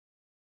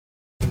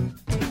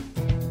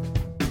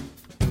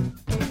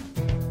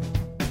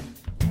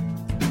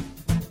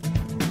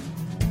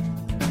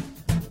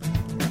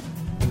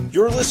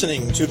You're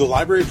listening to the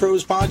Library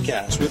Pros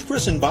Podcast with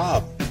Chris and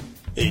Bob,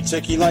 a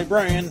techie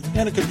librarian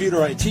and a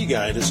computer IT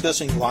guy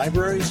discussing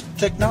libraries,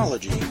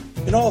 technology,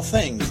 and all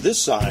things this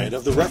side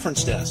of the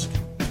reference desk.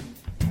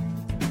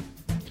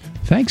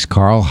 Thanks,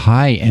 Carl.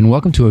 Hi, and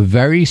welcome to a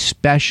very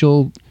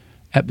special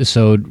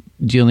episode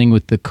dealing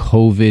with the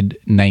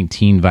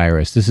COVID-19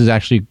 virus. This is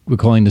actually, we're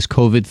calling this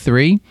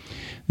COVID-3.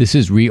 This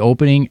is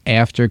reopening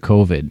after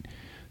COVID.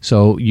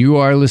 So you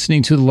are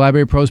listening to the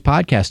Library Pros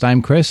Podcast.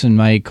 I'm Chris, and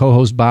my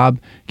co-host Bob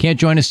can't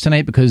join us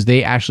tonight because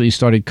they actually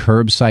started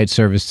curbside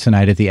service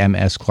tonight at the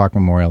M.S. Clark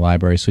Memorial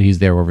Library, so he's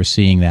there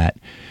overseeing that.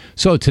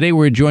 So today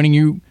we're joining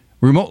you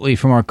remotely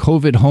from our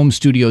COVID home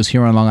studios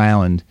here on Long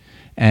Island.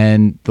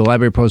 And the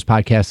Library Pros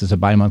Podcast is a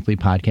bi-monthly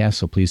podcast,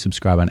 so please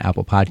subscribe on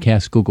Apple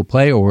Podcasts, Google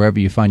Play, or wherever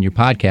you find your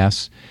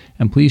podcasts.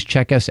 And please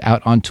check us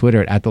out on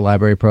Twitter at The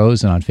Library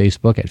Pros and on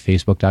Facebook at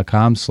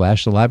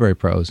facebook.com/The Library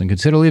Pros. And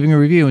consider leaving a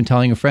review and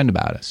telling a friend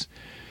about us.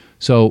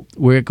 So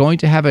we're going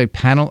to have a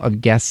panel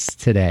of guests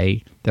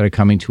today that are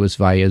coming to us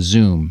via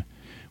Zoom.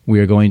 We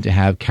are going to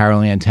have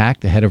Carol Ann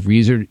Tack, the head of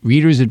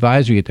Reader's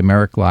Advisory at the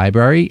Merrick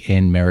Library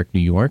in Merrick, New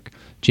York.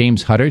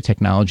 James Hutter,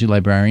 technology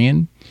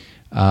librarian,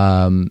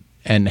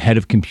 and head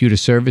of computer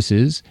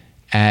services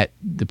at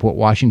the Port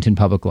Washington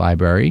Public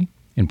Library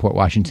in Port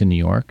Washington, New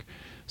York.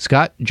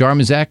 Scott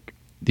Jarzombeck,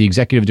 the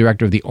executive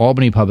director of the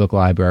Albany Public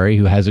Library,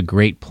 who has a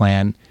great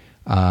plan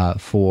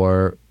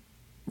for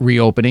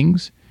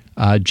reopenings.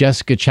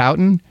 Jessikah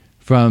Chautin,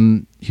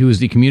 who is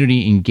the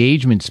community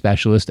engagement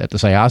specialist at the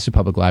Syosset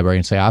Public Library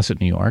in Syosset,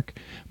 New York.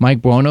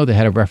 Mike Buono, the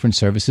head of reference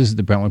services at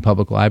the Brentwood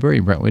Public Library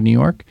in Brentwood, New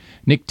York.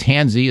 Nick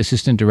Tanzi,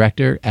 assistant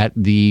director at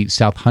the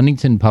South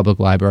Huntington Public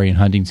Library in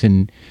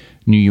Huntington,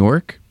 New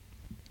York.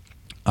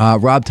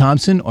 Rob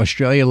Thomson,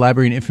 Australia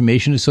Library and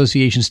Information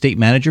Association State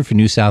Manager for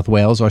New South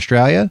Wales,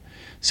 Australia.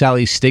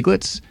 Sally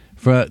Stieglitz,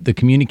 for the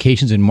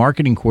Communications and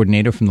Marketing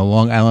Coordinator from the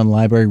Long Island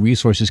Library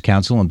Resources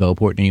Council in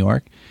Bellport, New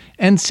York.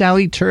 And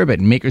Sally Turbitt,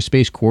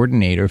 Makerspace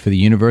Coordinator for the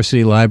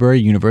University Library,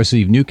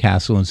 University of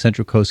Newcastle and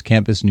Central Coast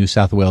Campus, New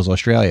South Wales,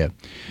 Australia.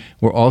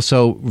 We're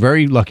also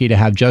very lucky to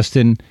have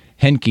Justin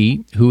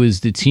Hoenke, who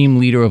is the team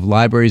leader of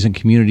libraries and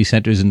community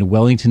centers in the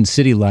Wellington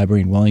City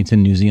Library in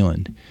Wellington, New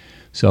Zealand.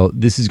 So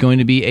this is going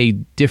to be a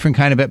different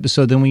kind of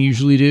episode than we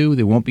usually do.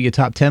 There won't be a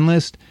top 10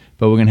 list,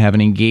 but we're going to have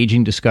an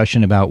engaging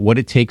discussion about what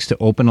it takes to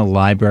open a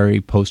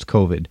library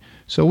post-COVID.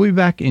 So we'll be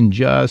back in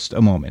just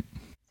a moment.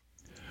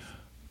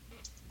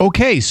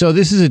 Okay, so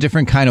this is a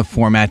different kind of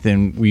format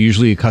than we're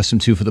usually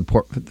accustomed to for the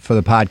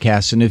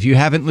podcast. And if you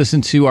haven't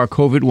listened to our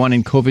COVID 1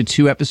 and COVID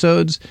 2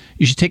 episodes,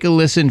 you should take a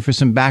listen for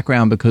some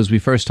background, because we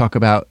first talk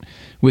about,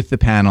 with the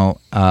panel,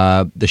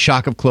 the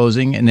shock of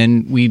closing, and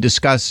then we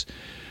discuss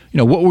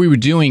what we were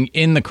doing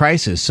in the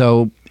crisis.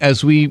 So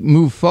as we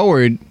move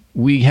forward,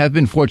 we have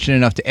been fortunate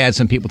enough to add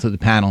some people to the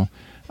panel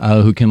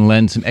who can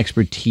lend some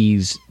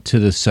expertise to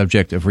the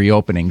subject of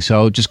reopening.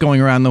 So just going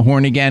around the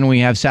horn again, we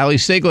have Sally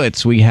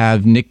Stieglitz, we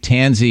have Nick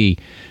Tanzi,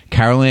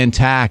 Carol Ann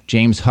Tack,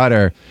 James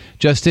Hutter,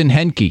 Justin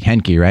Hoenke.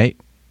 Hoenke, right?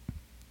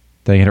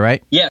 Did I get it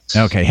right? Yes.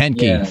 Okay,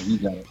 Hoenke. Yeah, you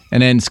got it.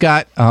 And then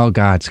Scott. Oh,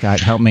 God,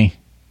 Scott, help me.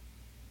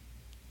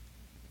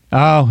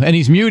 Oh, and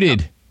he's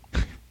muted.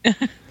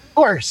 Of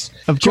course.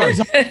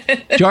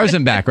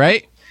 Jarzombeck,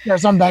 right?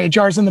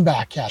 Jars in the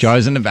back, yes.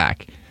 Jars in the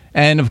back.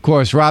 And, of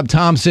course, Rob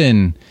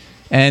Thomson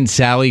and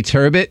Sally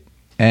Turbitt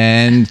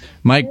and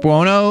Mike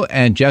Buono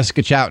and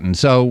Jessikah Chautin.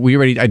 So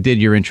I did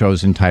your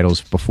intros and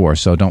titles before,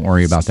 so don't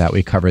worry about that.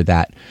 We covered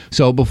that.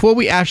 So before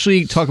we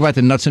actually talk about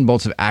the nuts and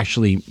bolts of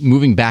actually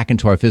moving back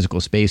into our physical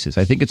spaces,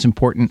 I think it's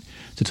important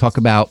to talk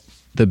about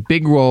the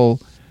big role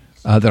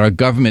that our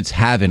governments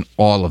have in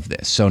all of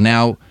this. So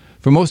now,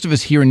 for most of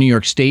us here in New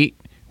York State,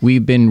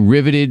 we've been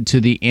riveted to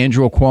the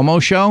Andrew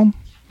Cuomo show,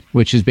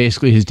 which is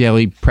basically his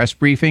daily press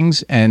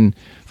briefings and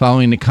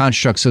following the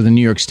constructs of the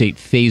New York State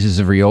phases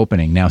of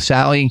reopening. Now,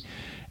 Sally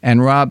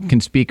and Rob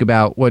can speak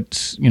about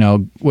what's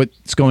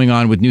going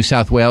on with New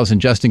South Wales,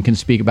 and Justin can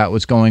speak about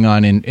what's going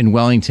on in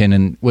Wellington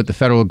and what the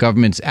federal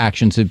government's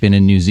actions have been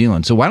in New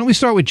Zealand. So why don't we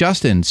start with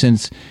Justin,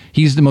 since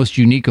he's the most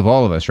unique of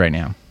all of us right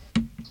now.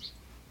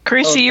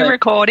 Chris, are you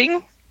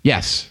recording?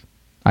 Yes,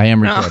 I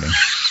am recording.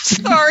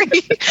 Sorry.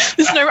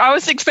 I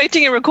was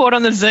expecting a record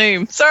on the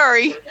Zoom.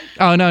 Sorry.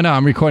 Oh, no,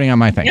 I'm recording on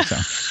my thing. So.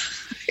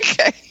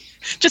 Okay.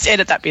 Just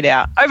edit that bit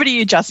out. Over to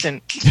you,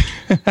 Justin.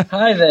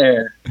 Hi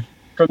there.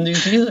 From New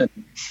Zealand.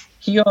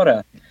 Kia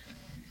ora.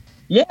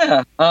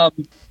 Yeah.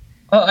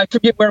 I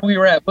forget where we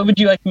were at. What would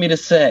you like me to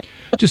say?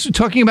 Just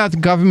talking about the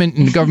government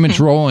and the government's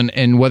role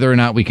and whether or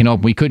not we can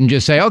open. We couldn't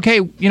just say,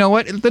 okay, you know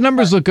what? The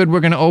numbers look good. We're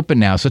going to open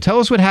now. So tell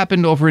us what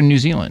happened over in New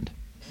Zealand.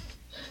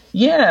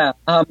 Yeah.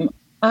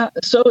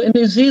 So in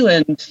New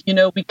Zealand,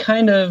 we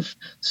kind of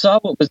saw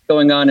what was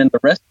going on in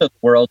the rest of the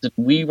world, and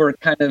we were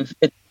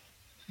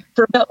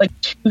for about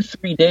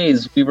 2-3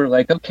 days, we were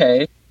like,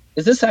 okay,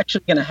 is this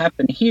actually going to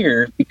happen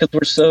here? Because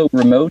we're so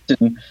remote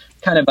and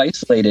kind of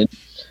isolated.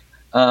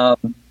 But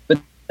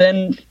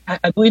then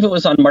I believe it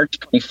was on March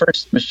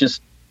 21st, it was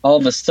just all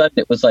of a sudden,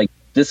 it was like,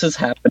 this is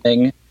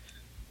happening.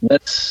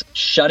 Let's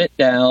shut it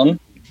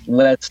down.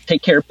 let's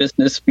take care of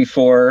business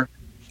before,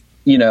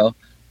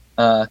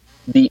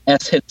 the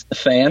S hits the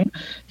fan.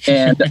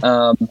 And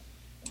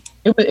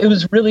it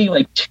was really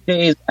like 2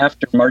 days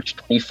after March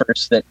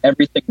 21st that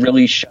everything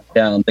really shut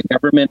down. The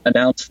government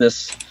announced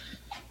the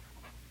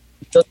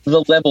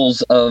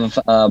levels of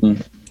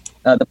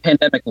the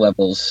pandemic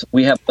levels.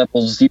 We have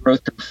levels 0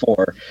 through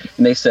 4.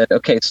 And they said,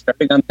 okay,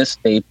 starting on this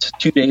date,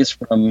 2 days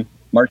from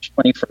March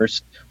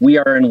 21st, we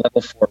are in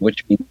level 4,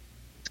 which means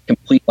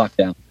complete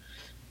lockdown.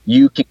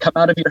 You can come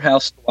out of your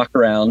house to walk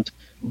around.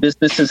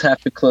 Businesses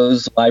have to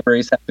close.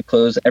 Libraries have to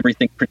close.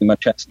 Everything pretty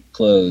much has to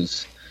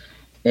close.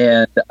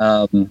 And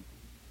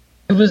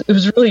it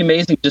was really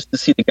amazing just to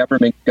see the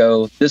government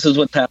go, this is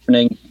what's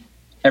happening.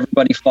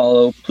 Everybody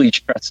follow. Please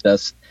trust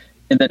us.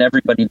 And then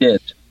everybody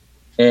did.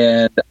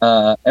 And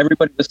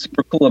everybody was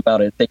super cool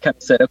about it. They kind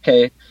of said,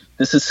 okay,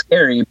 this is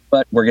scary,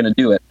 but we're going to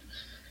do it.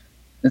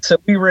 And so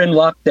we were in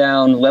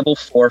lockdown level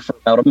 4 for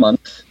about a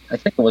month. I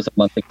think it was a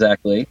month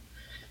exactly.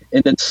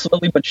 And then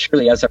slowly but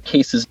surely, as our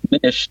cases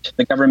diminished,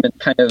 the government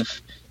kind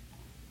of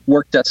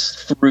worked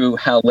us through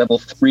how level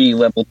 3,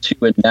 level 2,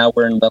 and now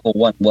we're in level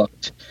 1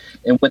 looked.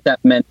 And what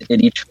that meant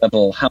at each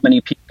level, how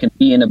many people can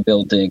be in a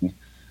building,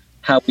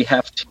 how we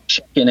have to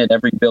check in at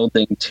every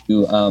building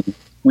to,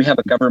 we have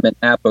a government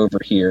app over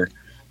here.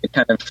 It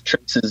kind of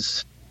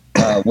traces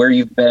where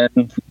you've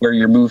been, where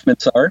your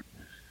movements are.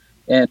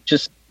 And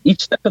just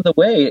each step of the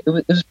way,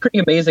 it was pretty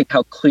amazing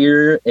how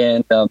clear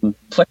and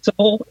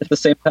flexible at the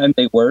same time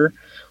they were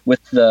with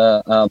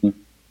the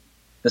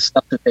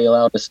stuff that they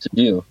allowed us to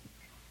do.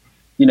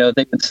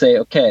 They would say,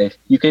 okay,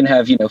 you can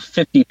have,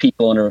 50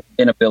 people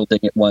in a building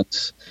at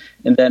once.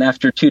 And then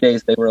after 2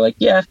 days, they were like,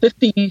 yeah,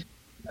 50,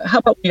 how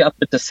about we up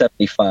it to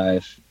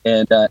 75?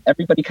 And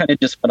everybody kind of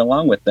just went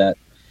along with that.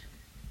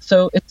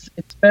 So it's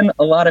been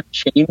a lot of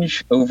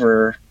change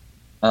over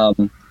a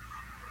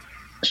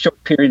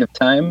short period of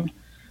time.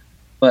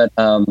 But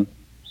the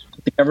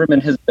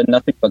government has been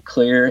nothing but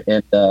clear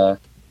and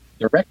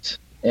direct,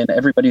 and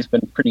everybody's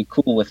been pretty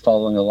cool with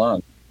following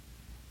along.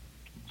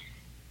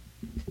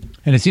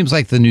 And it seems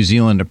like the New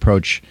Zealand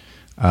approach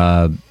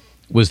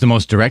was the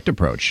most direct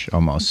approach,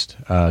 almost,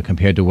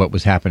 compared to what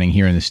was happening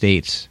here in the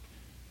States.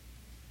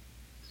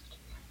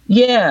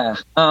 Yeah.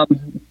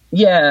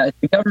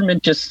 The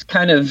government just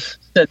kind of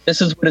said,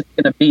 this is what it's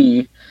going to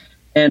be.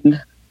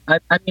 And I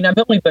mean, I've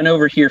only been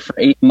over here for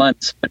 8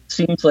 months, but it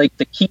seems like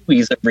the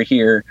Kiwis over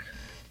here,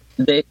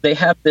 they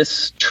have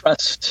this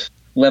trust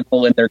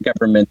level in their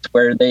government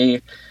where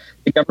the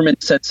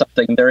government said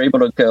something, they're able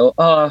to go,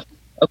 oh,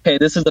 okay,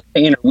 this is a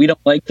pain, or we don't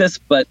like this,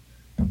 but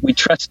we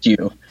trust you,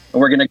 and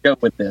we're going to go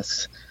with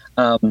this.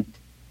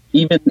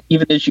 Even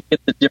as you get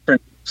the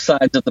different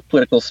sides of the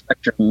political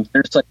spectrum,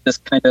 there's like this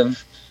kind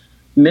of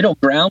middle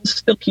ground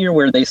still here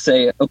where they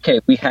say, okay,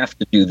 we have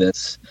to do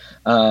this.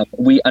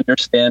 We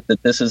understand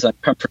that this is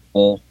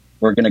uncomfortable.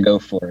 We're going to go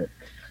for it.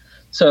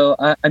 So,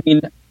 I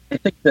mean, I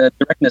think the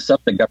directness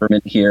of the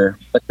government here,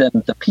 but then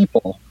the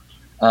people,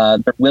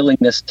 their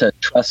willingness to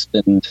trust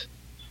and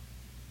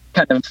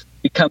kind of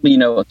become,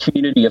 a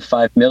community of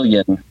 5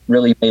 million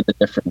really made the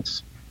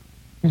difference.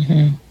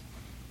 Mm-hmm.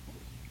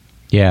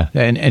 Yeah.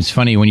 And it's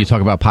funny when you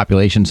talk about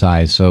population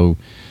size. So,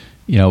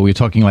 we're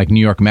talking like New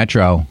York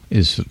Metro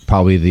is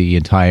probably the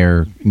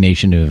entire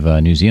nation of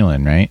New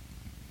Zealand, right?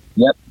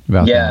 Yep.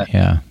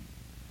 Yeah.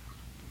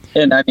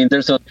 And I mean,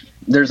 there's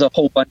a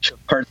whole bunch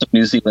of parts of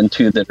New Zealand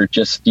too that are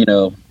just,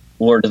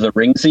 Lord of the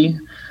Ringsy.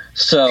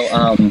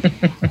 So,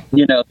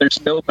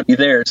 there's nobody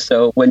there.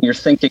 So when you're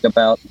thinking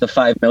about the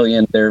 5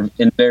 million, they're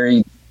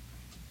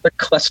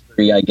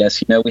clustery, I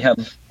guess. We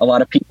have a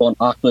lot of people in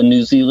Auckland,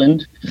 New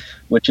Zealand,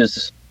 which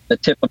is the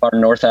tip of our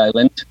North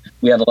Island.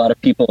 We have a lot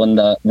of people in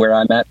where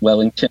I'm at,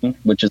 Wellington,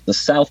 which is the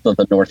south of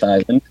the North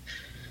Island.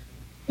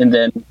 And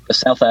then the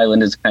South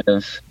Island is kind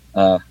of,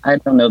 I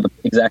don't know the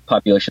exact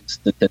population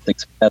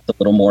statistics, but that's a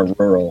little more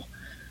rural.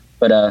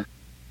 But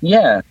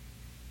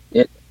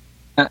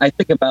I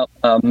think about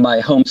my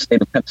home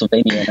state of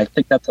Pennsylvania, and I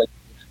think that's like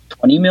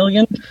 20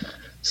 million.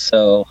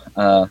 So,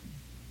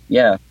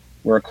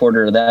 we're a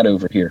quarter of that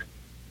over here.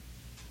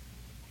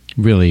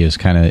 Really is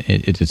kind of,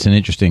 it's an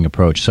interesting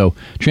approach. So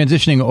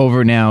transitioning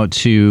over now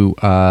to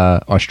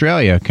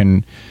Australia,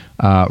 can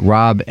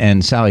Rob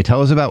and Sally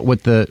tell us about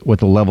what the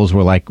levels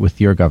were like with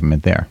your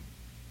government there?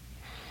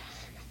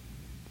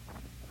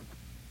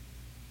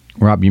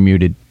 Rob, you're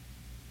muted.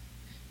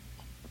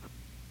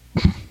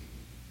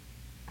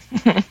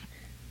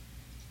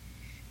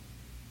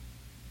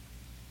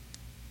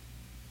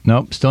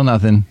 Nope, still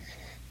nothing.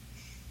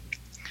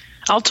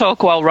 I'll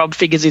talk while Rob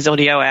figures his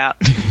audio out.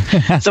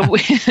 So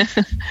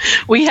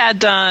we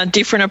had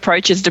different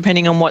approaches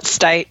depending on what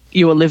state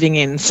you were living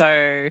in.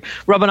 So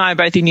Rob and I are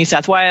both in New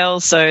South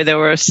Wales, so there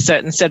were a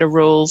certain set of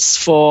rules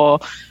for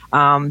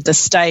the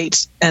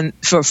state and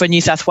for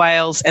New South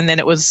Wales, and then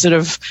it was sort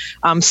of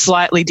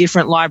slightly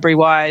different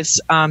library-wise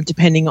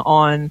depending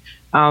on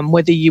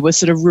whether you were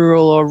sort of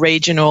rural or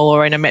regional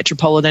or in a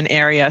metropolitan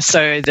area.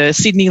 So the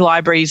Sydney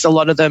libraries, a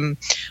lot of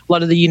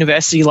the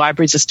university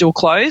libraries are still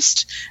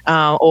closed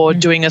or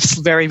doing a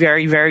very,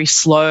 very, very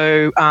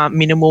slow,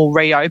 minimal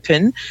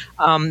reopen.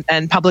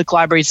 And public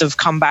libraries have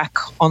come back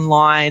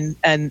online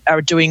and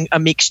are doing a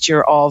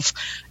mixture of,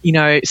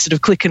 sort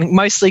of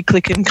mostly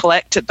click and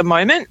collect at the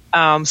moment.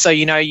 So,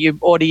 you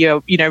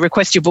order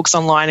request your books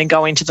online and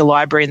go into the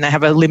library, and they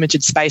have a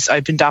limited space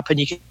opened up and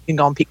you can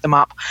go and pick them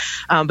up.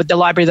 But the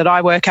library that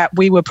I work at,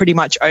 we were pretty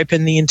much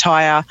open the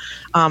entire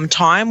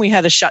time. We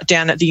had a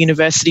shutdown at the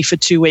university for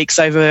 2 weeks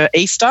over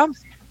Easter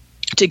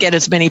to get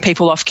as many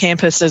people off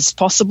campus as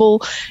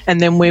possible. And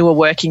then we were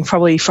working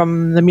probably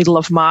from the middle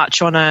of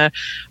March on a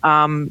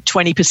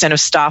 20% of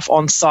staff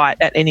on site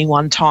at any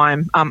one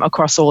time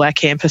across all our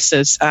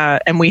campuses.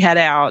 And we had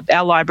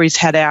our libraries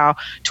had our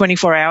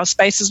 24-hour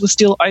spaces were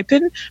still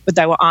open, but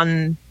they were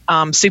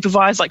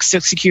unsupervised, like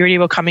security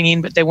were coming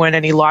in, but there weren't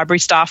any library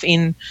staff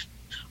in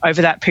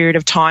over that period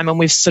of time. And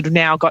we've sort of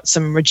now got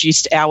some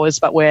reduced hours,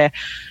 but we're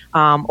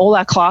all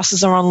our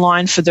classes are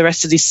online for the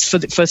rest of this,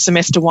 for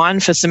semester 1.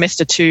 For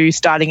semester 2,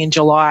 starting in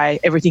July,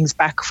 everything's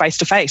back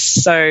face-to-face.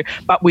 So,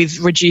 but with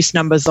reduced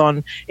numbers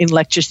in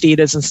lecture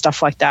theatres and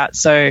stuff like that.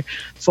 So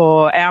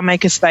for our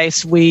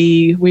Makerspace,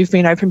 we've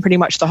been open pretty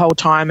much the whole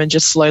time and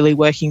just slowly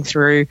working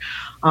through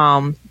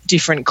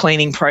different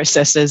cleaning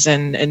processes.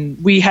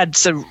 And we had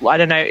sort of, I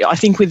don't know, I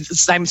think with the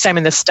same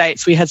in the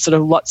States, we had sort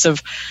of lots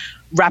of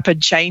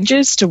rapid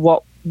changes to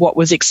what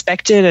was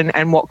expected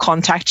and what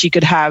contact you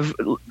could have,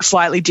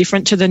 slightly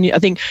different to I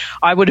think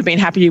I would have been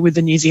happier with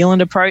the New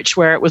Zealand approach,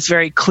 where it was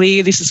very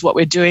clear, this is what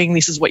we're doing,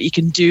 this is what you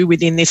can do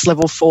within this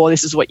level 4,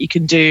 this is what you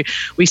can do.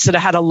 We sort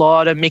of had a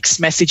lot of mixed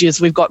messages.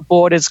 We've got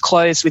borders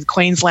closed with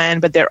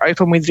Queensland, but they're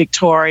open with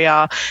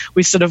Victoria.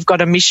 We've sort of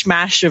got a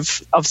mishmash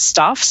of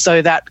stuff,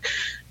 so that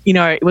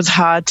it was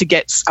hard to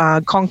get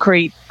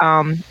concrete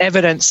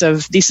evidence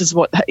of this is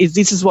what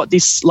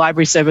this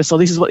library service or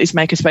this is what this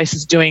Makerspace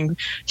is doing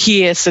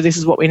here, so this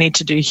is what we need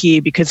to do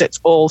here, because it's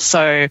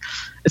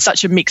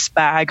such a mixed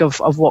bag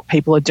of what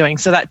people are doing.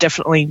 So that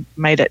definitely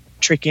made it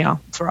trickier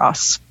for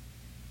us.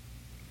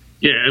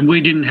 Yeah, and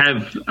we didn't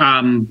have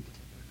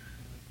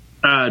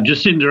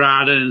Jacinda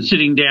Ardern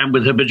sitting down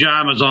with her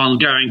pajamas on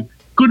going,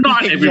 "Good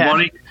night,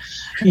 everybody."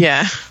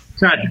 Yeah.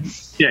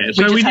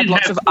 So we had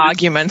lots of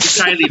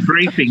arguments. Daily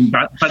briefing,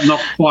 but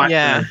not quite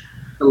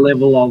the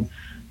level of,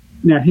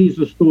 now here's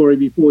the story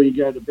before you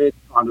go to bed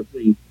kind of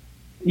thing.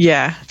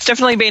 Yeah, it's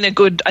definitely been a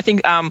good, I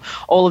think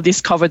all of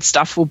this COVID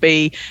stuff will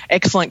be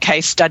excellent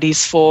case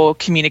studies for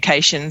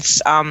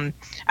communications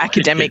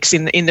academics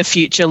in the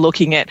future,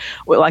 looking at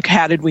like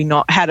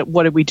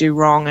what did we do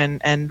wrong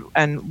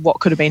and what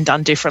could have been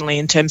done differently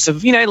in terms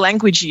of,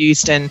 language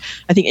used. And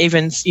I think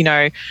even,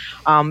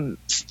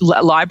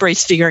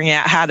 libraries figuring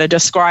out how to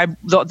describe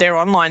what their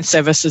online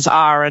services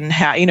are and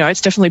how, it's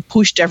definitely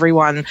pushed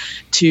everyone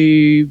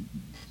to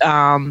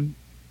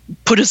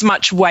put as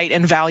much weight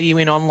and value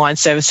in online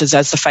services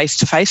as the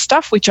face-to-face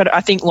stuff, which I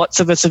think lots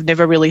of us have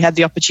never really had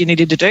the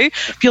opportunity to do,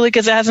 purely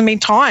because there hasn't been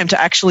time to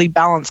actually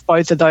balance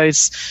both of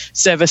those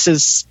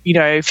services,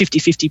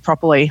 50-50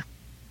 properly.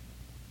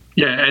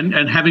 Yeah,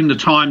 and having the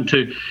time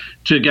to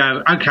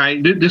go, okay,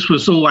 this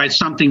was always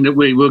something that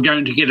we were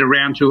going to get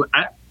around to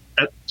at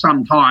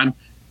some time.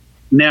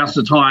 Now's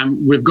the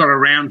time we've got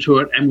around to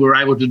it, and we're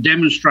able to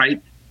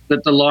demonstrate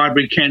that the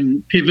library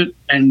can pivot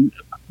and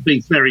be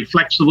very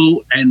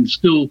flexible and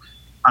still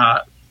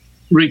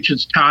reach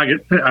its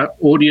target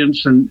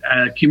audience and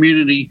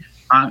community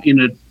in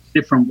a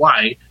different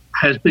way,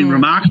 has been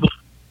remarkable,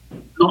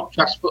 not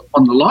just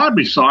on the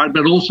library side,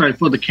 but also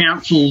for the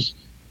councils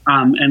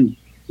and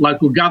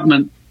local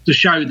government, to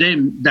show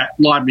them that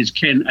libraries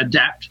can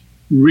adapt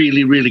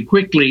really, really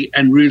quickly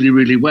and really,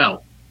 really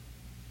well.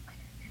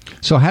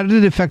 So how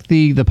did it affect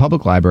the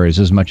public libraries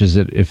as much as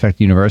it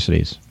affected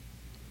universities?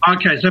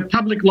 Okay, so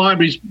public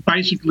libraries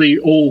basically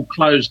all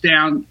closed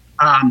down,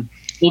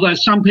 although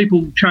some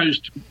people chose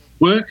to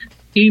work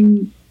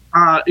in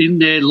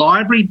their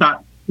library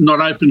but not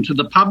open to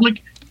the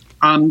public.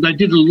 They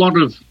did a lot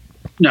of,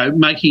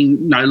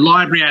 making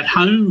library at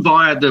home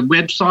via the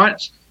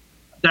websites,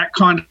 that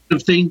kind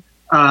of thing.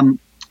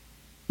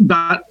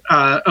 But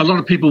a lot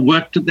of people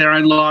worked at their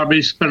own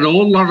libraries, but a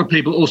lot of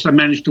people also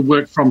managed to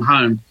work from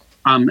home,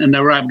 and they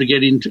were able to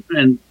get into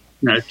and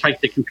take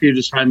their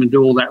computers home and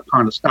do all that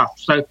kind of stuff.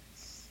 So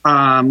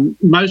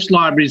most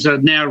libraries are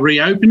now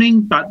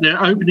reopening, but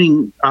they're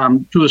opening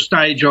to a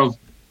stage of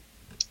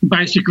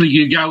basically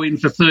you go in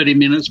for 30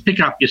 minutes,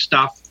 pick up your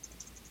stuff,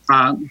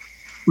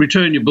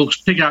 return your books,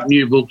 pick up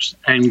new books,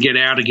 and get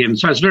out again.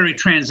 So it's very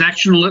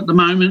transactional at the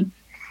moment,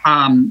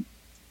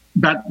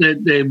 but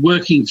they're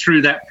working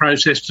through that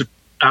process.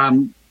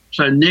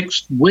 So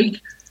next week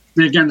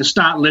they're going to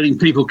start letting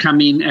people come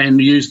in and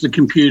use the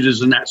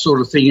computers and that sort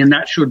of thing, and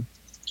that should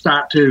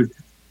start to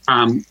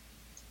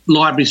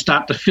libraries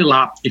start to fill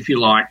up, if you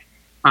like,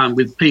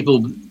 with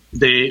people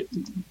there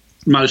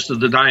most of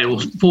the day or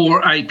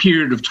for a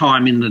period of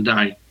time in the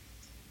day.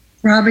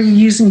 Rob, are you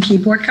using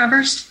keyboard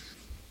covers?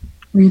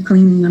 Are you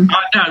cleaning them?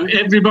 No,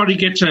 everybody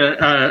gets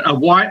a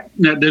wipe.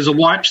 No, there's a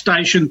wipe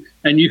station,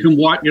 and you can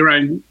wipe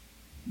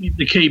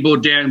the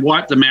keyboard down,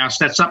 wipe the mouse.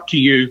 That's up to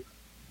you,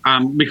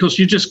 because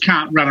you just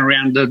can't run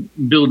around the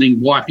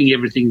building wiping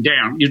everything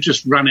down. You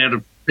just run out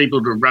of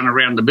people to run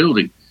around the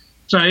building.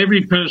 So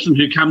every person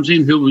who comes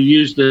in who will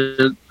use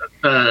the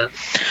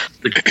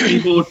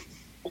keyboard,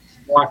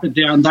 wipe it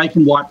down. They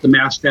can wipe the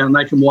mouse down.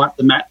 They can wipe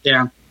the mat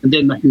down, and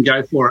then they can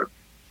go for it.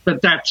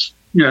 But that's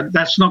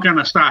not going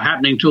to start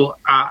happening till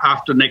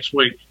after next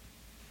week.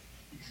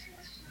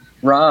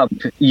 Rob,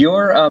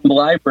 your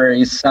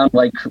libraries sound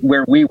like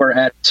where we were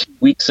at 2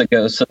 weeks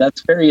ago, so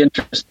that's very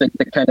interesting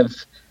to kind of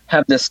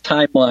have this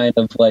timeline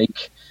of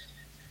like,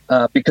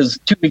 because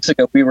 2 weeks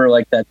ago we were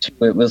like that too.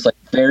 It was like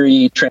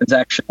very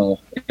transactional.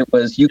 It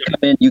was you come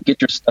in, you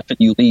get your stuff, and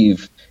you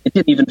leave. It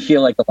didn't even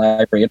feel like a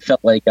library. It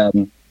felt like a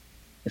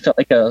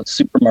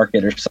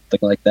supermarket or something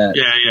like that.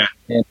 Yeah.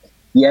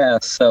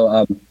 And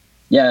so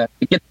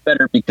it gets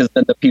better because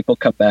then the people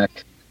come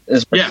back,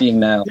 as we're seeing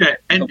now. Yeah,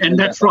 and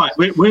that's right.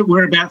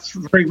 We're about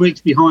 3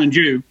 weeks behind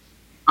you.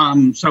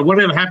 So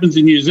whatever happens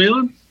in New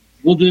Zealand,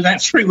 we'll do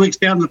that 3 weeks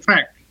down the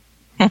track.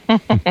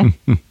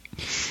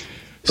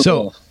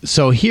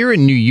 So here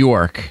in New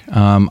York,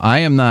 I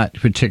am not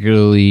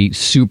particularly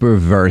super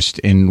versed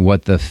in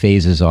what the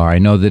phases are. I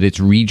know that it's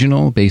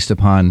regional based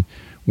upon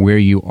where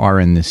you are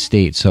in the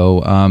state.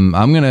 So I'm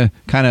going to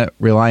kind of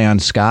rely on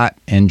Scott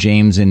and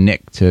James and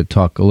Nick to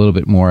talk a little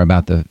bit more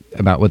about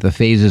what the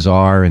phases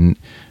are and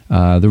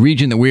the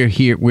region that we're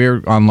here.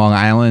 We're on Long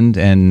Island,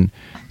 and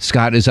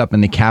Scott is up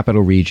in the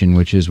capital region,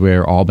 which is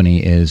where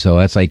Albany is. So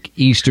that's like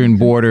eastern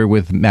border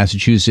with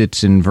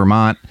Massachusetts and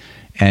Vermont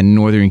and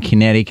northern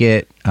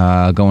Connecticut,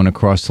 going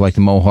across to like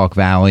the Mohawk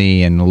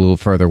Valley and a little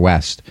further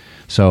west.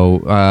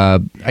 So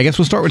I guess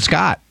we'll start with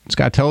Scott.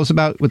 Scott, tell us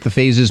about what the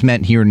phases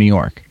meant here in New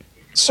York.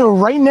 So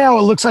right now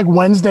it looks like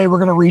Wednesday we're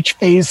going to reach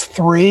phase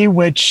 3,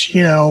 which,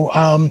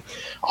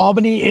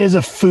 Albany is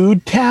a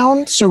food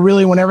town. So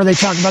really whenever they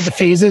talk about the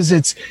phases,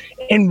 it's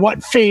in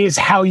what phase,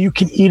 how you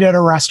can eat at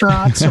a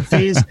restaurant. So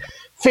phase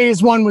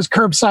 1 was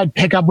curbside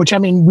pickup, which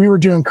we were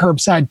doing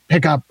curbside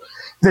pickup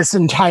this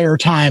entire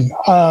time.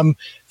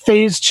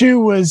 Phase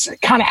 2 was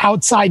kind of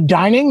outside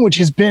dining, which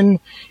has been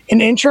an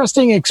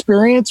interesting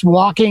experience,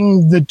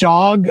 walking the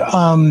dog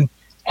and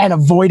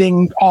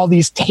avoiding all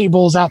these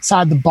tables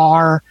outside the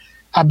bar.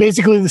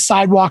 Basically, the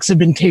sidewalks have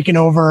been taken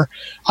over.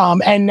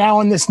 And now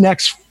in this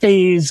next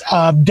phase,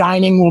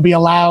 dining will be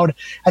allowed.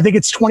 I think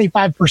it's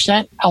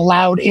 25%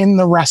 allowed in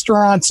the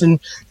restaurants,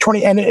 and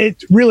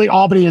it really,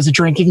 Albany is a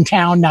drinking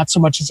town, not so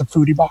much as a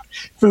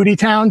foodie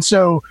town.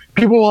 So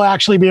people will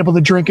actually be able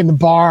to drink in the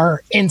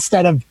bar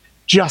instead of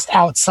just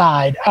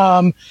outside.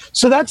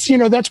 So that's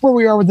where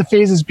we are with the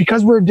phases.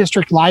 Because we're a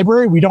district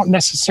library, we don't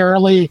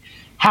necessarily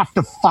have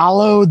to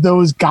follow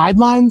those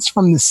guidelines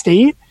from the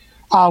state.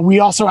 We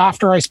also,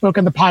 after I spoke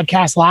on the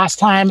podcast last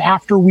time,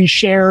 after we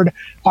shared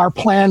our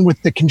plan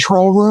with the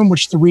control room,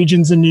 which the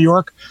regions in New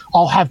York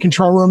all have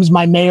control rooms,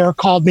 my mayor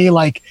called me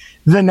like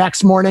the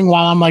next morning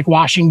while I'm like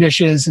washing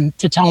dishes and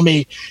to tell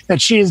me that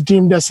she has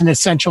deemed us an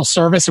essential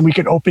service and we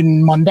could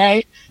open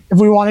Monday if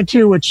we wanted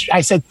to, which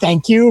I said,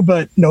 thank you,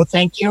 but no,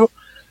 thank you.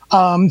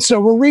 So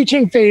we're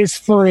reaching phase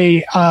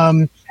 3.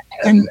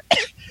 And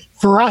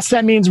for us,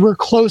 that means we're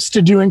close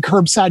to doing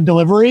curbside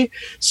delivery.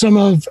 Some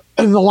of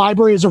the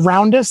libraries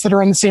around us that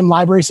are in the same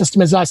library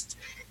system as us,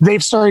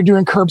 they've started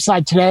doing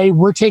curbside today.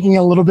 We're taking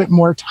a little bit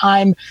more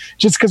time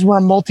just because we're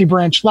a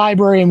multi-branch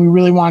library and we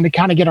really wanted to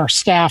kind of get our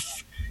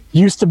staff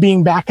used to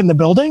being back in the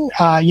building.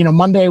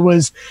 Monday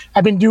was,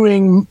 I've been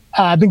going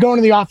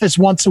to the office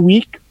once a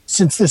week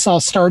since this all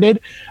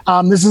started.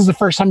 This is the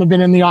first time I've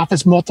been in the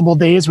office multiple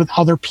days with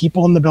other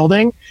people in the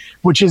building,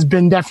 which has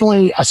been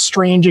definitely a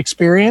strange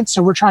experience.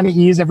 So we're trying to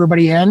ease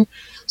everybody in.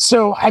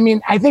 So,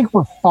 I think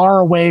we're far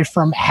away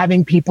from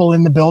having people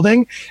in the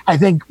building. I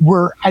think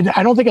I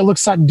don't think it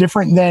looks that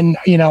different than,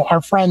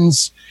 our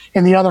friends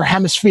in the other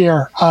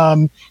hemisphere.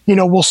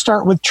 We'll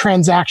start with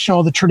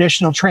the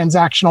traditional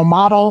transactional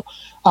model.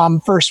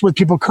 First with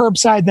people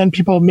curbside, then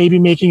people maybe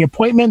making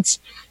appointments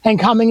and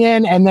coming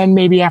in. And then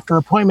maybe after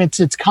appointments,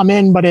 it's come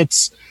in,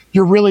 but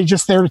you're really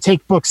just there to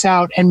take books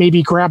out and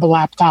maybe grab a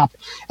laptop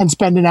and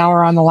spend an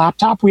hour on the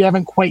laptop. We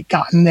haven't quite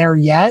gotten there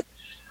yet.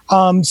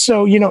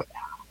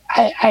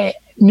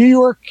 New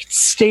York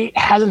State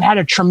hasn't had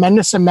a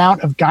tremendous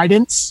amount of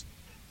guidance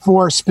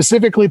for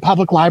specifically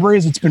public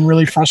libraries. It's been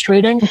really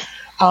frustrating.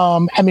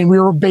 We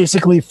were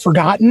basically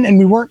forgotten and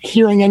we weren't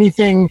hearing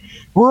anything.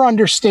 We're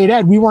under state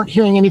ed. We weren't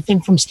hearing anything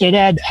from state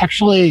ed.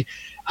 Actually,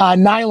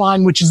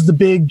 Nylon, which is the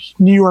big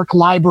New York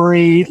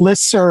library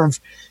listserv,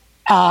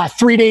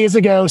 3 days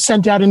ago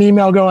sent out an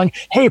email going,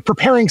 hey,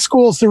 preparing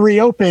schools to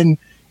reopen,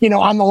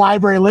 on the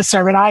library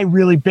listserv. And I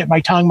really bit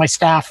my tongue. My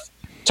staff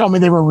told me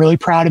they were really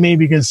proud of me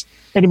because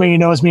anybody who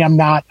knows me, I'm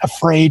not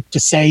afraid to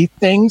say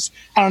things.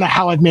 I don't know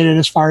how I've made it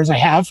as far as I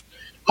have.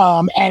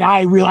 And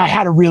I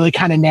had a really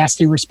kind of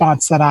nasty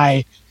response that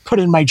I put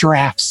in my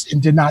drafts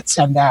and did not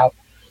send out.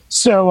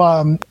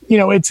 So,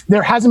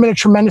 there hasn't been a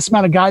tremendous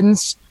amount of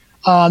guidance.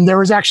 There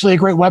was actually a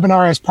great webinar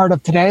I was part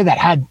of today that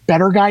had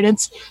better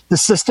guidance. The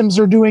systems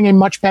are doing a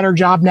much better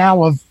job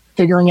now of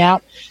figuring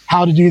out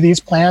how to do these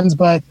plans.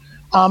 But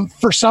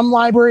for some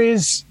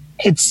libraries,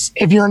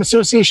 if you're an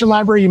association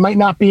library, you might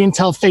not be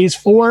until phase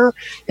 4.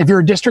 If you're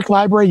a district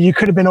library, you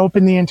could have been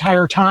open the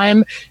entire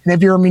time. And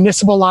if you're a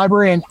municipal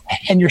library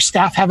and your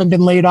staff haven't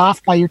been laid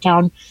off by your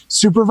town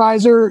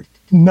supervisor,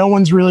 no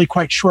one's really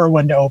quite sure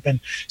when to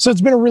open. So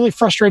it's been a really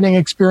frustrating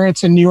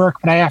experience in New York,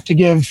 but I have to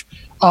give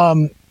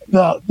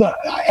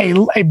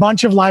a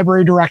bunch of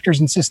library directors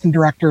and system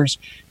directors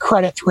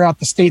credit throughout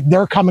the state.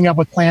 They're coming up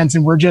with plans,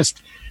 and we're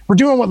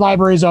doing what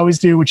libraries always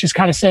do, which is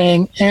kind of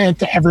saying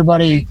to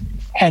everybody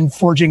and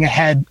forging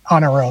ahead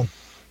on our own.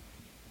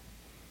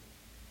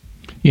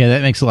 Yeah,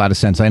 that makes a lot of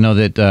sense. I know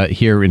that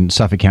here in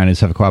Suffolk County, the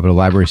Suffolk Cooperative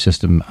Library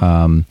System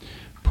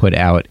put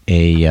out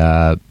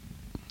a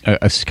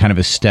kind of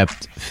a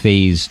stepped,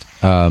 phased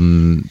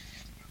plan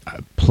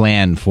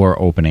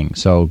for opening.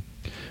 So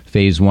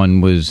phase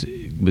 1 was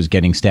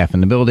getting staff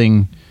in the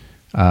building.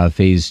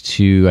 Phase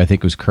 2, I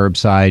think, was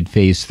curbside.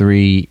 Phase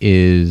 3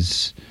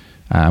 is,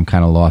 I'm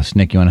kind of lost.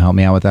 Nick, you want to help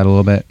me out with that a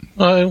little bit?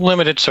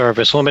 Limited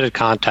service, limited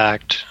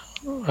contact,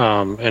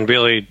 and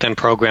really then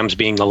programs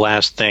being the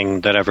last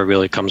thing that ever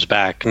really comes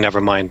back,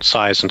 never mind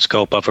size and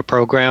scope of a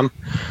program.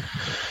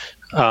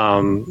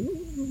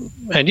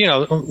 And,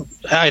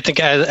 I think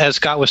as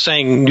Scott was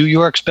saying, New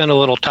York's been a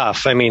little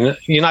tough. I mean,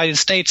 United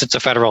States, it's a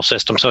federal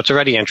system, so it's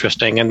already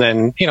interesting. And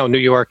then, New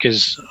York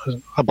is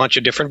a bunch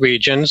of different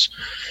regions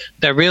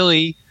that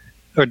really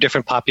are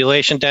different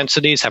population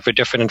densities, have a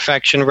different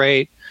infection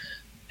rate.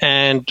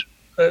 And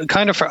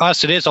kind of for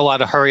us, it is a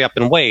lot of hurry up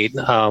and wait.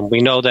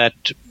 We know that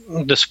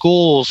the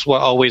schools were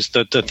always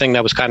the thing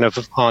that was kind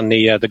of on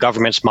the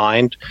government's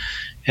mind.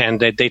 And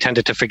they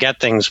tended to forget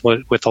things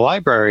with the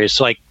libraries,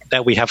 like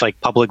that we have like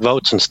public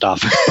votes and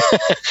stuff.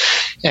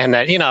 And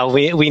that,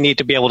 we need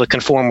to be able to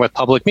conform with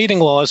public meeting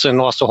laws and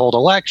also hold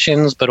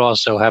elections, but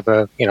also have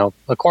a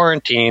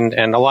quarantine.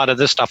 And a lot of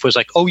this stuff was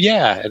like, oh,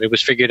 yeah. And it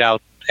was figured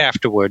out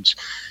afterwards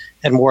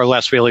and more or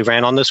less really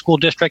ran on the school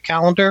district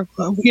calendar.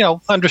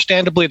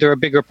 Understandably, they're a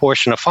bigger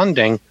portion of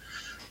funding,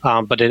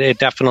 but it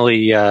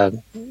definitely,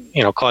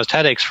 caused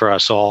headaches for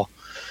us all.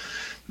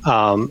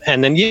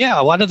 And then,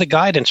 a lot of the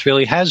guidance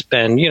really has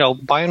been,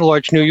 by and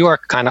large, New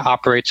York kind of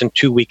operates in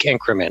 2-week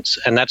increments.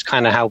 And that's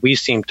kind of how we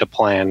seem to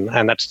plan.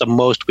 And that's the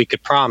most we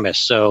could promise.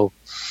 So,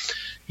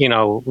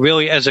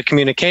 really as a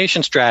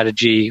communication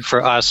strategy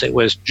for us, it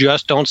was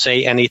just don't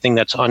say anything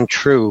that's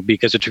untrue,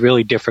 because it's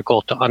really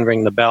difficult to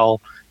unring the bell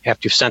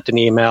after you've sent an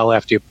email,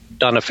 after you've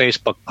done a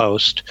Facebook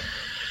post.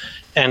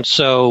 And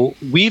so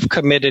we've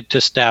committed to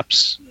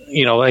steps,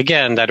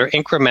 again, that are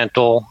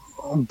incremental,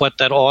 but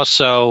that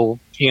also,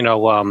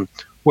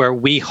 where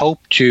we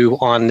hope to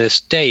on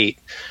this date.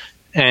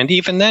 And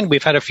even then,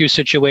 we've had a few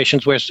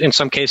situations where, in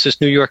some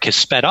cases, New York has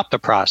sped up the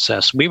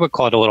process. We were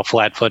caught a little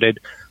flat-footed,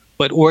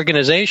 but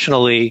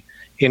organizationally,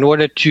 in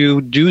order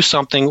to do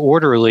something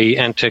orderly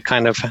and to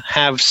kind of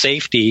have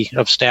safety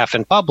of staff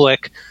and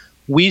public,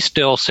 we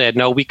still said,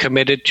 no, we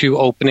committed to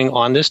opening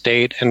on this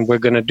date, and we're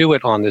going to do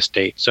it on this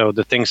date. So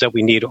the things that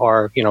we need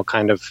are,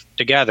 kind of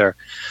together.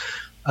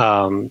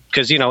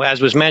 Because,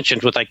 as was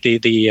mentioned with like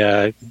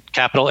the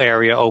capital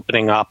area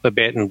opening up a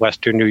bit in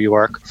Western New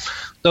York,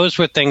 those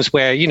were things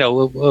where,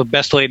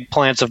 best laid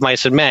plans of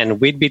mice and men.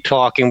 We'd be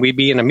talking, we'd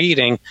be in a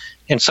meeting,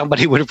 and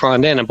somebody would have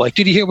run in and be like,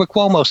 did you hear what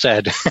Cuomo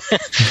said?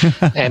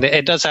 And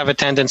it does have a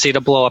tendency to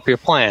blow up your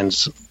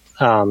plans.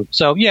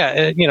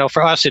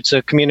 For us, it's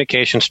a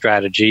communication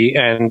strategy.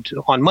 And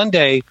on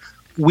Monday,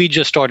 we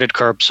just started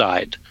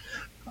curbside.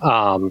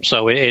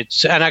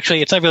 It's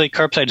not really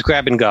curbside, it's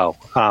grab and go.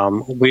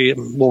 We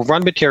will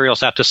run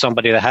materials out to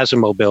somebody that has a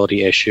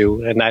mobility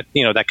issue, and that,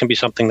 that can be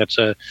something that's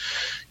a,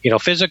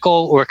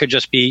 physical, or it could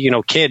just be,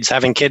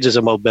 having kids is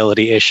a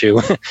mobility issue.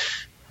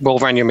 We'll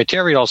run your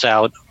materials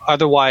out.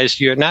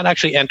 Otherwise, you're not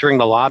actually entering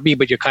the lobby,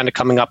 but you're kind of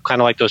coming up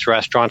kind of like those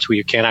restaurants where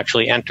you can't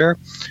actually enter,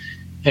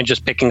 and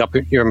just picking up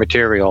your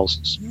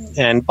materials.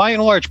 And by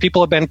and large,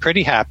 people have been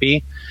pretty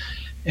happy.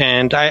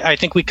 And I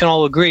think we can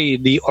all agree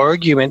the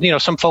argument,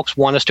 some folks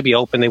want us to be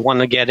open. They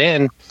want to get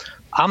in.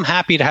 I'm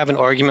happy to have an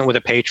argument with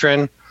a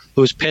patron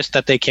who's pissed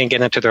that they can't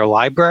get into their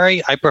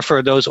library. I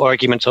prefer those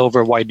arguments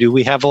over why do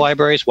we have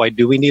libraries? Why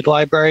do we need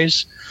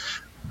libraries?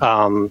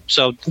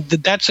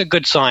 That's a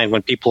good sign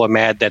when people are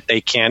mad that they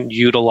can't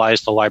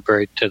utilize the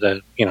library to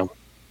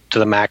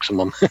the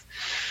maximum.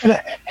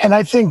 and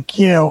I think,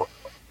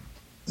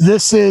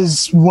 this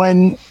is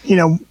when,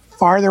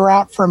 farther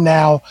out from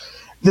now,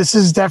 this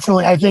is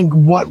definitely, I think,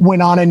 what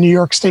went on in New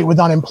York State with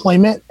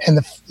unemployment and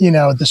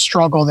the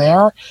struggle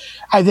there.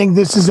 I think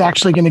this is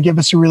actually going to give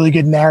us a really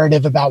good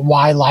narrative about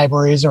why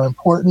libraries are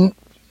important.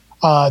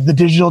 The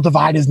digital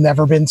divide has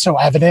never been so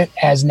evident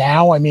as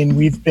now. I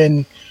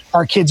mean,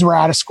 our kids were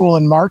out of school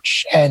in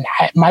March, and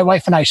my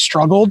wife and I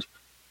struggled.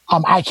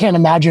 I can't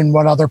imagine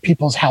what other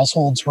people's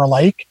households were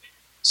like.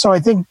 So I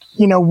think,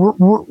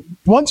 we're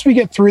once we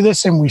get through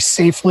this and we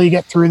safely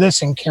get through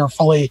this and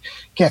carefully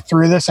get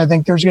through this, I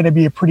think there's going to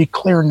be a pretty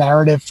clear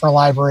narrative for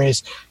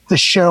libraries to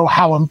show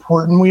how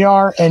important we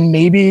are, and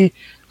maybe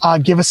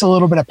give us a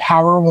little bit of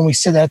power when we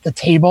sit at the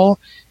table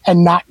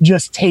and not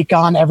just take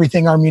on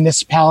everything our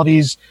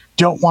municipalities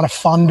don't want to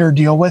fund or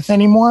deal with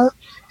anymore,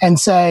 and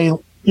say,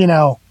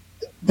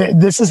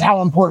 this is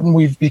how important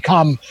we've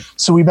become,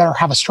 so we better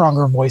have a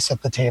stronger voice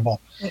at the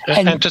table.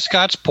 And to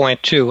Scott's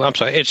point too, I'm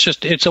sorry, it's a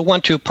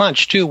 1-2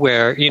 punch too,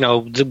 where,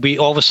 we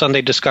all of a sudden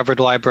they discovered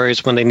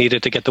libraries when they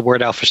needed to get the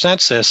word out for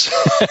census.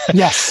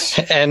 Yes.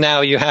 And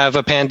now you have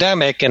a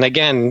pandemic, and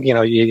again,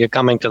 you're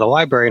coming to the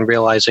library and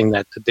realizing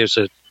that there's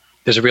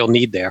a real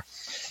need there.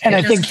 And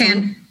I think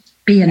can't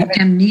be an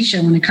amnesia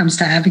when it comes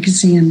to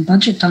advocacy and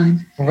budget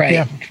time. Right.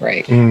 Yeah.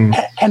 Right.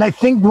 And I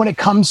think when it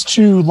comes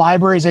to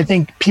libraries, I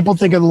think people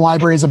think of the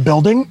library as a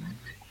building,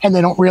 and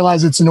they don't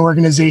realize it's an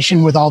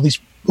organization with all these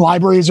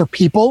libraries or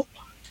people.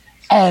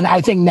 And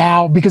I think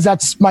now, because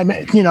that's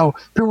people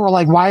were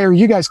like, why are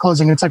you guys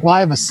closing? It's like, well, I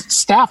have a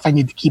staff I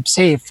need to keep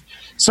safe.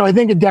 So I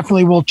think it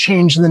definitely will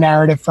change the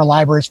narrative for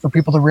libraries, for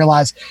people to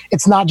realize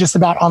it's not just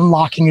about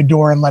unlocking a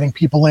door and letting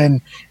people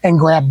in and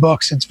grab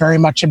books. It's very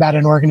much about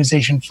an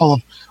organization full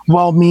of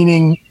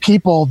well-meaning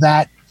people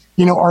that,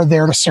 are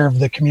there to serve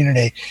the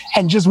community.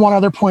 And just one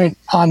other point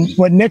on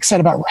what Nick said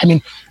about,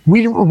 I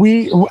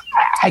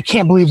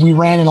can't believe we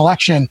ran an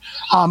election.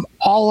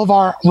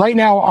 Right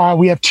now,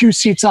 we have 2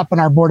 seats up in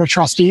our board of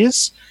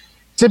trustees.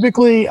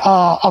 Typically,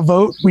 a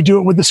vote, we do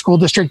it with the school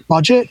district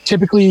budget.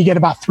 Typically, you get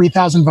about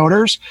 3,000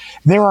 voters.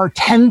 There are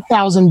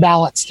 10,000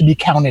 ballots to be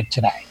counted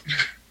today.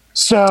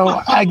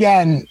 So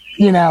again,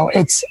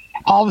 it's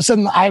all of a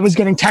sudden I was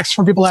getting texts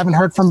from people I haven't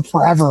heard from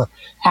forever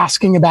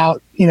asking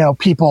about,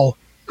 people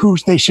who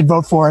they should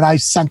vote for. And I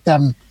sent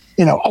them,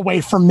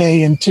 away from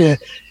me and to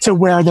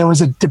where there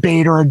was a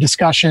debate or a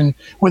discussion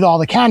with all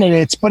the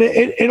candidates. But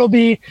I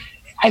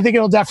think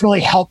it'll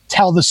definitely help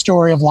tell the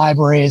story of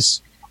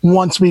libraries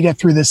once we get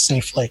through this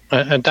safely.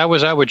 And that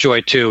was our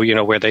joy too,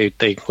 where they,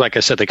 like I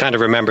said, they kind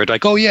of remembered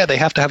like, oh yeah, they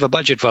have to have a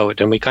budget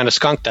vote. And we kind of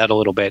skunked that a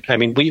little bit. I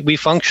mean, we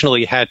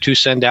functionally had to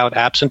send out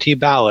absentee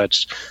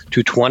ballots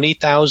to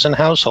 20,000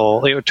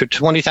 to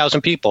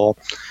 20,000 people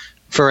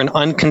for an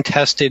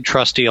uncontested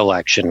trustee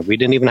election. We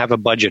didn't even have a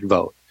budget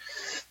vote.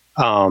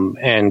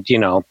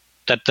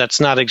 That's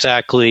not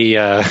exactly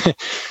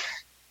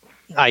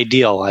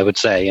ideal, I would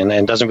say,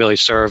 and doesn't really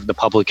serve the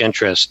public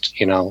interest,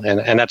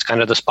 and that's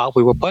kind of the spot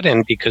we were put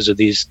in because of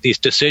these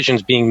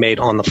decisions being made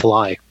on the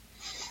fly.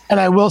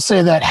 And I will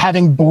say that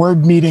having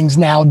board meetings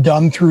now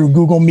done through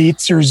Google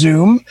Meets or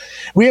Zoom,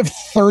 we have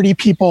 30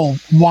 people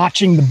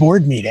watching the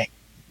board meeting.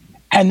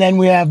 And then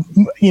we have,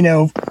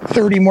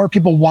 30 more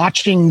people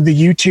watching the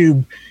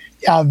YouTube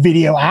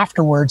video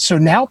afterwards. So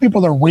now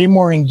people are way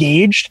more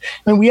engaged.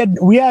 And we had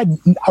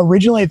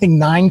originally, I think,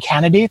 9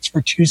 candidates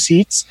for 2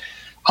 seats.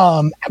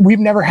 We've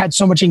never had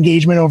so much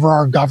engagement over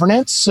our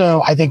governance.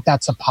 So I think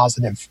that's a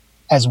positive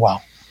as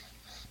well.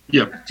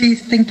 Yeah. Do you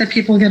think that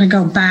people are going to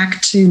go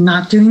back to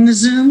not doing the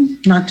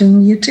Zoom, not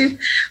doing YouTube?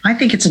 I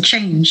think it's a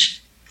change.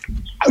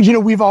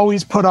 We've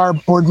always put our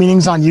board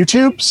meetings on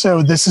YouTube,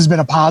 so this has been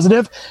a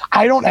positive.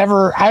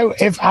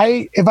 If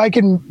I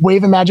can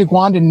wave a magic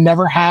wand and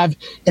never have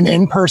an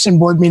in-person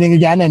board meeting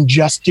again and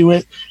just do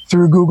it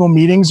through Google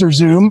Meetings or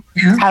Zoom,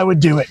 I would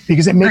do it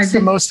because it makes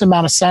the most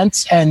amount of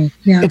sense, and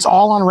it's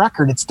all on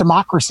record. It's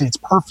democracy. It's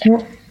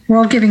perfect. We're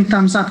all giving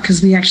thumbs up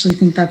because we actually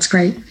think that's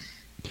great.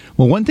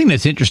 Well, one thing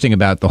that's interesting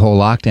about the whole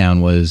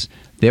lockdown was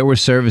there were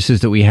services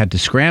that we had to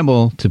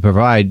scramble to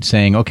provide,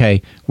 saying,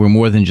 okay, we're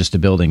more than just a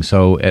building.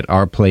 So at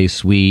our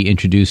place, we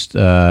introduced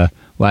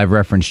live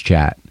reference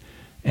chat.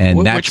 And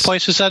which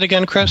place is that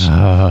again, Chris?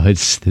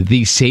 It's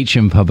the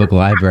Sachem Public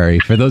Library.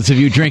 For those of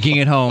you drinking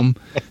at home,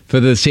 for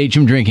the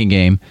Sachem drinking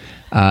game.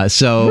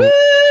 Woo!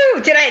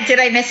 Did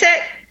I miss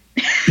it?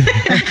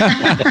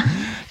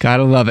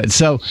 Gotta love it.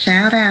 So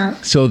shout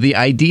out. So the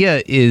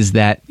idea is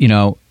that,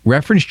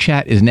 reference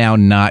chat is now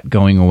not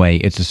going away.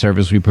 It's a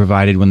service we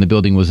provided when the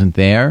building wasn't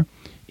there.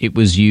 It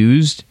was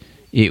used.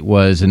 It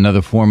was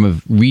another form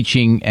of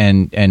reaching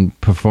and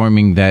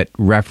performing that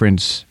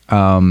reference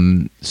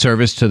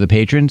service to the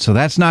patron. So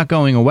that's not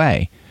going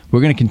away.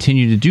 We're going to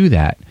continue to do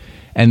that.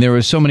 And there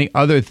are so many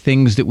other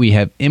things that we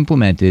have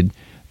implemented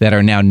that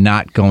are now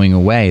not going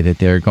away, that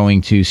they're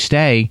going to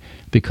stay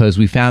because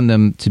we found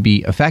them to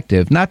be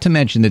effective. Not to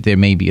mention that there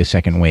may be a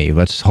second wave.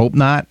 Let's hope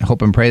not.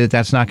 Hope and pray that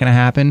that's not going to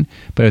happen.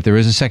 But if there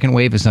is a second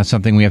wave, it's not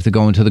something we have to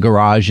go into the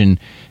garage and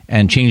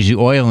change the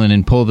oil in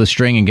and pull the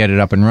string and get it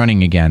up and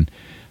running again.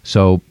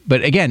 So,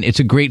 but again, it's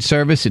a great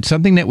service. It's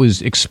something that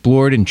was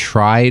explored and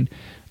tried,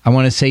 I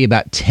want to say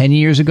about 10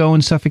 years ago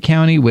in Suffolk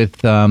County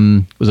with,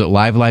 was it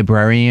Live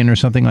Librarian or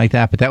something like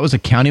that? But that was a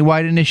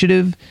countywide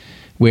initiative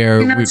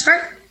where...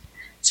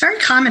 It's very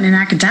common in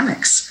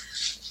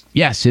academics.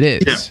 Yes, it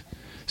is. Yeah.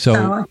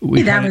 So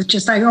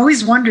I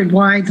always wondered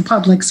why the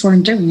publics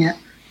weren't doing it.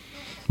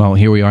 Well,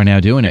 here we are now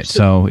doing it.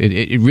 So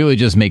it really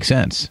just makes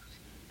sense.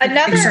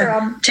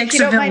 Another takes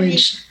a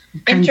village.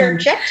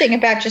 Interjecting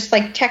about just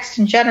like text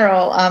in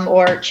general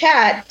or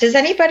chat, does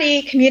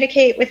anybody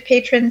communicate with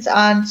patrons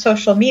on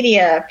social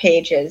media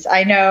pages?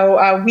 I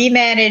know we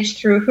managed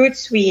through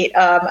Hootsuite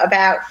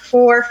about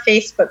 4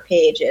 Facebook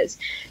pages.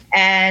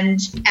 And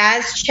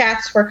as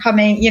chats were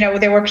coming,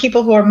 there were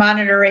people who were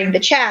monitoring the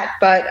chat,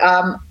 but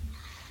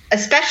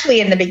especially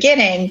in the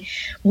beginning,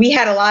 we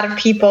had a lot of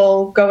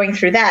people going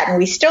through that, and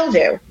we still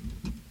do.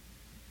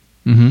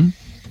 Mm-hmm.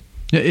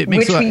 It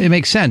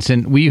makes sense,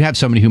 and we have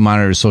somebody who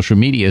monitors social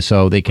media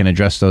so they can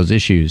address those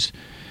issues.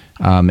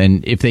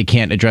 And if they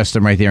can't address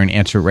them right there and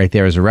answer it right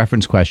there as a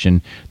reference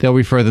question, they'll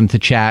refer them to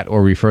chat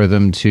or refer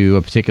them to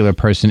a particular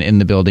person in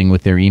the building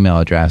with their email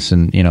address,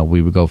 and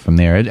we would go from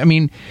there. I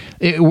mean,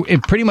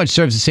 it pretty much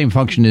serves the same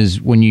function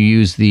as when you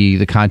use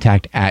the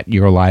contact at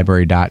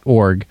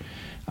yourlibrary.org.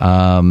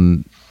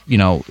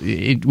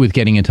 With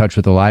getting in touch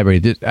with the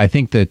library. I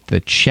think that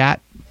the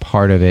chat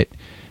part of it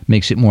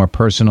makes it more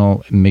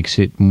personal, makes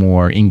it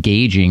more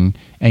engaging,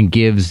 and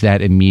gives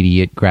that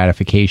immediate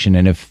gratification.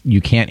 And if you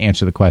can't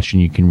answer the question,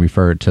 you can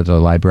refer it to the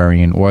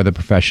librarian or the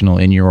professional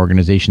in your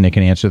organization that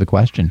can answer the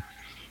question.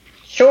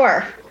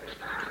 Sure.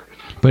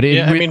 But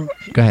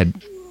go ahead.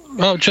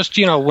 Well, just,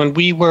 when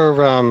we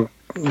were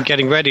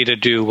getting ready to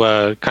do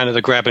kind of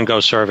the grab-and-go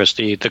service,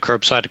 the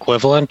curbside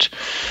equivalent,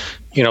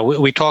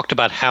 we talked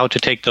about how to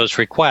take those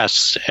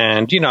requests,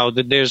 and,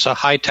 there's a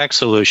high-tech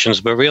solutions,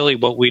 but really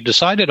what we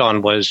decided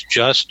on was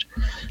just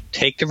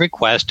take the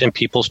request in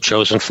people's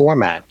chosen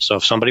format. So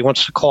if somebody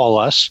wants to call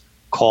us,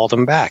 call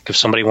them back. If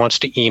somebody wants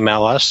to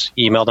email us,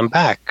 email them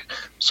back.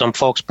 Some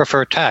folks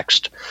prefer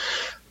text.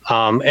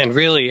 And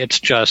really, it's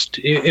just,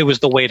 it was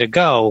the way to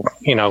go.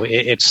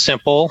 It's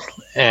simple,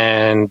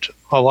 and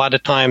a lot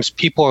of times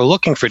people are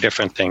looking for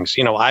different things.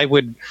 I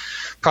would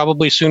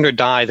probably sooner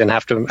die than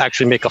have to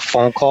actually make a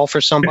phone call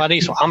for somebody.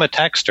 So I'm a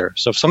texter.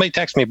 So if somebody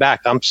texts me back,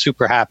 I'm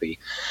super happy.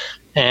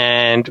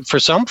 And for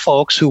some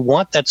folks who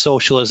want that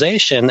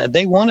socialization,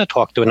 they want to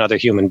talk to another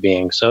human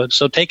being. So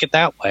take it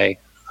that way.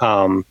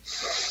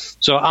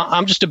 So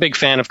I'm just a big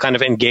fan of kind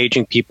of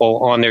engaging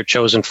people on their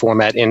chosen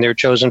format, in their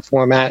chosen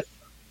format.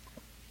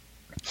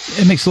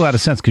 It makes a lot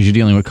of sense because you're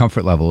dealing with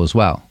comfort level as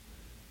well.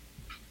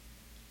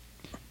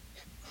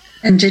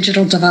 And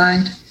digital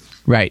divide.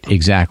 Right,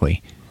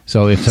 exactly.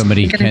 So if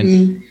somebody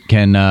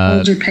can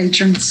older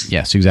patrons.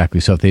 Yes, exactly.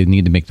 So if they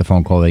need to make the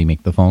phone call, they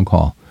make the phone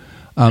call.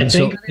 Not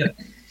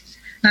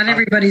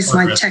everybody's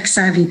like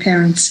tech-savvy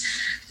parents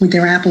with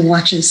their Apple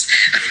Watches.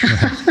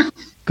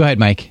 Go ahead,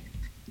 Mike.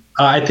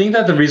 I think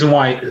that the reason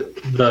why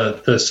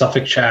the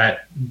Suffolk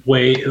chat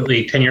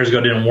 10 years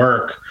ago didn't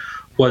work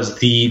was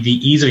the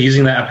ease of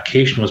using that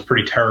application was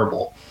pretty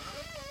terrible.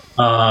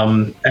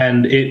 And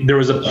there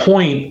was a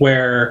point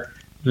where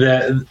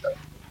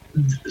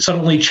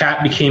suddenly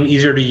chat became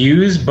easier to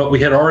use, but we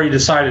had already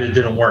decided it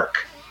didn't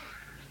work.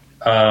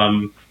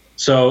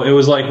 So it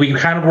was like we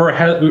kind of were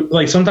ahead.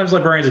 Like sometimes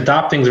librarians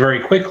adopt things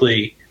very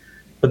quickly,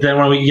 but then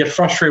when we get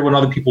frustrated when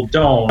other people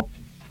don't,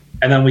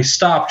 and then we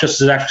stop just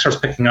as it actually starts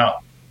picking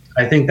up.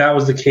 I think that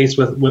was the case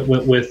with the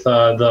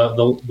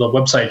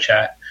website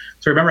chat.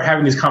 So I remember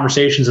having these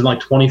conversations in like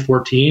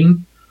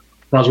 2014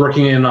 when I was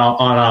working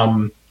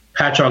on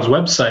Patchogue's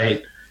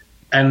website.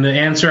 And the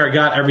answer I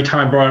got every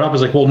time I brought it up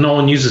is like, well, no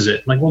one uses it.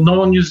 I'm like, well, no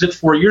one used it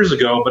 4 years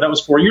ago, but that was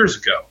 4 years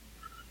ago.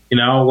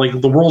 Like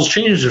the world's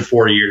changed in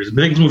 4 years.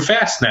 Things move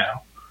fast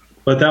now.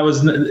 But that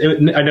was,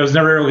 I was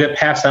never able to get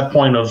past that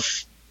point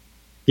of,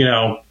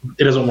 it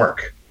doesn't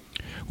work.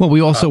 Well,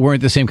 we also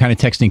weren't the same kind of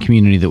texting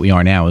community that we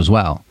are now as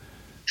well.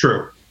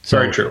 True.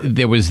 Very true.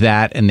 There was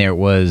that, and there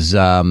was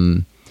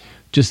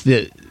just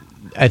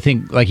I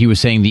think, like you were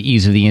saying, the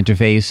ease of the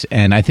interface.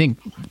 And I think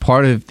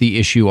part of the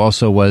issue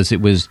also was it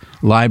was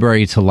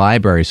library to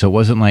library. So it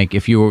wasn't like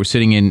if you were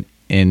sitting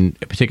in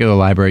a particular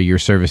library, you're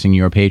servicing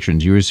your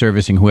patrons. You were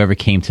servicing whoever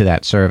came to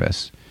that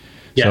service.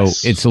 Yes.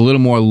 So it's a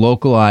little more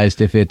localized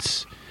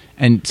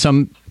and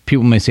some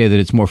people may say that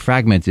it's more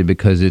fragmented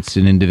because it's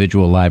an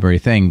individual library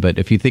thing. But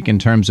if you think in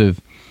terms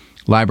of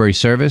library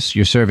service,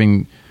 you're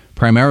serving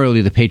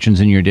primarily the patrons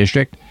in your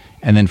district.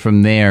 And then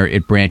from there,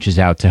 it branches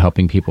out to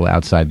helping people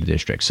outside the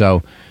district.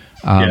 So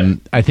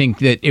I think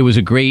that it was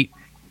a great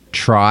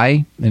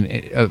try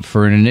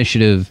for an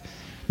initiative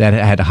that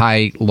had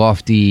high,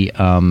 lofty,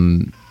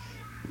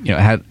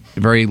 had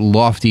very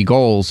lofty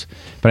goals.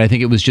 But I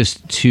think it was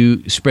just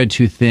spread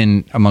too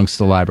thin amongst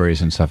the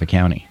libraries in Suffolk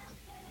County.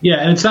 Yeah,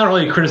 and it's not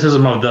really a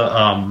criticism of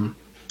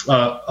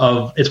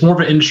it's more of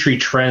an industry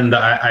trend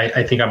that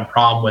I think I have a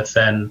problem with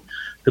than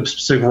the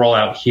specific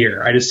rollout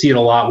here. I just see it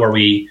a lot where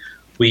we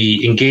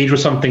engage with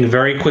something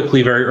very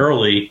quickly, very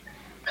early,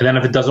 and then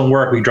if it doesn't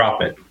work, we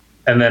drop it.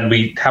 And then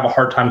we have a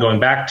hard time going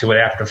back to it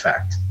after the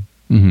fact.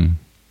 Mm-hmm.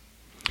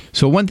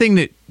 So one thing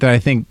that I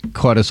think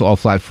caught us all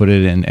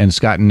flat-footed, and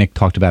Scott and Nick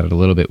talked about it a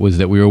little bit, was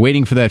that we were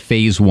waiting for that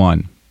phase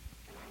 1.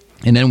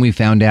 And then we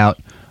found out,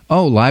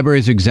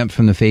 libraries are exempt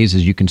from the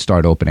phases, you can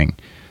start opening.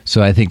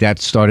 So I think that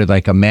started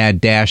like a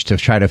mad dash to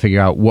try to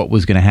figure out what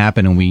was going to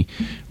happen. And we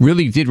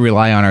really did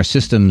rely on our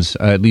systems,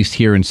 at least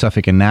here in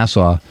Suffolk and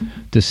Nassau,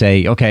 to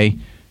say, okay,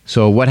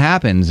 So what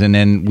happens? And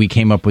then we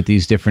came up with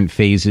these different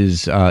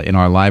phases in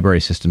our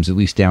library systems, at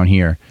least down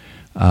here,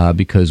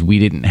 because we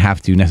didn't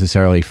have to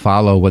necessarily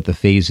follow what the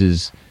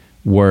phases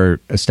were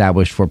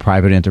established for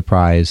private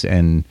enterprise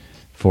and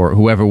for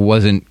whoever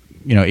wasn't,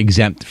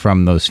 exempt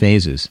from those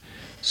phases.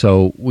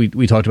 So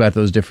we talked about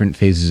those different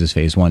phases as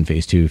phase 1,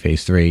 phase 2,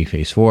 phase 3,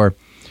 phase 4.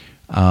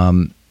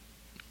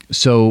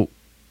 So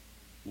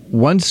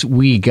once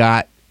we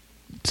got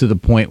to the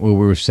point where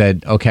we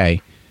said,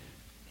 okay,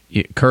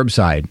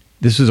 curbside,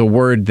 this is a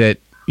word that,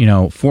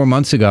 4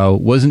 months ago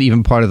wasn't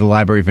even part of the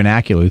library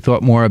vernacular. We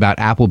thought more about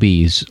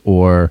Applebee's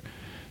or,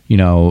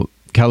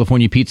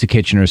 California Pizza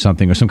Kitchen or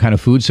something, or some kind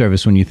of food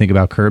service when you think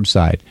about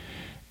curbside.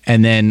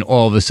 And then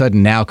all of a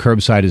sudden now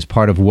curbside is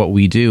part of what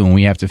we do, and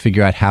we have to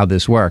figure out how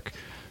this works.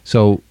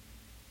 So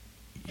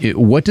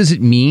what does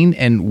it mean,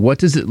 and what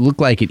does it look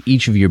like at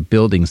each of your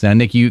buildings? Now,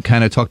 Nick, you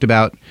kind of talked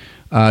about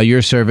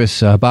your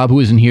service. Bob, who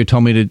isn't here,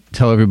 told me to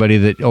tell everybody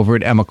that over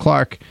at Emma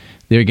Clark,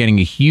 they're getting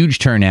a huge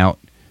turnout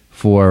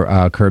for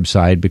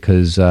curbside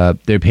because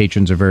their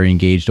patrons are very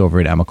engaged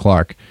over at Emma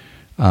Clark.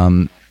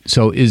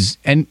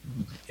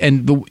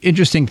 And the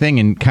interesting thing,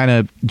 and kind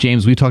of,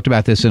 James, we talked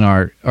about this in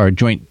our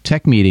joint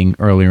tech meeting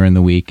earlier in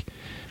the week,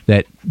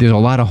 that there's a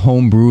lot of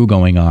home brew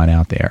going on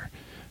out there.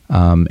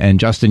 And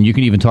Justin, you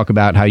can even talk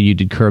about how you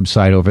did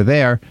curbside over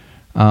there.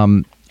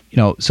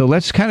 So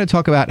let's kind of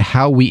talk about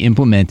how we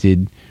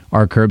implemented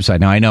our curbside.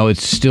 Now, I know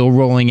it's still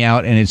rolling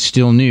out and it's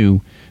still new.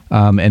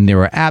 And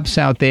there are apps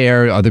out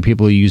there. Other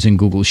people are using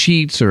Google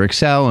Sheets or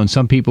Excel. And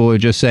some people are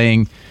just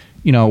saying,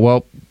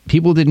 well,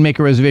 people didn't make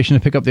a reservation to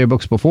pick up their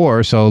books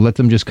before, so let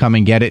them just come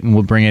and get it and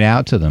we'll bring it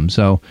out to them.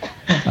 So,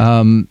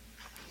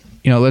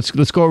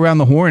 let's go around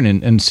the horn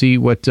and see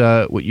what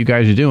you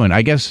guys are doing.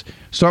 I guess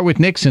start with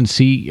Nick, since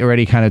he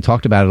already kind of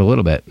talked about it a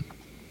little bit.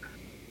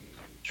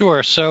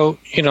 Sure. So,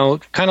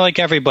 kind of like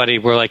everybody,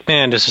 we're like,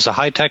 man, this is a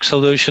high-tech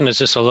solution. Is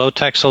this a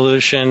low-tech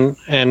solution?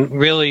 And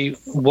really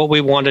what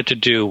we wanted to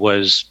do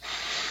was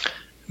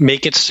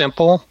make it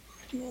simple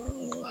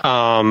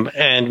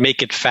and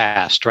make it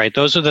fast, right?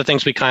 Those are the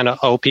things we kind of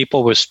owe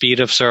people, with speed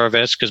of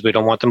service, because we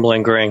don't want them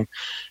lingering,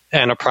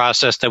 and a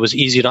process that was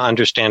easy to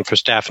understand for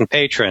staff and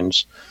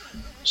patrons.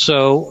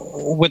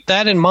 So with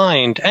that in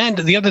mind, and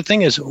the other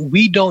thing is,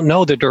 we don't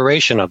know the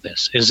duration of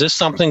this. Is this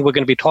something we're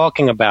going to be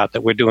talking about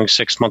that we're doing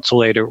 6 months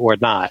later or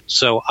not?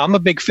 So I'm a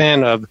big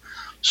fan of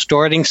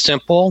starting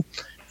simple,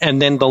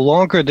 and then the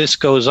longer this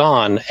goes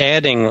on,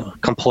 adding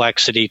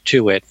complexity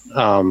to it,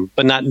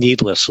 but not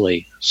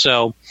needlessly.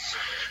 So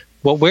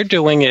what we're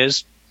doing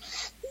is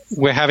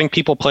we're having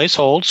people place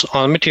holds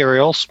on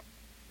materials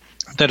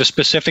that are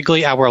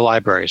specifically our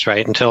libraries,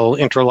 right, until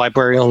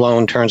interlibrary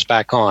loan turns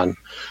back on.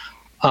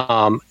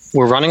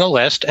 We're running a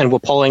list and we're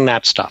pulling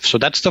that stuff. So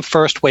that's the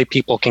first way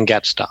people can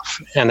get stuff.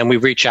 And then we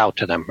reach out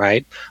to them,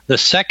 right? The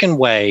second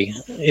way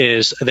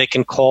is they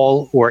can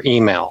call or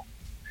email.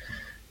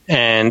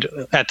 And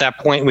at that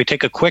point, we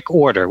take a quick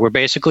order. We're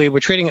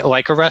treating it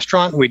like a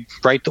restaurant. We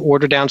write the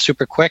order down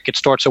super quick. It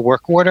starts a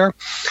work order,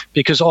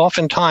 because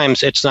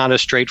oftentimes it's not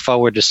as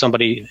straightforward as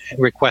somebody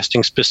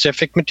requesting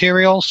specific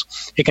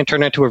materials. It can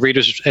turn into a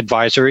reader's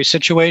advisory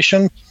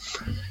situation.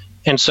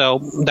 And so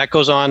that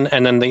goes on,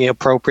 and then the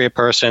appropriate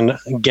person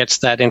gets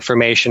that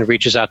information,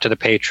 reaches out to the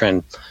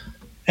patron,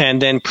 and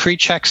then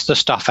pre-checks the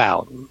stuff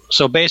out.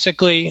 So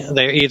basically,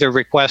 they're either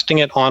requesting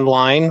it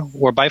online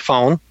or by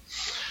phone.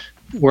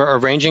 We're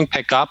arranging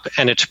pickup,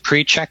 and it's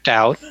pre-checked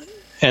out,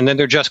 and then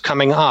they're just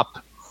coming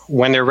up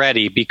when they're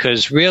ready,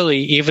 because really,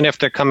 even if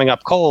they're coming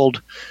up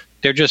cold,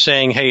 they're just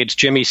saying, hey, it's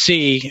Jimmy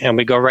C., and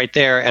we go right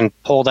there and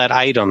pull that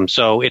item.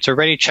 So it's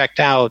already checked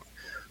out.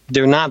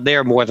 They're not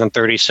there more than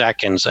 30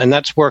 seconds, and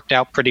that's worked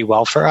out pretty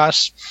well for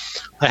us.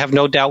 I have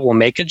no doubt we'll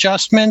make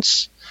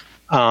adjustments,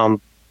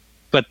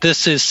 but this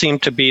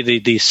seemed to be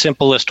the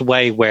simplest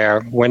way,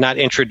 where we're not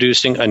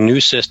introducing a new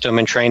system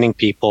and training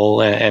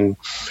people, and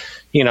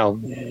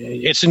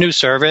it's a new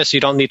service.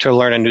 You don't need to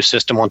learn a new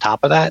system on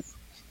top of that.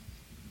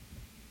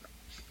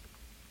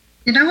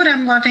 You know what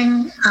I'm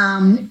loving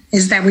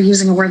is that we're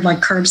using a word like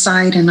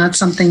curbside and not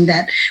something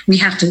that we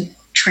have to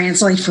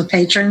translate for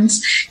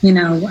patrons.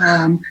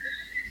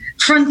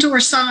 Front door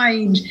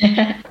side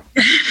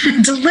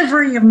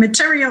delivery of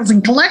materials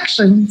and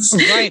collections.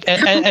 Right.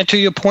 And to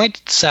your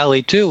point,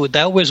 Sally, too,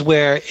 that was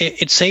where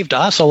it saved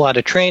us a lot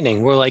of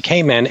training. We're like,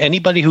 hey, man,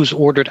 anybody who's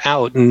ordered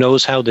out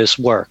knows how this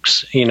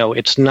works.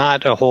 It's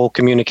not a whole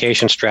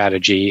communication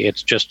strategy.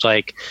 It's just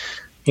like,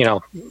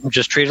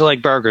 just treat it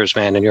like burgers,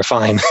 man, and you're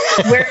fine.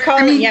 We're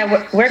calling,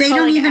 they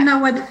don't even know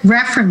what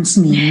reference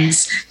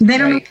means. They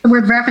don't know the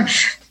word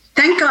reference.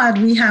 Thank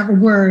God we have a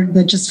word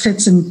that just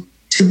fits into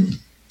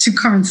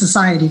current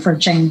society for a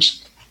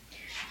change.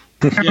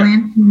 Carol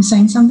Ann, you were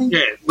saying something?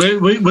 Yeah,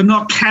 we're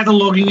not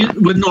cataloging it.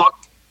 We're not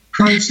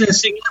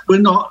processing it. We're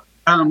not,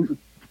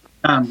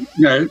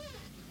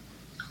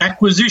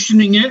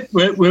 acquisitioning it.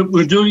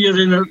 We're doing it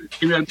in a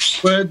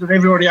word that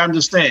everybody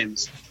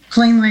understands.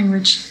 Plain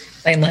language.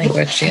 Plain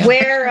language, yeah.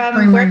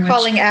 We're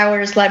calling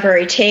ours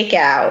library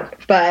takeout,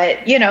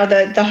 but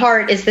the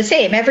heart is the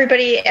same.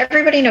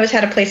 Everybody knows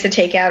how to place a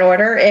takeout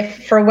order.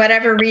 If for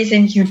whatever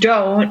reason you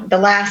don't, the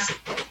last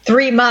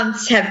 3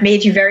 months have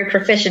made you very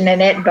proficient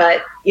in it.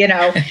 But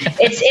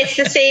it's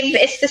the same.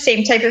 It's the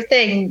same type of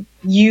thing.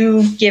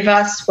 You give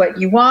us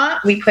what you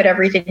want. We put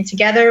everything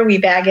together. We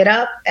bag it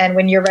up, and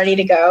when you're ready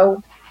to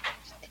go,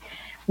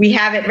 we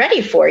have it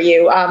ready for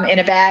you in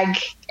a bag,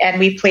 and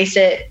we place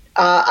it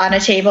on a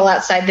table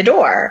outside the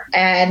door.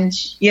 And,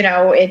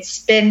 it's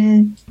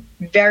been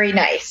very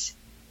nice.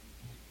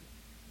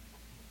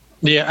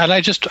 Yeah, and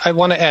I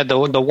want to add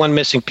the one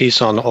missing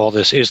piece on all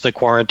this is the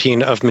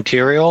quarantine of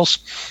materials.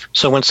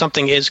 So when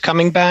something is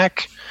coming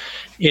back,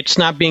 it's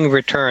not being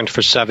returned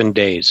for 7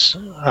 days.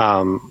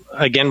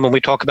 Again, when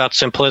we talk about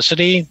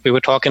simplicity, we were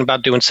talking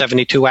about doing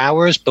 72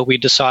 hours, but we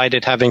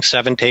decided having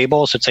 7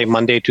 tables, let's say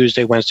Monday,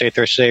 Tuesday, Wednesday,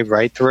 Thursday,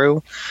 right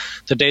through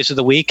the days of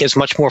the week, is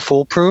much more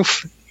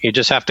foolproof. You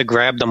just have to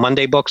grab the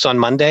Monday books on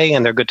Monday,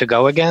 and they're good to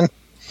go again.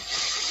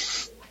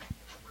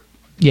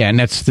 Yeah, and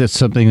that's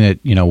something that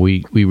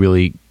we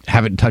really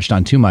haven't touched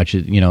on too much.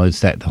 It's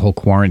that the whole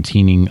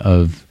quarantining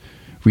of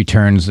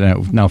returns.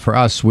 Now, for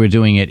us, we're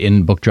doing it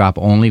in book drop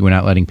only. We're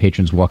not letting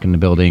patrons walk in the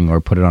building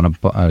or put it on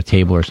a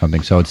table or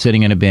something. So it's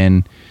sitting in a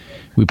bin.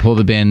 We pull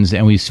the bins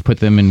and we put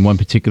them in one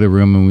particular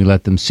room, and we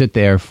let them sit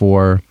there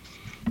for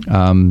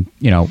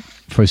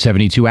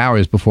 72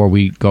 hours before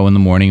we go in the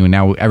morning. And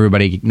now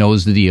everybody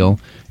knows the deal.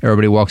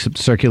 Everybody walks up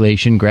to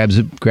circulation, grabs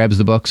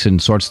the books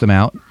and sorts them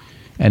out.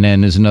 And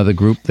then there's another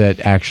group that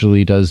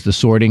actually does the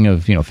sorting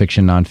of,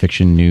 fiction,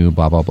 nonfiction, new,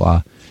 blah, blah,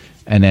 blah.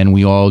 And then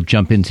we all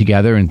jump in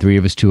together, and 3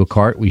 of us to a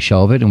cart. We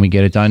shelve it, and we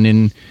get it done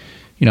in,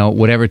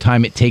 whatever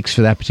time it takes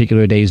for that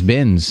particular day's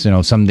bins.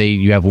 Some day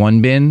you have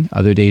 1 bin,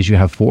 other days you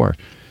have 4.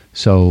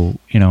 So,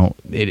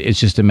 it's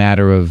just a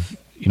matter of,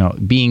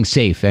 being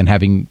safe and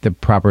having the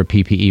proper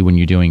PPE when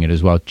you're doing it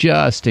as well,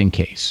 just in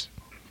case.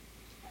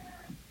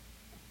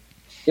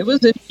 It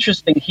was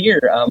interesting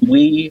here.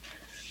 We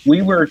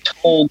were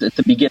told at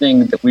the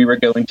beginning that we were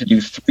going to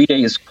do 3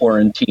 days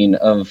quarantine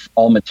of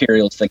all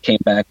materials that came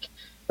back.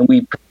 And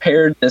we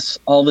prepared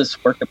all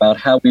this work about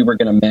how we were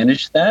going to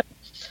manage that.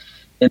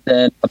 And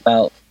then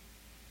about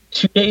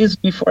 2 days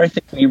before I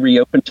think we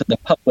reopened to the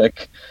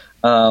public,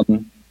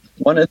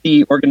 one of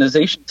the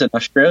organizations in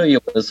Australia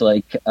was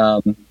like,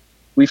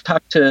 we've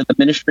talked to the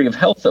Ministry of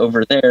Health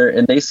over there,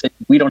 and they said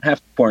we don't have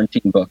to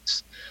quarantine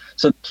books.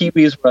 So the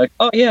Kiwis were like,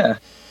 oh yeah,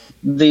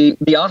 the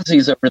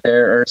Aussies over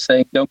there are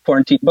saying don't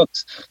quarantine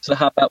books. So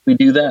how about we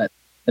do that?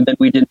 And then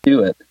we didn't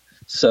do it.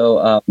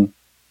 So,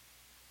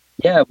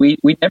 yeah, we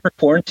never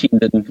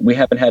quarantined, and we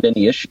haven't had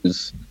any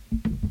issues.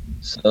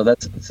 So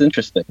it's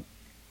interesting.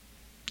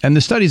 And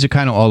the studies are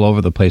kind of all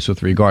over the place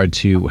with regard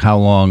to how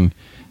long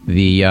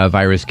the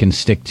virus can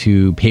stick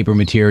to paper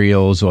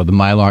materials or the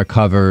Mylar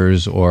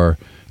covers or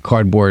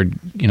cardboard,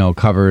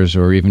 covers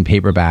or even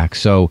paperback.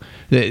 So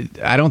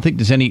I don't think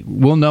there's any.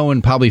 We'll know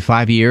in probably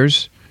 5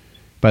 years,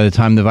 by the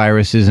time the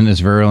virus isn't as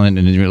virulent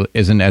and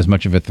isn't as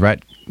much of a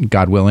threat,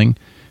 God willing.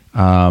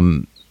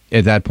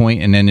 At that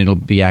point, and then it'll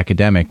be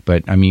academic.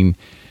 But I mean,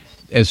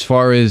 as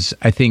far as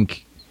I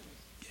think,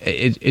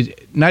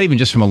 it not even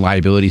just from a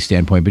liability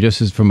standpoint, but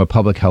just as from a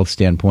public health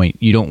standpoint,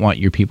 you don't want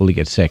your people to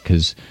get sick,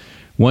 because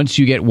once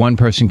you get one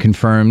person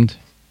confirmed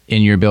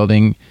in your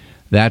building,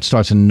 that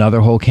starts another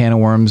whole can of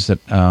worms that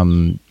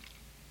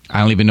I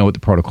don't even know what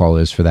the protocol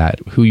is for that.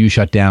 Who you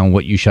shut down,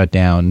 what you shut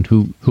down,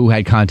 who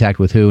had contact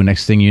with who.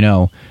 Next thing you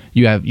know,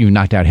 you've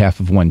knocked out half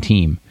of one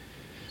team.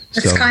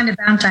 It's kind of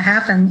bound to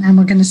happen, and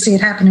we're going to see it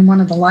happen in one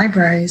of the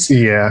libraries.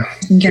 Yeah.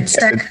 You can get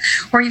sick.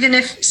 Or even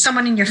if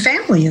someone in your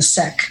family is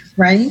sick,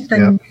 right?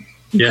 Then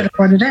you could have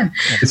brought it in.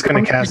 It's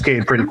going to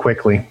cascade pretty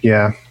quickly,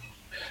 yeah.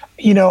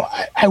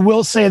 I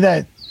will say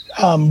that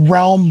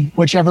Realm,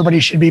 which everybody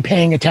should be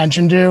paying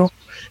attention to,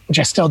 which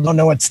I still don't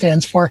know what it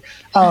stands for,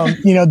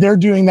 they're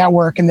doing that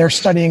work and they're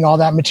studying all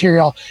that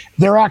material.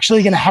 They're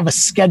actually going to have a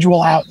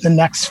schedule out in the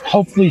next,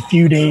 hopefully,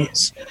 few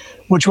days,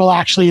 which will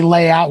actually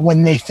lay out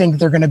when they think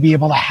they're going to be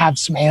able to have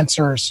some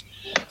answers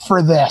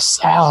for this.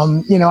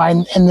 And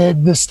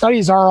the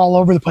studies are all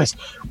over the place.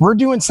 We're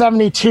doing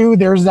 72.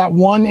 There's that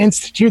one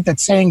institute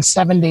that's saying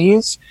 7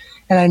 days.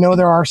 And I know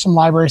there are some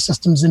library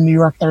systems in New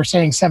York that are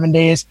saying 7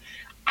 days.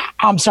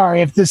 I'm sorry,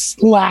 if this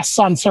lasts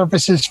on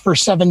surfaces for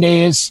 7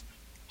 days,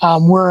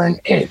 we're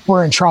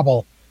in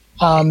trouble.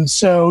 I'm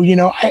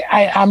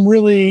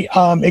really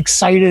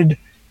excited.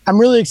 I'm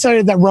really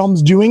excited that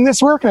Realm's doing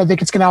this work. And I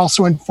think it's going to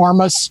also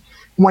inform us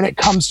when it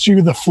comes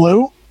to the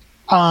flu,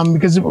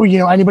 because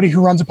anybody who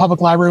runs a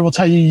public library will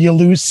tell you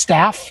lose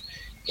staff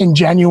in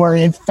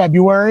January and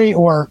February,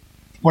 or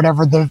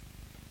whatever the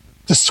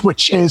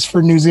switch is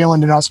for New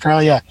Zealand and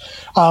Australia.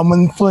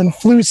 When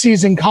flu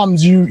season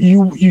comes,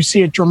 you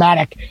see a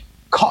dramatic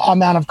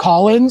amount of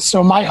call-ins.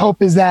 So my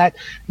hope is that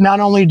not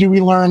only do we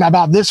learn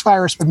about this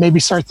virus, but maybe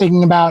start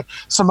thinking about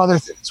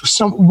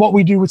what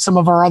we do with some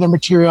of our other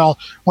material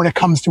when it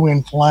comes to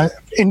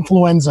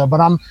influenza. But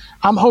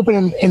I'm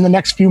hoping in the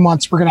next few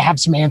months we're going to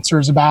have some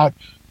answers about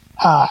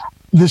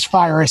this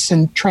virus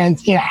and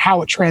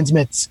how it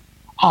transmits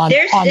on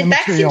the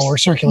material or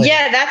circulating.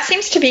 Yeah, that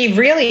seems to be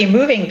really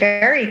moving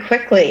very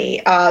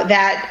quickly.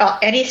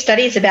 Any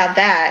studies about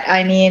that?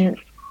 I mean,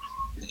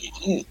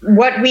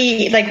 what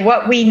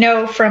we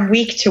know from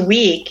week to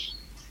week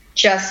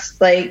just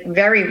like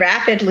very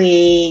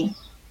rapidly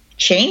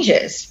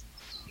changes.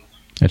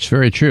 That's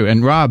very true.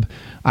 And Rob,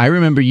 I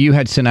remember you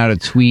had sent out a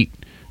tweet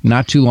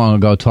not too long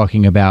ago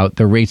talking about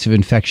the rates of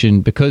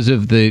infection because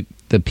of the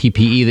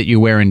PPE that you're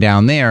wearing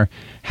down there,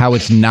 how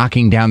it's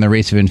knocking down the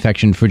rates of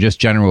infection for just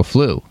general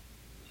flu.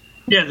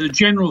 Yeah, the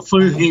general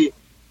flu here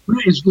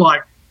is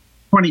like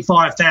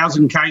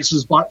 25,000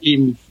 cases, but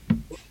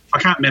I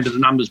can't remember the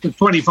numbers, but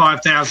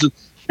 25,000,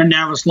 and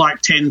now it's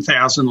like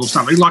 10,000 or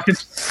something. Like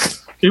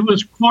it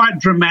was quite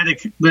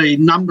dramatic, the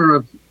number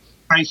of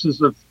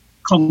cases of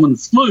common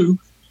flu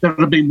that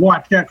have been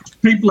wiped out.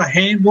 People are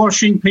hand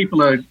washing,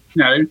 people are,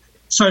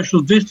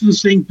 social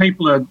distancing,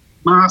 people are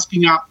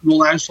masking up and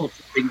all those sorts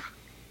of things.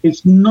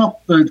 It's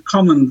knocked the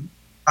common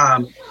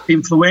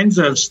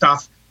influenza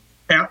stuff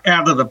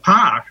out of the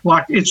park.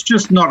 Like, it's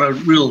just not a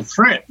real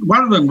threat.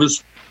 One of them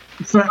was,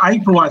 for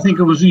April, I think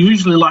it was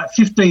usually like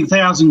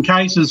 15,000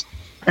 cases,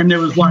 and there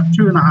was like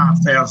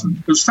 2,500.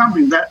 It was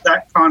something that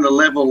kind of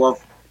level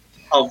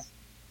of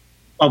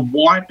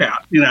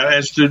wipeout,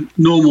 as to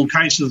normal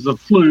cases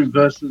of flu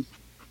versus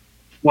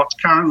what's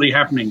currently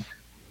happening.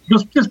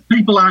 Because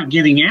people aren't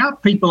getting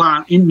out, people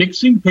aren't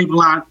mixing,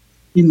 people aren't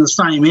in the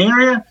same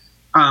area,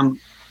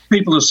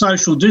 people are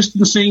social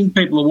distancing,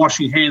 people are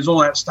washing hands,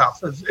 all that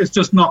stuff. It's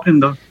just knocking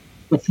the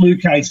flu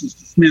cases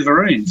to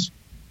smithereens.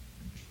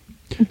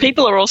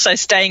 People are also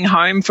staying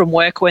home from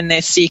work when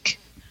they're sick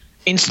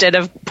instead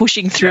of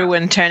pushing through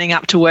and turning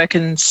up to work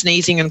and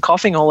sneezing and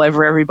coughing all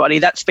over everybody.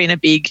 That's been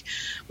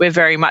we're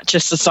very much a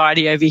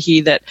society over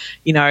here that,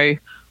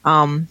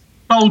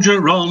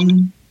 soldier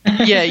on.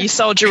 Yeah, you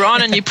soldier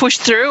on and you push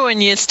through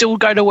and you still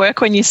go to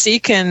work when you're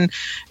sick,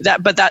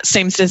 but that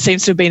seems to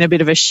have been a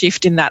bit of a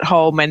shift in that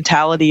whole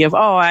mentality of,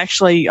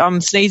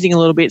 I'm sneezing a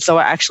little bit, so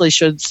I actually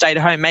should stay at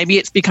home. Maybe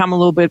it's become a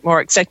little bit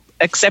more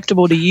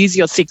acceptable to use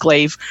your sick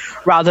leave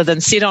rather than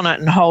sit on it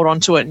and hold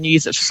on to it and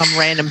use it for some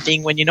random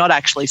thing when you're not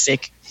actually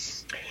sick.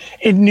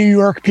 In New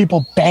York,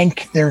 people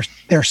bank their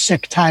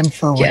sick time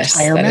for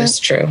retirement. That is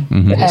true.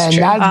 Mm-hmm. That's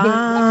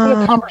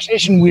been a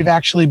conversation we've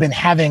actually been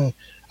having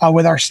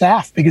with our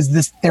staff,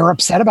 because they're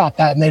upset about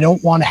that and they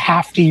don't want to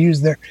have to use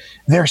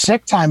their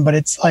sick time. But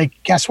it's like,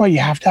 guess what? You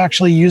have to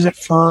actually use it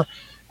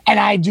and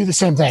I do the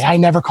same thing. I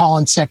never call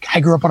in sick. I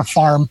grew up on a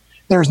farm.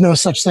 There's no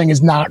such thing as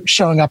not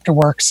showing up to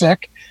work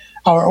sick.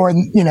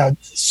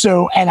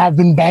 And I've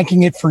been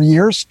banking it for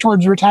years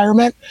towards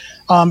retirement.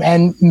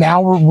 And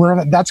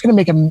now that's going to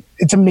make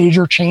it's a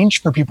major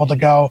change for people to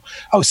go,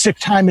 sick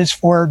time is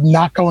for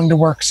not going to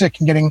work sick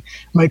and getting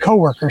my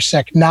coworker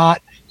sick,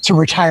 not to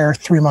retire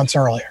 3 months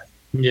earlier.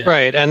 Yeah.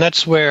 Right, and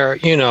that's where,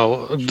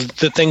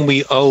 the thing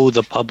we owe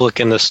the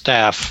public and the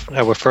staff,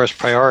 our first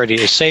priority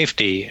is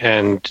safety.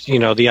 And,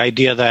 the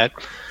idea that,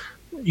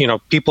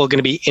 people are going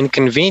to be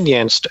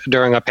inconvenienced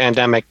during a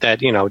pandemic that,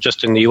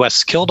 just in the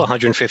U.S. killed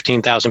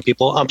 115,000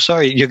 people. I'm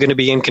sorry, you're going to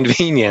be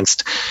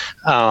inconvenienced.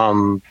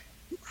 I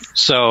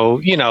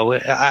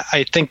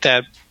think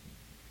that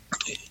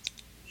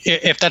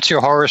if that's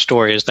your horror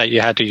story, is that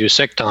you had to use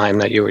sick time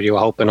that you were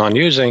hoping on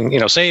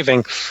using,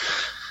 saving,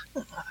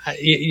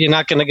 you're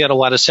not going to get a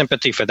lot of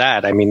sympathy for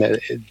that. I mean,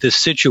 the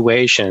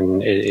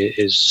situation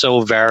is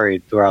so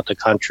varied throughout the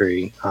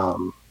country.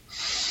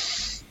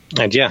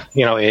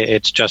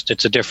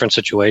 It's a different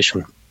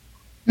situation.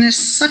 There's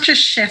such a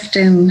shift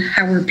in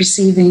how we're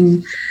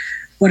perceiving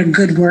what a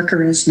good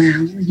worker is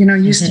now.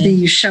 It used to be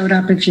you showed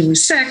up if you were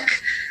sick,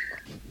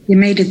 you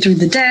made it through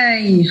the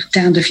day, you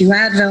downed a few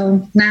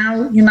Advil.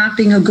 Now you're not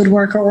being a good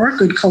worker or a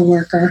good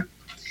co-worker,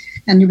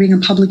 and you're being a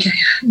public,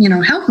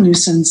 health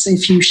nuisance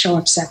if you show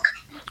up sick.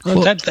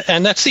 Well,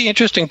 that's the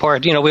interesting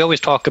part. We always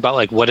talk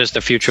about, what does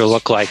the future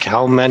look like?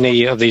 How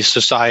many of these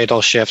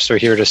societal shifts are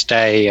here to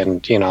stay?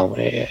 And,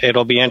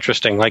 it'll be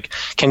interesting. Like,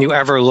 can you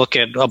ever look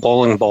at a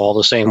bowling ball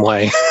the same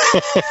way?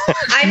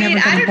 I mean,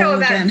 I don't know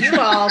about you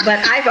all,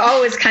 but I've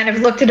always kind of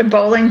looked at a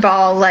bowling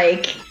ball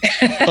like...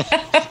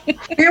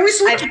 I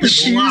always look at the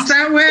shoes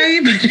that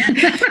way. But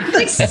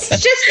it's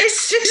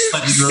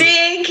just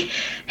big,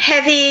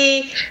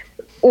 heavy...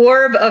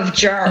 orb of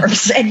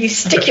germs, and you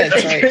stick your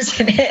fingers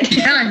in it.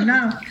 Yeah, I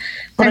know.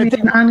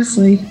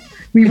 Honestly,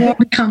 we've all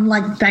become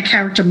like that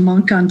character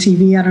Monk on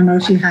TV. I don't know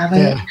if you have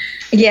it.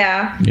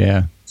 Yeah.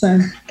 Yeah. So,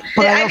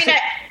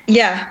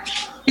 yeah.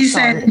 He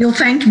said, "You'll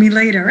thank me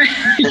later."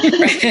 We've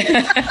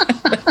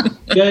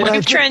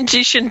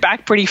transitioned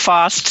back pretty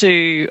fast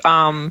to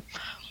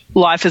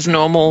life as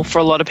normal for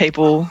a lot of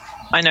people.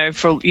 I know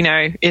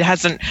it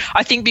hasn't,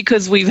 I think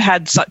because we've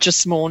had such a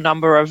small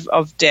number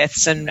of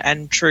deaths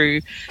and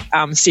true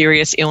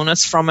serious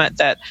illness from it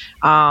that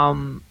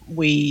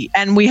we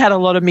had a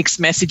lot of mixed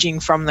messaging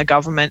from the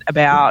government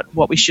about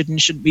what we should and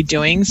shouldn't be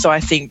doing. So I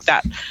think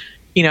that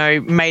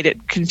made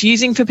it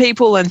confusing for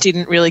people and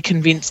didn't really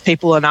convince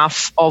people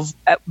enough of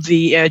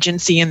the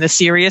urgency and the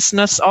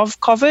seriousness of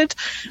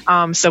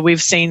COVID. So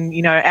we've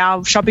seen,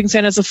 our shopping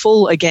centres are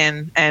full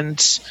again,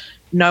 and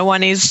no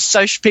one is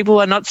people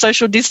are not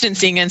social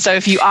distancing. And so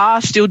if you are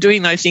still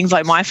doing those things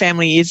like my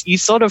family is, you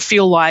sort of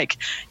feel like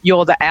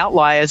you're the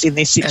outliers in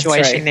this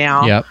situation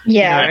now. Yep.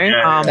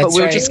 Yeah. But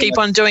we'll just keep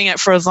on doing it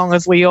for as long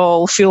as we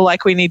all feel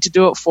like we need to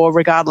do it for,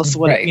 regardless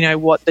of what,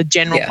 what the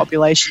general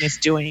population is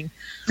doing.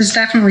 It's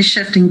definitely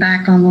shifting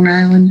back on Long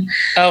Island.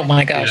 Oh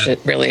my gosh, it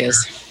really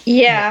is.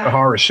 Yeah. A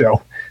horror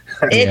show.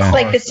 It's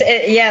like this,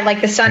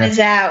 like the sun is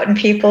out and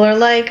people are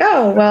like,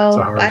 oh, well,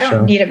 I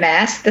don't need a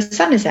mask. The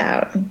sun is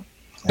out.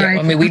 Right.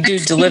 I mean, we do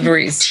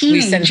deliveries.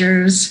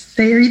 Teenagers,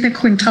 they're either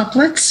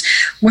quintuplets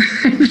or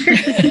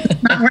they're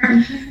not wearing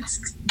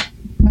masks.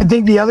 I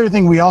think the other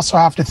thing we also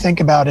have to think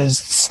about is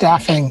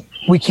staffing.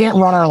 We can't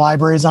run our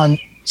libraries on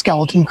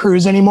skeleton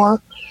crews anymore.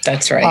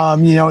 That's right.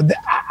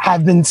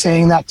 I've been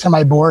saying that to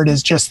my board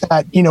is just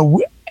that,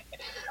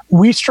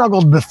 we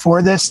struggled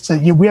before this.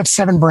 We have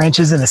 7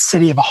 branches in a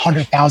city of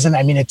 100,000.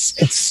 I mean,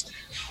 it's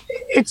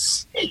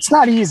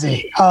not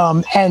easy.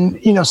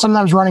 And,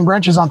 sometimes running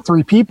branches on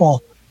 3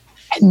 people.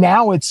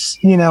 Now it's,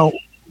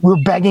 we're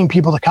begging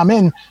people to come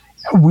in.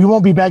 We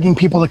won't be begging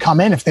people to come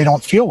in if they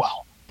don't feel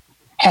well.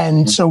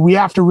 And so we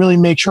have to really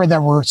make sure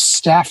that we're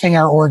staffing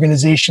our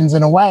organizations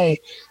in a way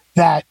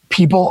that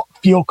people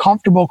feel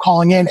comfortable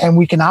calling in and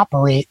we can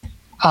operate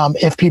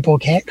if people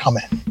can't come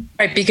in.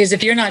 Right, because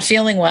if you're not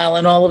feeling well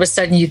and all of a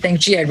sudden you think,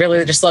 gee, I'd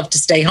really just love to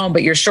stay home,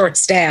 but you're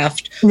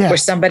short-staffed or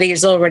somebody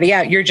is already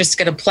out, you're just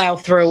going to plow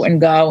through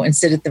and go and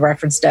sit at the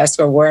reference desk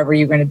or wherever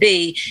you're going to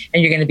be,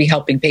 and you're going to be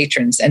helping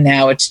patrons. And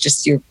now it's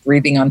just you're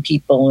breathing on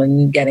people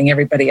and getting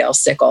everybody else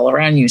sick all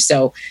around you.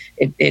 So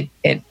it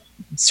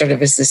sort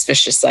of is this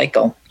vicious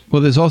cycle.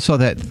 Well, there's also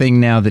that thing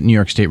now that New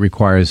York State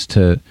requires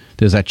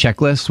there's that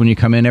checklist when you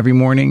come in every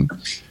morning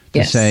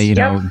to say,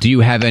 do you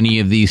have any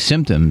of these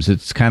symptoms?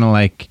 It's kind of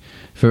like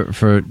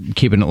for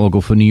keeping it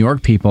local for New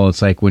York people,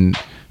 it's like when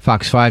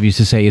Fox 5 used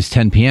to say it's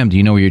 10 p.m. Do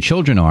you know where your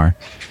children are?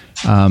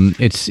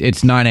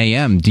 It's 9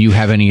 a.m. Do you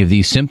have any of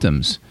these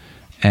symptoms?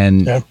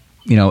 And,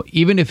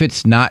 even if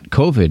it's not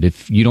COVID,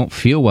 if you don't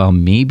feel well,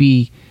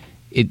 maybe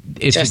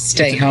just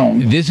stay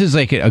home. This is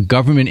like a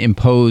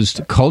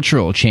government-imposed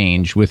cultural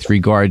change with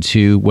regard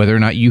to whether or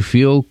not you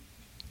feel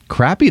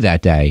crappy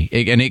that day.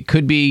 And it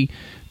could be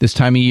this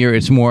time of year,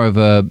 it's more of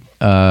an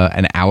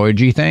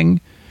allergy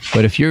thing.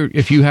 But if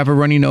you have a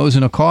runny nose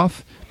and a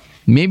cough,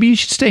 maybe you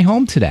should stay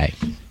home today.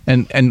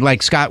 And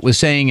like Scott was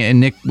saying, and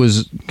Nick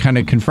was kind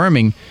of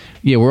confirming,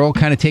 we're all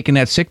kind of taking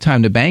that sick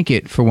time to bank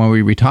it for when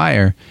we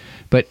retire.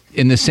 But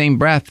in the same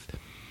breath,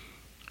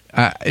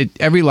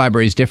 every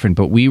library is different,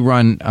 but we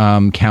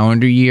run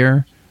calendar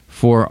year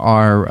for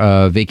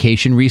our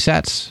vacation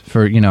resets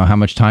for, how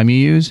much time you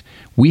use.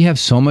 We have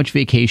so much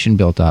vacation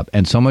built up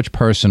and so much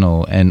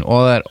personal and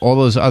all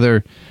those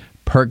other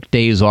perk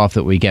days off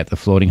that we get, the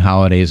floating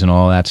holidays and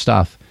all that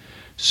stuff.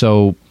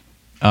 So,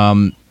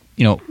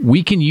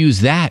 we can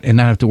use that and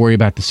not have to worry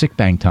about the sick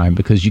bank time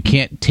because you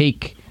can't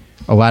take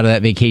a lot of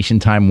that vacation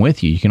time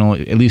with you. You can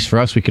only, at least for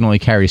us, we can only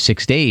carry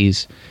 6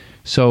 days.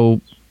 So,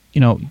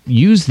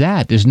 use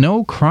that. There's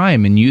no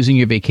crime in using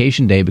your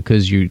vacation day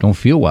because you don't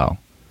feel well.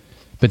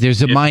 But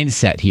there's a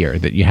mindset here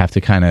that you have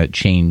to kind of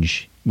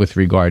change with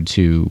regard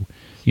to,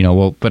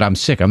 but I'm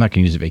sick. I'm not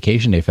going to use a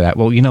vacation day for that.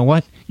 Well, you know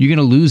what? You're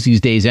going to lose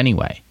these days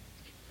anyway.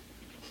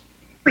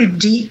 We've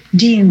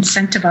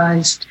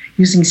de-incentivized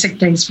using sick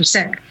days for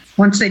sick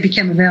once they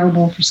became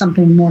available for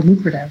something more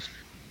lucrative.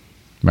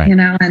 Right.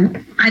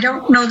 And I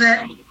don't know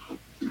that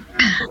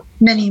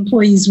many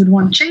employees would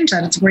want to change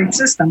that. It's a great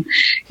system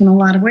in a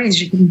lot of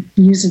ways. You can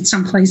use it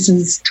some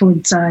places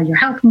towards your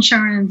health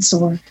insurance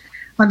or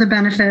other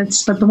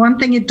benefits. But the one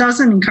thing it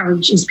doesn't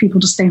encourage is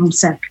people to stay home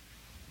sick.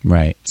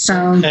 Right. So,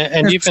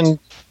 and even,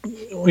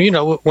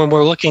 when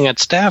we're looking at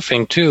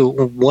staffing too,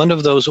 one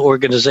of those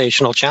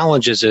organizational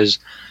challenges is,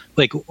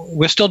 like,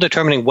 we're still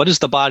determining what is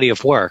the body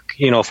of work.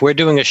 If we're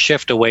doing a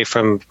shift away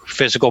from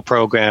physical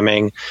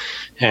programming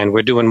and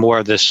we're doing more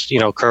of this,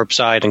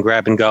 curbside and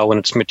grab and go and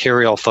it's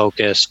material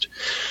focused,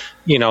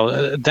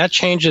 that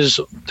changes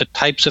the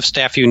types of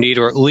staff you need,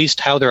 or at least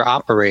how they're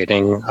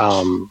operating.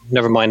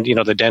 Never mind,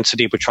 the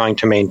density we're trying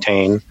to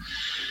maintain.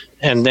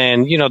 And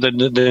then,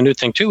 the new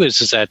thing too is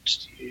that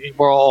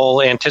we're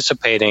all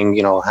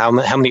anticipating, how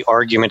many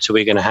arguments are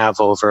we going to have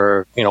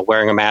over,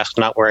 wearing a mask,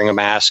 not wearing a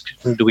mask?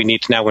 Do we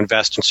need to now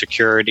invest in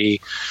security?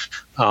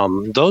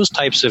 Those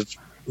types of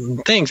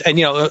things. And,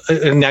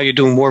 now you're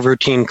doing more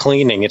routine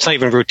cleaning. It's not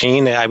even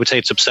routine. I would say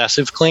it's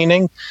obsessive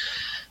cleaning.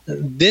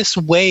 This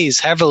weighs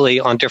heavily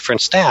on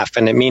different staff,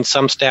 and it means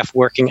some staff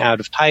working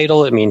out of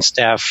title. It means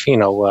staff,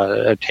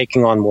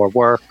 taking on more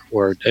work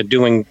or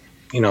doing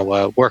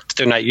work that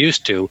they're not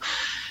used to.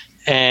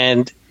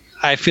 And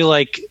I feel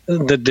like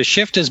the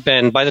shift has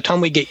been, by the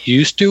time we get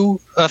used to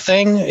a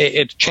thing,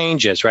 it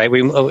changes, right?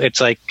 It's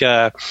like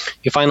you're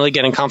finally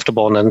getting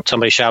comfortable, and then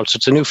somebody shouts,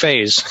 "It's a new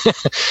phase,"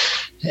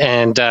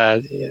 and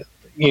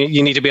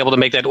you need to be able to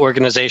make that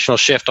organizational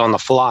shift on the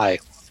fly.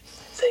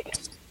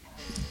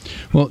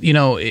 Well,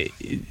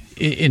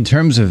 in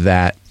terms of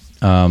that,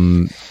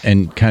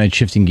 and kind of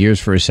shifting gears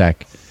for a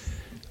sec,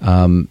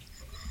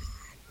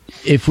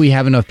 if we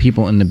have enough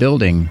people in the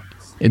building,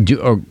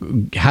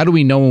 how do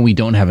we know when we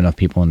don't have enough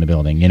people in the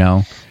building,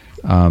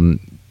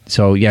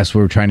 So, yes,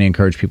 we're trying to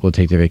encourage people to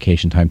take their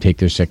vacation time, take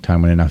their sick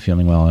time when they're not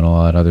feeling well and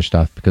all that other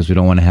stuff, because we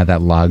don't want to have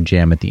that log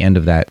jam at the end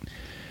of that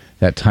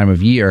time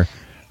of year.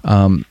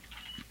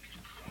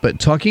 But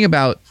talking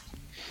about,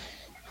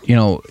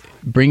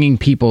 bringing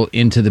people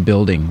into the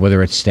building,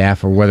 whether it's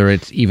staff or whether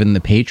it's even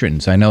the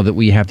patrons, I know that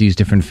we have these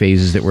different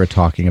phases that we're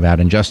talking about,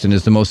 and Justin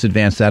is the most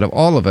advanced out of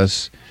all of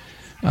us.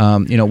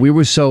 We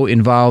were so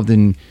involved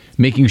in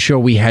making sure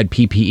we had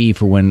PPE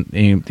for when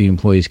the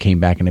employees came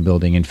back in the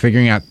building, and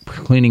figuring out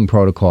cleaning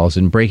protocols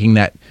and breaking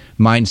that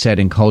mindset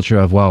and culture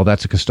of, well,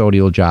 that's a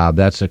custodial job,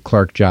 that's a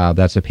clerk job,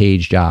 that's a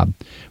page job.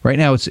 Right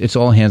now, it's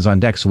all hands on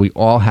deck, so we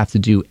all have to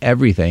do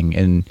everything.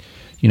 And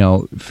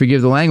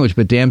forgive the language,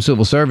 but damn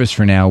civil service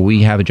for now.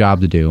 We have a job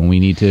to do, and we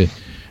need to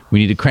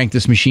crank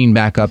this machine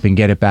back up and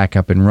get it back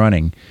up and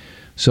running.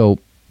 So,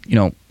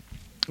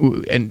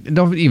 and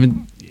don't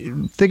even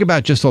think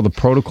about just all the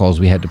protocols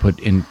we had to put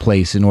in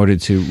place in order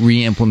to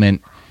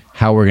re-implement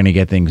how we're going to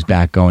get things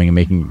back going and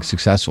making it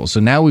successful. So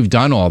now we've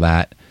done all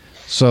that.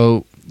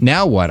 So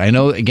now what? I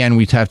know, again,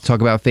 we have to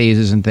talk about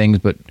phases and things,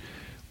 but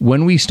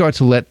when we start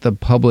to let the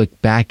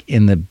public back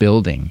in the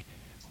building,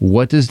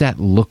 what does that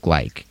look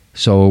like?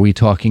 So are we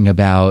talking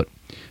about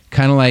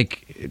kind of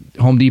like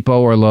Home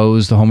Depot or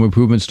Lowe's, the home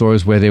improvement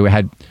stores, where they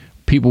had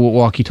people with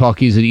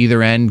walkie-talkies at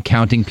either end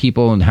counting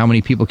people and how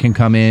many people can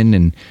come in?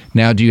 And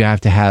now do you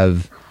have to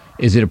have,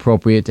 is it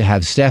appropriate to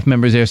have staff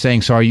members there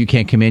saying, sorry, you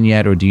can't come in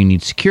yet, or do you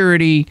need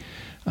security?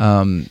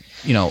 What's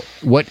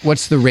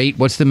the rate?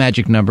 What's the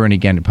magic number? And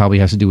again, it probably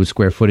has to do with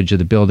square footage of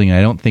the building. And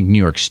I don't think New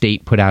York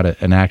State put out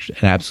an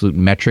absolute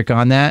metric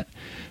on that.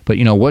 But,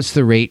 what's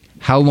the rate?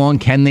 How long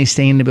can they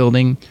stay in the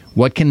building?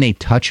 What can they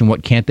touch and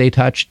what can't they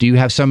touch? Do you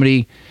have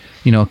somebody,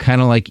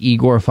 kind of like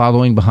Igor,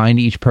 following behind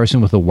each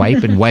person with a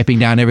wipe and wiping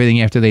down everything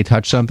after they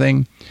touch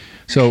something?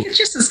 So it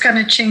just is going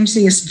to change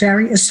the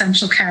very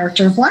essential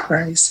character of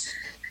libraries.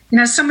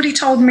 Somebody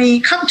told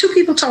me, two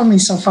people told me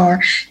so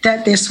far,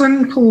 that their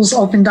swimming pools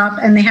opened up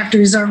and they have to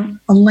reserve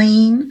a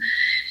lane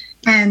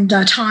and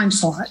a time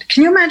slot.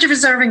 Can you imagine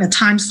reserving a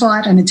time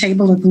slot and a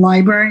table at the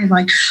library?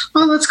 Like,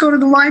 oh, let's go to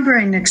the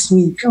library next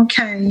week.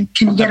 Okay.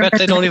 Can you get I bet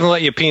they don't even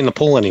let you pee in the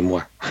pool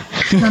anymore.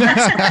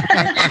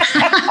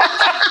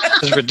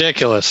 It's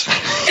ridiculous.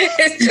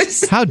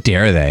 How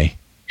dare they?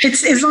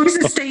 It's as long as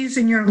it stays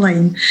in your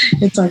lane,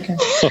 it's okay.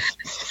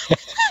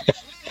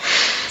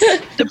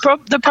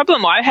 The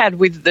problem I had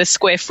with the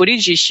square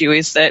footage issue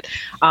is that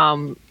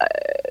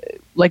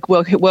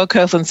Work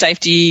Health and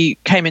Safety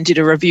came and did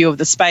a review of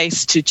the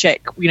space to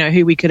check,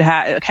 who we could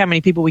have, how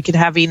many people we could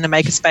have in the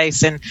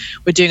Makerspace, and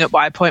we're doing it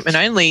by appointment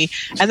only.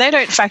 And they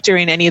don't factor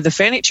in any of the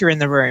furniture in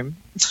the room,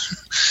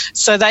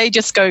 so they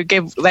just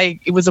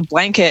it was a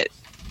blanket.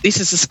 This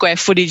is the square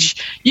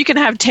footage. You can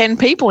have 10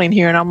 people in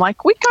here. And I'm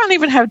like, we can't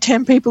even have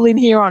 10 people in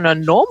here on a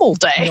normal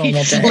day,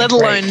 let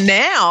alone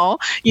now,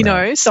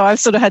 know. So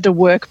I've sort of had to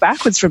work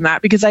backwards from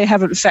that, because they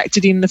haven't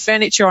factored in the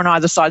furniture on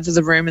either sides of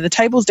the room and the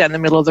tables down the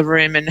middle of the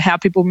room and how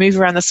people move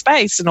around the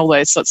space and all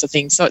those sorts of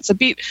things. So it's a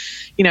bit,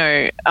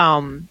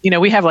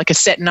 we have like a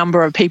set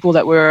number of people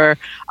that we're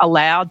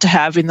allowed to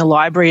have in the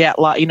library at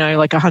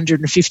like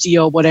 150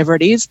 or whatever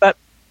it is. But,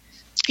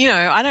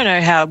 I don't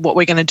know what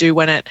we're going to do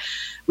when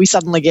we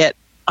suddenly get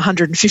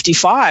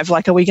 155.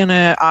 Like, are we going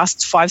to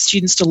ask 5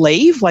 students to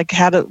leave? Like,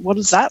 what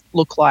does that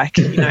look like?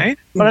 I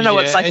don't know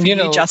what it's like for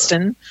you,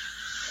 Justin.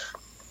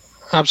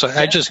 I'm sorry.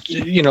 I just,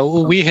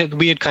 we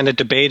had kind of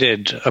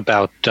debated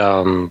about,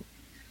 how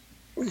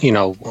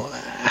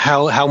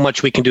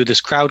much we can do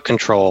this crowd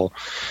control.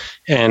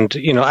 And,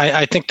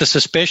 I think the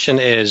suspicion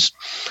is,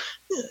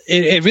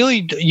 it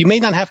really, you may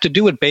not have to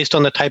do it based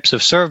on the types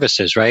of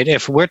services, right?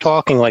 If we're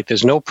talking like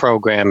there's no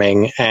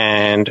programming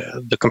and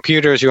the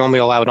computers you're only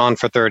allowed on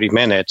for 30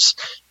 minutes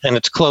and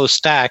it's closed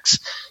stacks,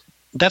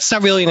 that's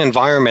not really an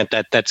environment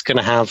that's going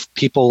to have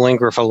people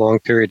linger for long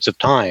periods of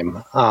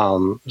time.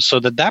 So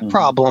that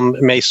problem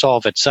may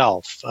solve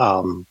itself,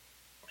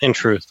 in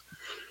truth.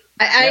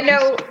 I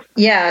know.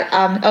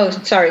 Yeah.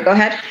 Sorry. Go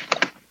ahead.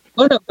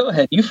 Oh, no, go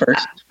ahead. You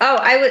first.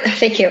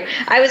 Thank you.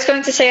 I was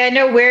going to say, I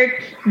know we're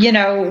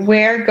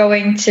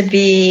going to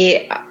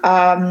be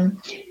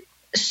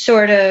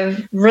sort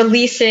of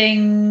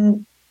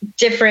releasing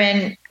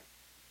different,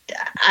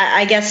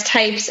 I guess,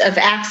 types of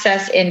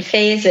access in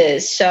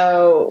phases.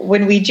 So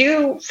when we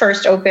do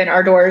first open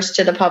our doors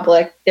to the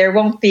public, there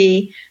won't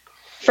be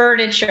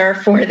furniture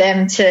for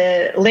them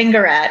to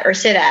linger at or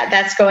sit at.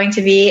 That's going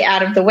to be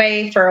out of the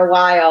way for a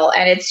while.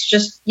 And it's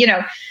just,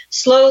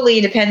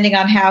 slowly, depending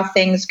on how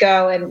things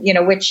go and,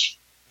 which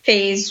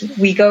phase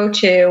we go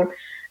to,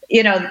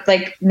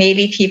 like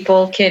maybe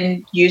people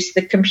can use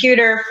the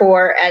computer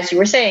for, as you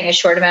were saying, a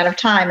short amount of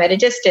time at a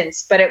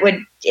distance, but it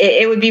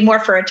would be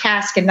more for a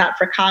task and not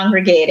for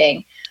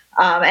congregating.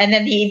 And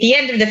then the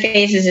end of the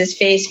phases is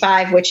phase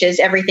 5, which is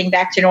everything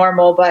back to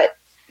normal. But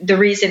the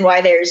reason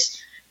why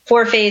there's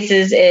 4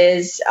 phases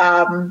is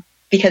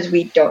because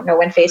we don't know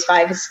when phase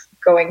 5 is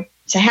going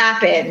to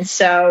happen.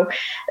 So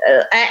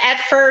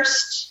at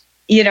first,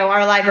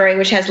 our library,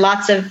 which has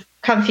lots of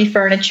comfy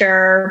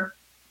furniture,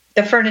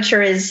 the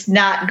furniture is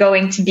not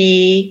going to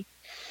be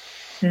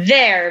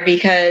there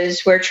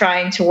because we're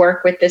trying to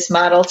work with this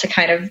model to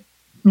kind of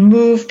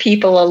move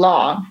people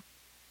along.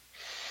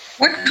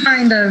 What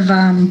kind of,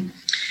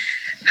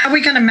 how are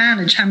we going to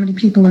manage how many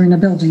people are in a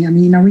building? I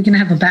mean, are we going to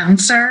have a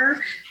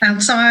bouncer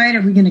outside?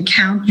 Are we going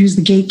to use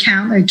the gate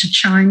counter to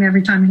chime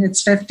every time it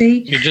hits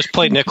 50? You just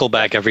play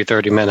Nickelback every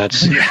 30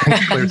 minutes.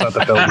 Clears out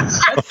the building.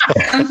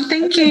 I'm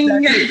thinking,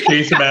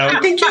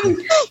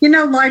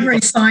 library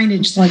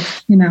signage,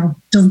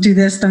 don't do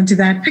this, don't do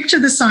that. Picture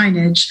the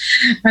signage.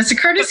 As a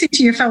courtesy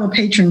to your fellow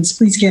patrons,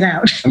 please get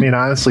out. I mean,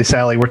 honestly,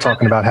 Sally, we're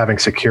talking about having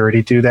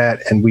security do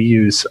that, and we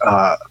use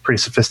a pretty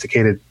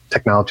sophisticated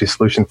technology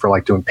solution for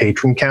doing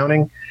patron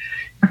counting.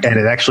 And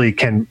it actually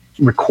can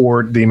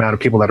record the amount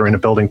of people that are in a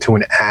building to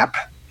an app.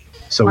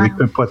 So we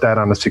could put that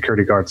on the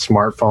security guard's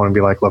smartphone and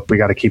be like, look, we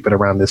got to keep it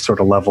around this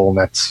sort of level. And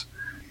that's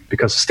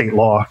because of state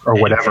law or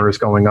whatever is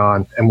going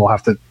on. And we'll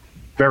have to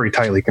very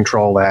tightly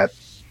control that.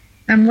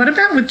 And what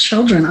about with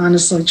children,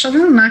 honestly?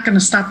 Children are not going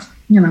to stop,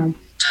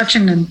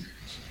 touching and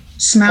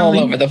smelling.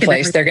 All over the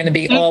place. They're going to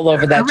be all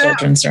over that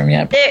children's room.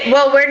 Yep.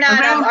 We're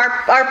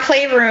not, our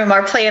playroom,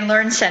 our play and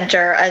learn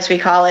center, as we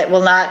call it,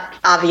 will not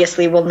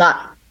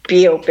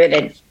be open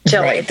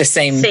until it's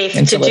safe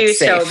to do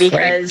so,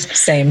 because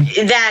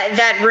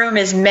that room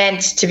is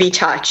meant to be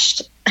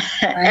touched.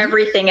 Right.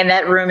 Everything in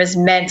that room is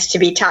meant to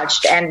be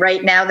touched, and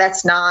right now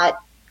that's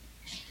not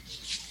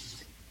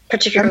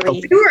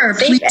particularly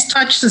Please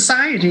Touch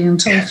Society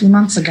until a few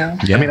months ago.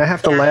 Yeah. I mean, I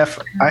have to laugh.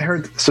 I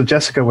heard, so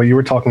Jessikah, what you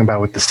were talking about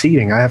with the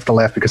seating, I have to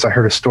laugh because I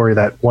heard a story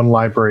that one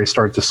library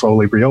started to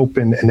slowly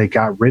reopen and they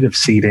got rid of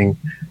seating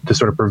to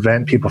sort of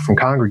prevent people from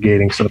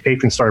congregating. So the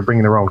patrons started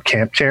bringing their own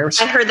camp chairs.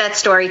 I heard that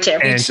story too.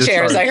 Beach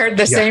chairs. I heard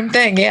the same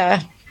thing.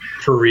 Yeah.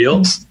 For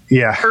real?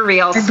 Yeah. For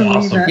real.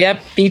 Awesome.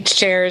 Yep. Beach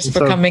chairs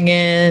for coming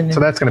in. So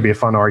that's going to be a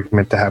fun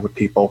argument to have with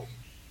people.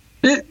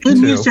 In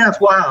New South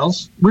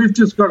Wales, we've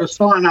just got a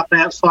sign up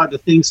outside the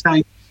thing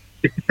saying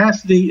the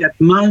capacity at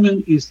the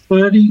moment is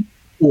 30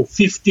 or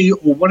 50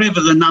 or whatever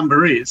the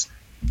number is,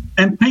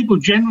 and people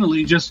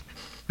generally just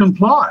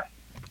comply.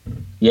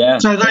 Yeah.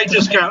 So they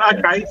just go,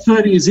 okay,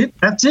 30 is it,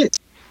 that's it.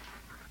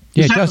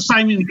 Yeah, is that the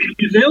same in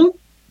New Zealand?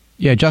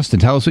 Yeah,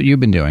 Justin, tell us what you've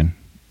been doing.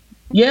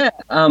 Yeah,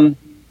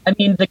 I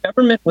mean, the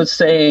government was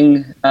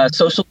saying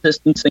social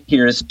distancing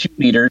here is 2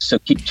 meters, so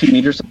keep 2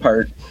 meters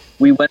apart.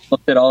 We went and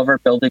looked at all of our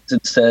buildings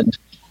and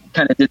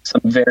kind of did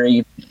some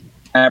very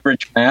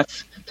average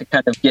math to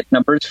kind of get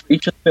numbers for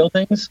each of the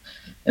buildings,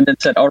 and then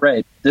said, all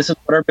right, this is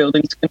what our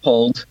buildings can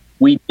hold.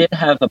 We did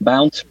have a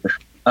bouncer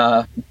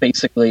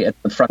basically at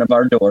the front of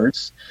our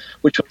doors,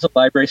 which was a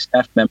library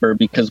staff member,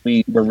 because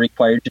we were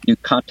required to do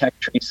contact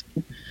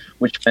tracing,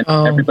 which meant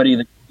everybody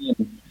that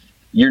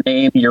your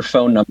name, your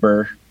phone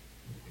number,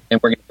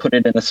 and we're going to put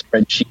it in a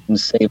spreadsheet and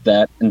save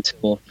that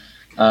until,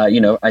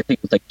 I think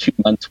it was 2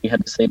 months we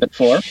had to save it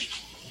for.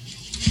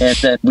 And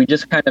then we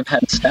just kind of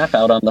had staff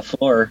out on the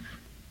floor,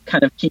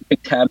 kind of keeping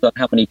tabs on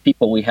how many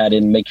people we had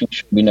in, making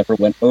sure we never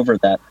went over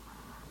that.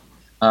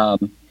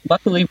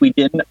 Luckily, we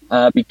didn't,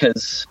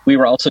 because we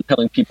were also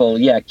telling people,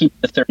 keep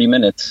the 30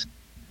 minutes.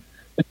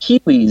 But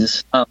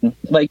Kiwis,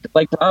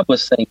 like Rob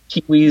was saying,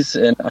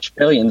 Kiwis and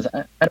Australians,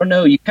 I don't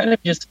know, you kind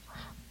of just,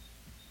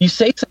 you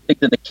say something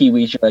to the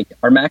Kiwis, you're like,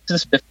 our max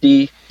is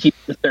 50, keep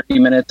the 30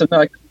 minutes, and they're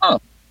like,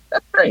 oh,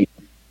 that's great.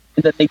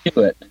 And then they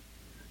do it.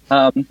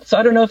 So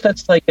I don't know if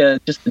that's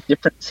just a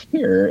difference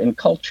here in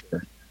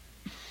culture.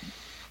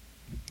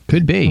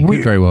 Could be.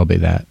 Could very well be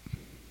that.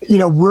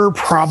 We're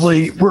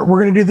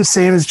going to do the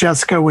same as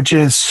Jessikah, which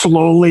is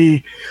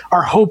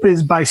our hope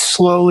is by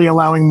slowly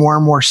allowing more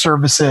and more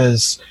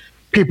services,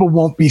 people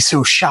won't be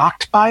so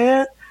shocked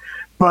by it.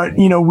 But,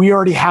 we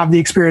already have the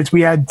experience.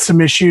 We had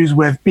some issues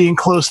with being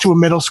close to a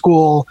middle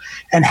school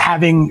and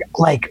having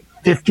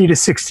 50 to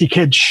 60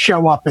 kids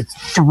show up at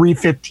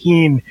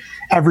 3:15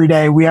 every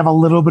day. We have a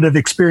little bit of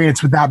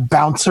experience with that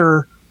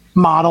bouncer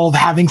model of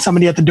having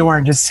somebody at the door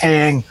and just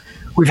saying,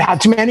 we've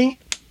had too many,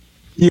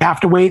 you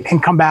have to wait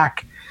and come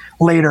back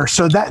later.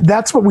 So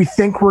that's what we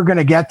think we're going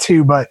to get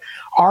to. But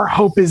our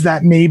hope is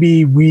that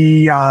maybe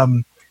we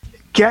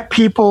get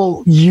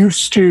people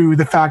used to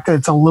the fact that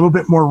it's a little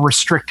bit more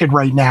restricted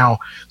right now,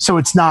 so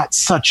it's not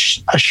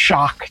such a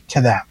shock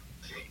to them.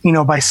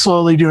 By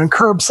slowly doing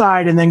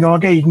curbside and then go,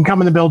 okay, you can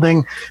come in the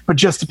building, but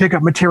just to pick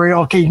up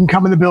material, okay, you can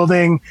come in the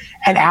building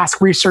and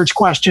ask research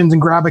questions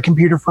and grab a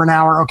computer for an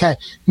hour. Okay,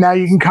 now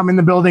you can come in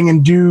the building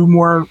and do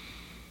more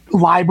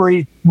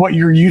library, what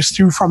you're used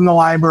to from the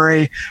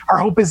library. Our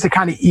hope is to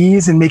kind of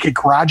ease and make it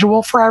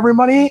gradual for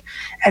everybody.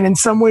 And in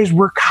some ways,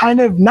 we're kind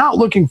of not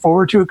looking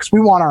forward to it because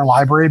we want our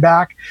library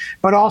back.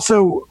 But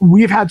also,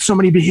 we've had so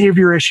many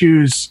behavior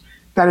issues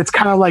that it's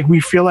kind of like we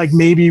feel like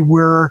maybe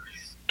we're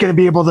going to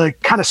be able to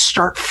kind of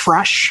start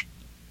fresh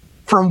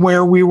from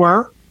where we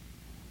were.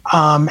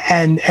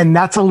 And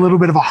that's a little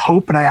bit of a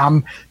hope. And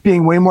I'm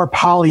being way more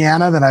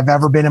Pollyanna than I've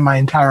ever been in my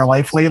entire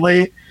life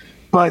lately.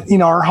 But,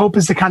 our hope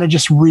is to kind of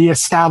just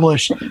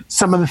reestablish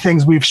some of the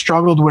things we've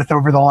struggled with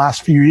over the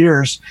last few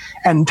years,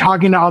 and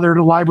talking to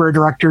other library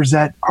directors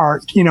that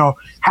are,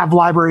 have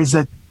libraries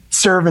that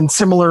serve in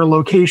similar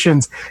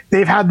locations.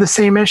 They've had the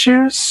same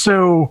issues.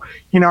 So,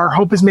 our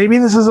hope is maybe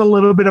this is a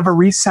little bit of a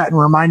reset and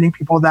reminding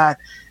people that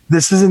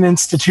this is an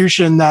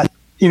institution that,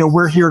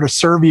 we're here to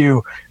serve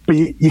you, but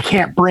you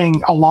can't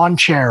bring a lawn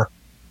chair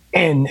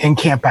in and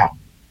camp out.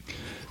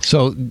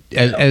 So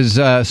as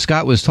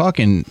Scott was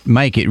talking,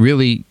 Mike, it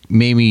really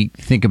made me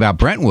think about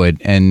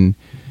Brentwood and,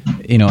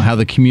 how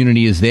the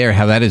community is there,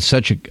 how that is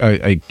such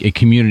a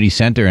community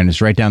center, and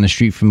it's right down the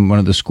street from one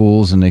of the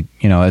schools, and,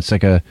 it's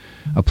like a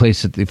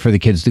place for the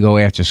kids to go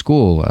after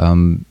school.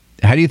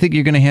 How do you think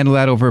you're going to handle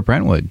that over at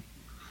Brentwood?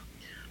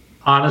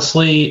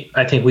 Honestly,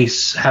 I think we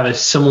have a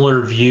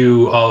similar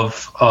view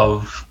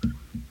of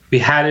we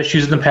had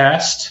issues in the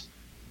past,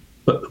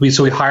 but we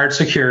hired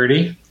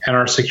security, and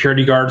our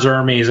security guards are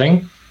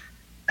amazing.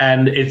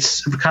 And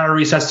it's kind of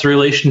resets the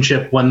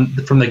relationship when,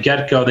 from the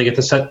get-go, they get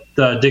to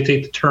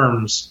dictate the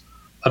terms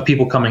of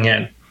people coming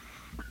in.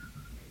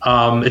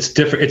 It's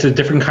different. It's a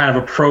different kind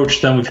of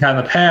approach than we've had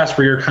in the past,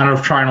 where you're kind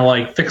of trying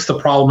to fix the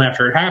problem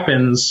after it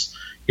happens.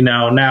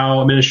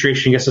 Now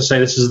administration gets to say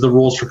this is the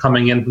rules for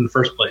coming in the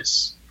first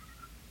place.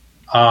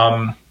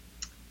 We're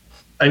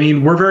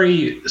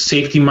very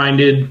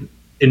safety-minded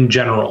in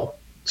general.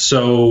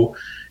 So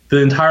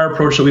the entire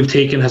approach that we've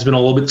taken has been a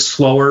little bit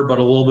slower, but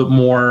a little bit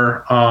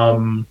more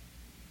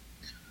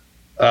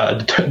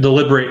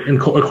deliberate,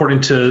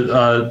 according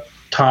to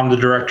Tom, the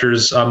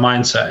director's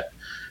mindset.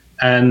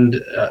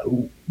 And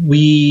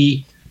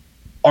we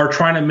are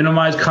trying to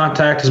minimize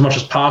contact as much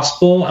as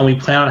possible, and we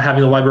plan on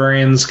having the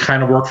librarians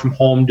kind of work from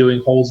home,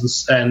 doing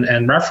holds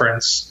and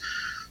reference.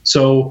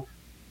 So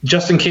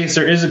just in case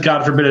there is,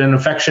 God forbid, an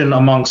infection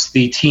amongst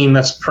the team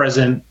that's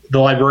present, the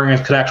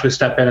librarians could actually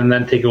step in and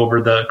then take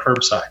over the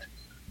curbside.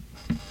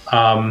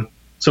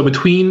 So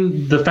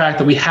between the fact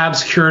that we have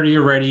security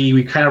already,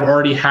 we kind of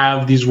already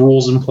have these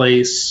rules in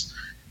place,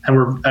 and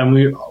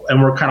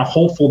we're kind of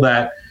hopeful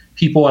that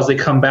people, as they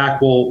come back,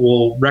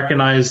 will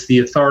recognize the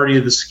authority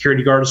of the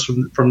security guards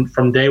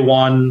from day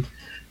one,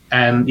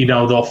 and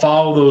they'll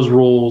follow those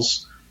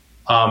rules.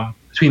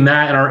 Between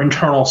that and our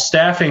internal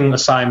staffing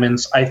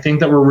assignments, I think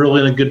that we're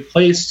really in a good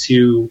place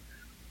to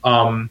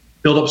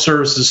build up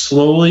services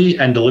slowly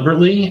and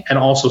deliberately, and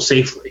also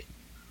safely.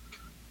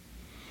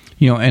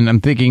 And I'm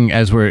thinking,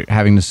 as we're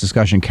having this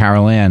discussion,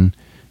 Carol Ann,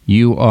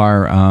 you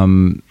are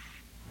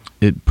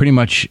pretty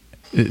much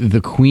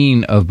the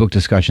queen of book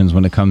discussions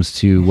when it comes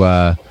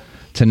to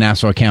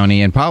Nassau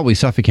County, and probably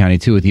Suffolk County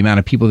too, with the amount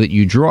of people that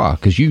you draw,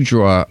 because you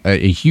draw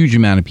a huge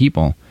amount of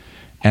people.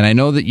 And I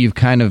know that you've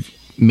kind of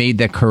made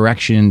that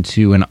correction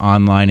to an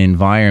online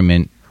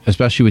environment,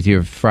 especially with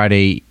your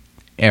Friday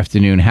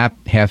afternoon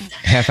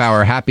half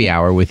hour happy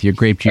hour with your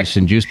grape juice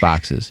and juice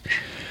boxes.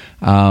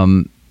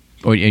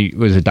 Or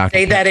was it Dr.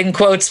 Say that in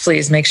quotes,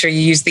 please. Make sure you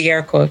use the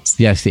air quotes.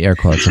 Yes, the air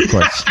quotes, of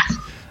course.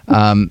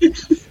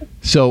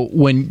 So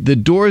when the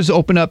doors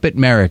open up at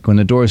Merrick, when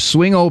the doors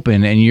swing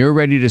open and you're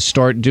ready to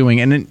start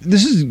doing, and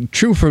this is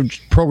true for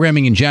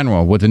programming in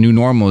general, what the new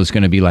normal is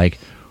going to be like,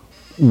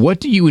 what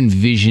do you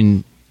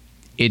envision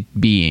it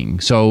being?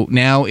 So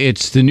now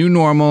it's the new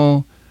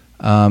normal,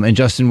 and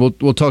Justin,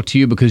 we'll talk to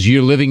you because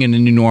you're living in the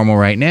new normal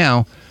right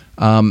now.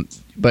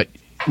 But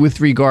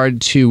with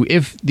regard to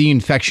if the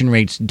infection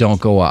rates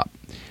don't go up,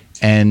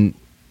 and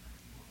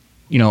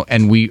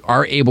and we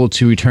are able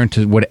to return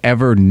to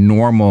whatever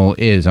normal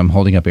is. I'm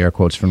holding up air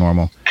quotes for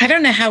normal. I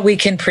don't know how we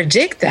can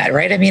predict that,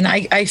 right?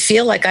 I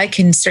feel like I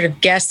can sort of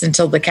guess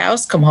until the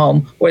cows come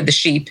home, or the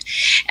sheep,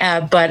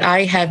 but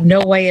I have no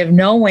way of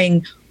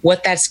knowing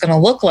what that's going to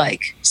look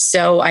like.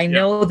 So I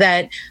know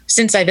that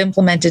since I've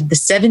implemented the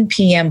 7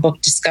 p.m.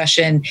 book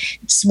discussion,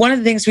 it's one of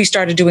the things we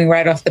started doing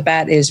right off the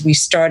bat is we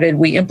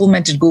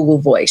implemented Google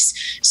Voice.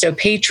 So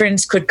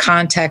patrons could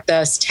contact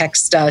us,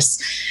 text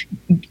us,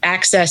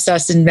 access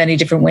us in many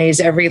different ways.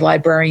 Every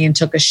librarian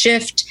took a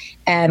shift,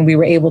 and we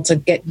were able to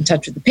get in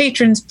touch with the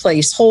patrons,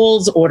 place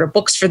holds, order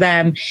books for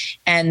them.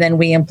 And then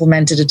we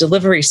implemented a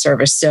delivery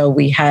service. So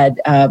we had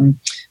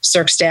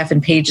circ staff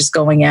and pages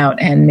going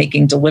out and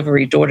making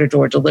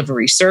door-to-door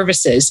delivery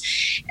services.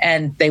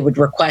 And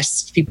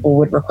people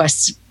would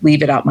request,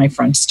 leave it out my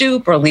front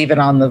stoop or leave it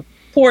on the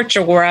porch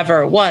or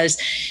wherever it was.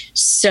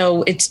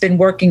 So it's been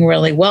working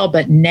really well.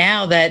 But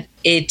now that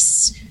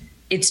it's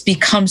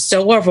become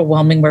so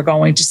overwhelming, we're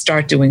going to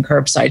start doing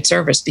curbside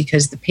service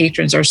because the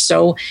patrons are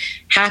so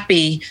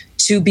happy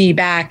to be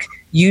back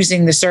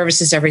using the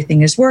services.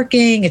 Everything is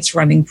working. It's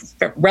running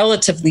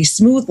relatively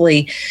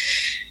smoothly.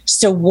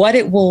 So what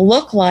it will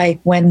look like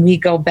when we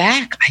go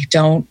back, I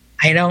don't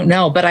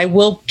know, but I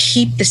will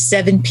keep the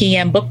 7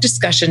 p.m. book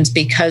discussions,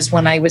 because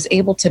when I was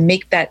able to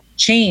make that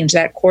change,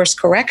 that course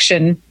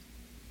correction,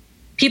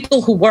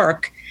 people who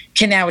work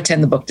can now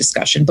attend the book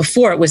discussion.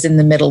 Before, it was in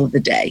the middle of the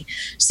day.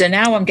 So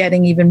now I'm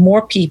getting even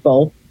more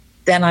people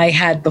than I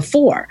had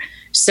before.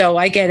 So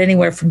I get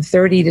anywhere from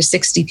 30 to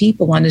 60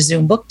 people on a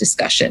Zoom book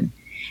discussion.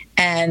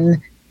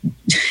 And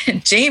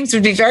James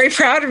would be very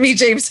proud of me,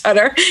 James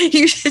Hutter.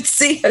 You should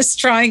see us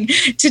trying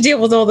to deal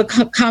with all the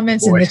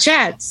comments in the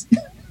chats.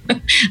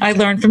 I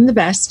learned from the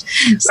best.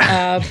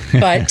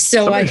 But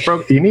so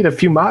you need a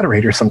few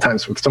moderators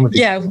sometimes with some of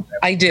these. Yeah,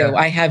 I do. Yeah.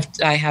 I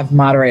have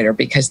moderator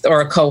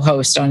or a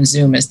co-host on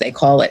Zoom, as they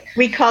call it.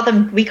 We call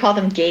them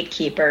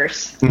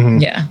gatekeepers. Mm-hmm.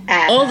 Yeah.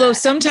 Although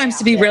sometimes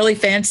to be really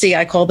fancy,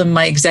 I call them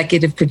my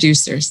executive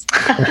producers.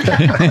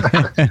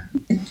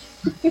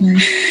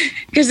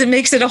 Because it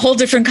makes it a whole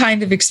different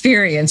kind of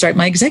experience, right?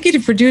 My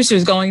executive producer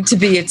is going to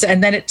be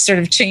and then it sort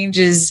of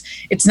changes.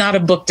 It's not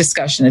a book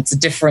discussion. It's a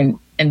different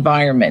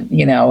environment,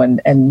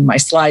 and my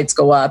slides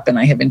go up and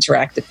I have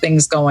interactive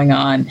things going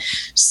on.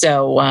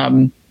 So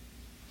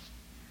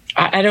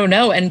I don't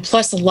know. And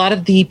plus a lot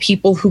of the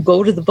people who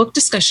go to the book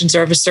discussions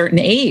are of a certain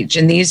age.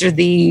 And these are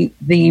the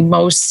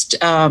most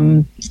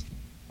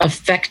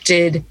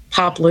affected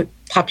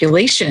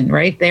population,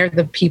 right? They're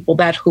the people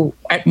who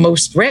are at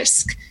most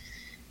risk.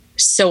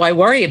 So I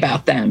worry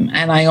about them,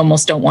 and I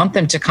almost don't want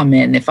them to come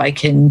in if I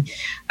can.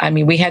 I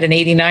mean, we had an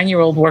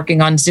 89-year-old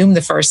working on Zoom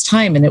the first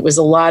time, and it was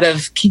a lot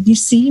of, can you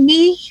see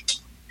me?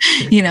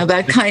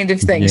 That kind of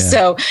thing. Yeah.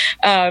 So,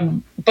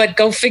 but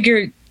go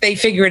figure, they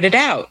figured it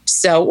out.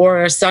 So,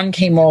 or a son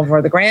came over,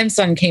 or the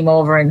grandson came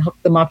over and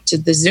hooked them up to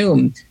the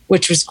Zoom,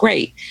 which was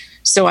great.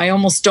 So I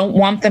almost don't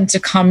want them to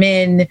come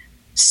in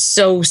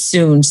so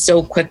soon,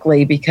 so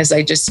quickly, because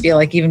I just feel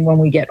like even when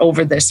we get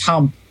over this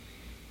hump,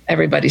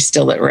 everybody's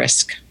still at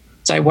risk.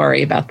 So I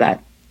worry about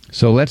that.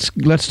 So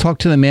let's talk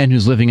to the man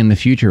who's living in the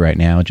future right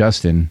now,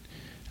 Justin.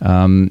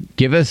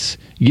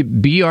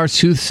 Be our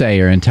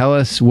soothsayer and tell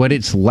us what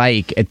it's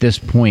like at this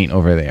point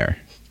over there.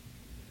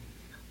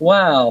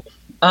 Wow.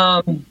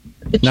 Not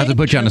to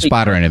put you on the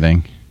spot or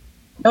anything.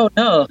 No.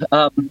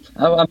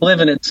 I'm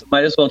living it, so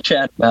might as well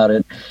chat about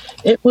it.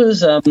 It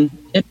was,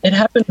 it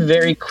happened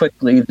very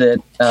quickly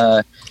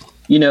that,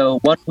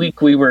 1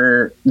 week we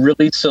were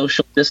really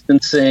social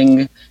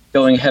distancing,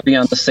 going heavy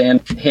on the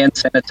hand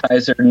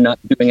sanitizer, not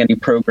doing any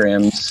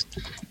programs.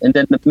 And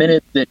then the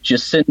minute that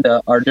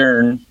Jessikah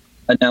Chautin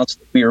announced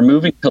that we were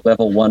moving to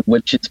level 1,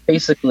 which is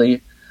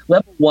basically,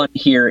 level 1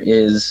 here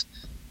is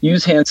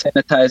use hand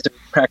sanitizer,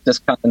 practice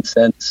common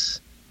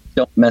sense,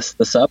 don't mess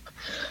this up.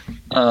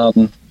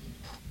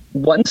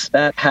 Once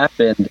that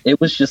happened, it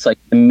was just like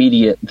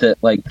immediate that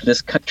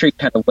this country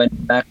kind of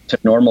went back to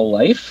normal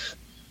life.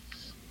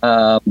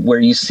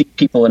 Where you see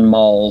people in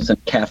malls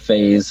and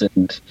cafes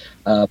and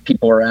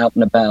people are out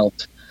and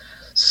about.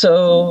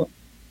 So,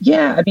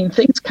 yeah, I mean,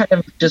 things kind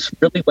of just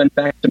really went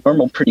back to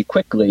normal pretty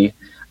quickly.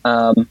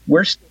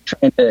 We're still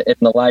trying to, in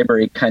the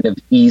library, kind of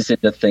ease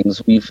into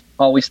things. We've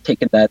always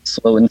taken that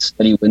slow and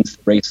steady wins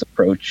the race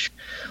approach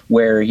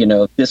where,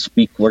 this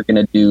week we're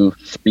going to do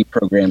 3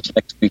 programs,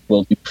 next week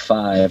we'll do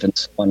 5, and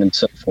so on and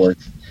so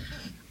forth.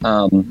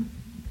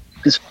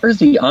 As far as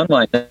the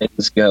online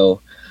things go,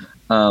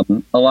 a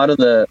lot of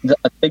a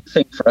big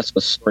thing for us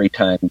was story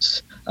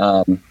times.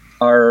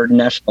 Our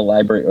National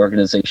Library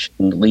Organization,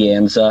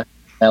 Lianza,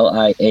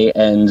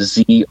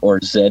 Lianz or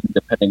Z,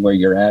 depending where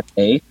you're at,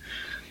 they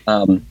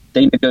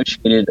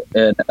negotiated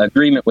an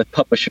agreement with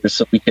publishers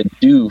so we could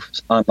do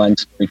online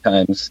story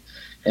times.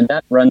 And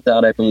that runs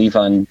out, I believe,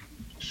 on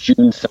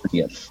June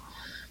 30th.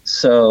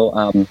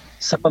 So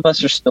some of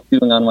us are still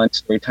doing online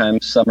story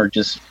times. Some have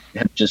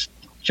just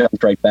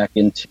jumped right back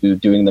into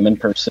doing them in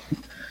person.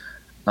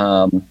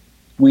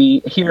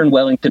 We here in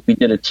Wellington, we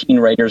did a teen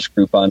writers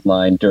group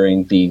online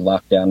during the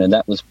lockdown, and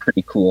that was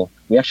pretty cool.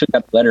 We actually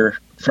got a letter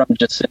from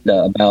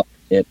Jessikah about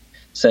it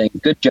saying,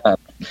 good job.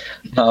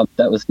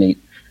 That was neat.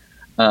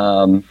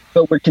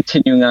 But we're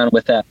continuing on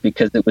with that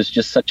because it was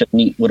just such a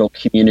neat little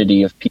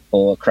community of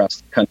people across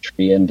the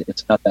country, and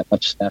it's not that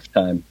much staff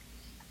time.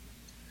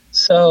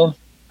 So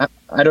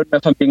I don't know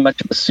if I'm being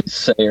much of a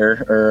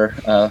soothsayer or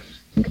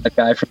a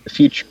guy from the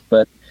future,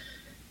 but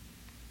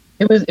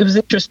it was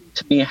interesting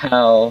to me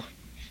how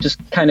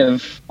just kind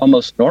of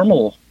almost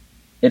normal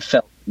it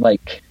felt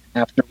like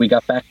after we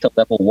got back to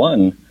level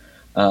 1.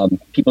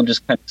 People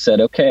just kind of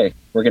said, okay,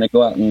 we're going to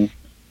go out and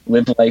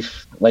live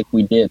life like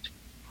we did,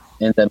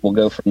 and then we'll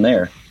go from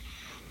there.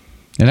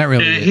 And that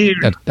really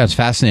that's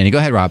fascinating. Go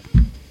ahead, Rob.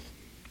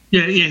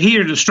 Yeah,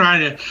 here in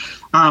Australia,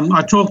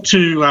 I talked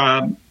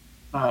to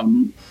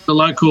the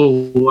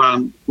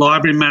local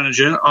library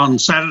manager on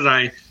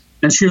Saturday,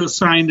 and she was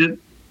saying that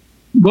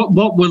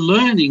what we're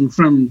learning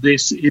from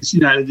this is,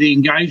 the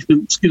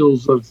engagement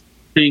skills of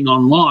being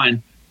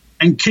online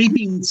and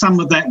keeping some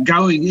of that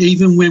going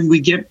even when we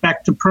get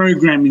back to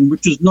programming,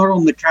 which is not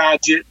on the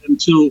cards yet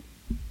until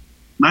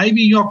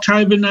maybe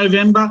October,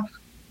 November.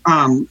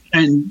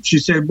 And she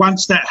said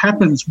once that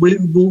happens,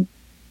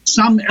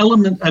 some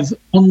element of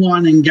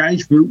online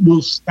engagement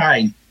will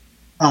stay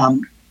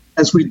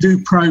as we do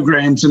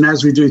programs and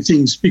as we do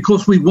things,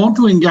 because we want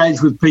to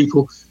engage with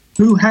people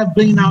who have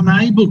been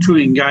unable to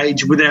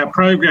engage with our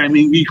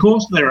programming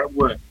because they're at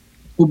work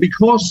or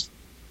because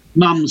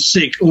mum's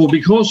sick or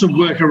because of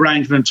work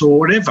arrangements or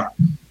whatever.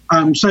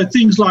 So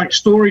things like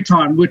story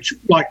time, which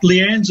like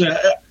Leanza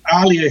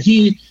earlier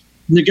here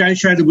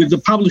negotiated with the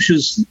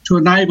publishers to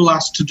enable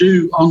us to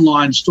do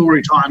online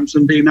story times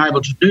and being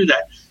able to do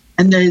that.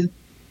 And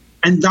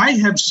they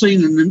have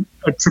seen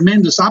a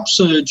tremendous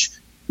upsurge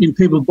in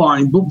people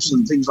buying books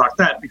and things like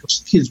that because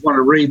kids want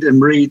to read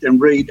and read and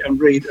read and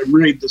read and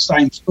read the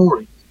same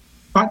story.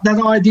 But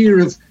that idea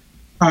of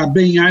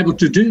being able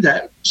to do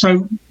that,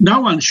 so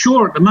no one's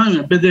sure at the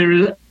moment, but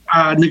there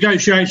are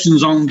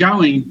negotiations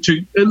ongoing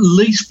to, at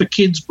least for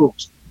kids'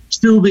 books,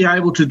 still be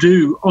able to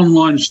do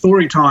online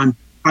story time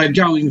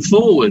going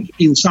forward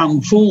in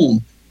some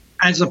form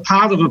as a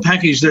part of a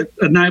package that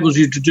enables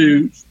you to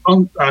do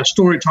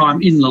story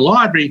time in the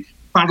library,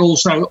 but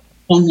also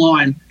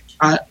online,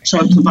 so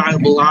it's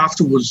available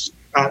afterwards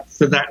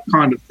for that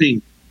kind of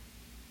thing.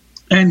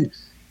 And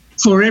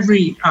for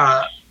every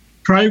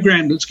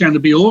program that's going to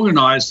be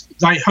organised,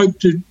 they hope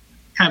to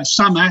have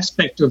some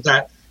aspect of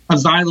that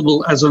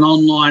available as an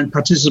online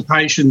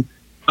participation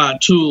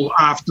tool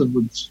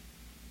afterwards.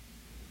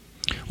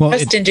 Well,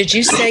 Justin, did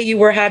you say you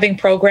were having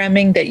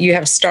programming, that you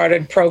have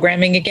started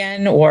programming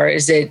again, or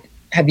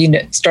have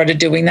you started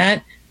doing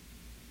that?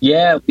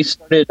 Yeah, we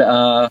started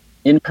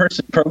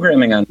in-person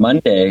programming on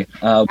Monday.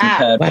 We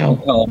had what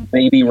we call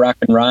Baby Rock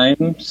and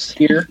Rhymes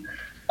here,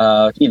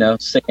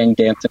 singing,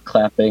 dancing,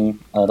 clapping,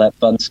 all that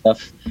fun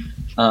stuff.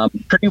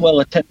 Pretty well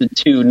attended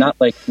too, not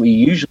like we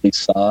usually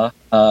saw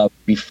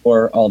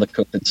before all the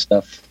COVID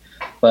stuff.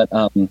 But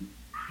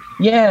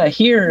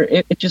here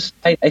it just,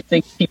 I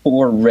think people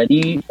were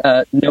ready,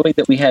 knowing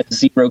that we had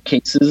 0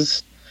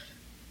 cases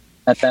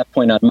at that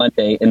point on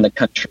Monday in the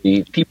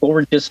country. People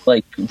were just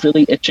like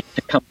really itching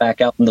to come back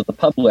out into the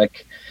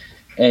public.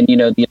 And,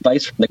 the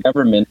advice from the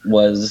government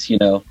was,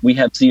 we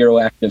have 0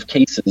 active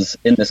cases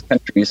in this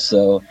country,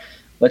 so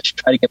let's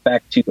try to get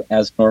back to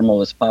as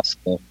normal as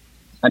possible.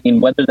 I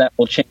mean, whether that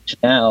will change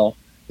now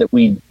that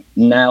we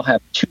now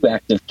have 2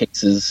 active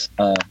cases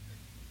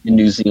in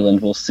New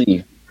Zealand, we'll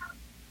see.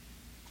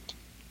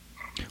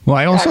 Well,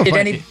 I also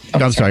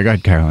I'm sorry, go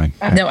ahead, Caroline.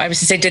 No, I was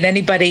to say,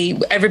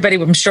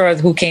 everybody, I'm sure,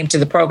 who came to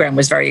the program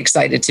was very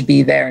excited to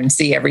be there and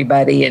see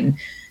everybody. And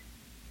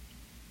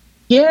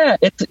yeah,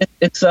 it's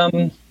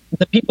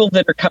the people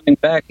that are coming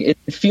back, it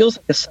feels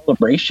like a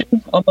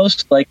celebration,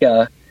 almost like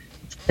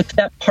it's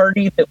that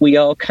party that we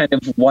all kind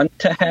of want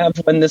to have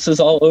when this is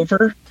all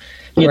over.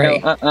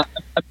 I'm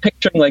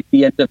picturing like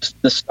the end of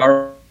the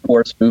Star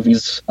Wars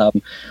movies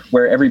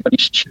where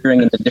everybody's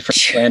cheering in the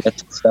different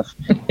planets and stuff.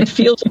 It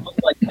feels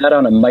like that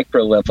on a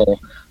micro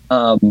level.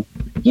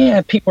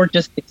 People are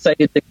just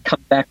excited to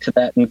come back to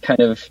that, and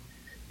kind of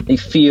they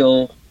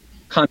feel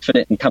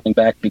confident in coming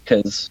back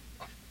because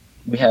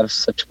we have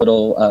such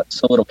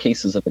little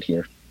cases of it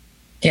here.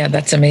 Yeah,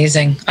 that's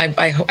amazing.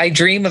 I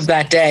dream of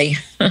that day.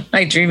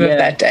 I dream of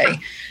that day.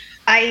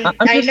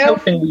 I'm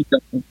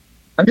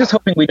just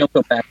hoping we don't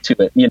go back to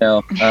it.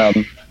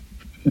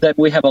 That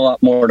we have a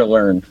lot more to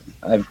learn.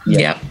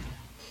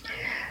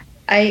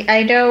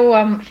 I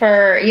know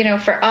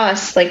for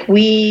us, like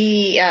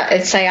we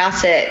at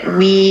Syosset,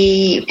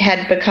 we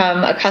had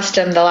become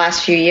accustomed the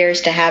last few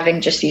years to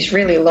having just these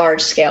really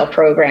large scale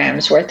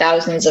programs where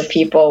thousands of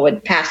people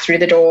would pass through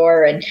the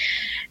door, and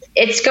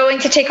it's going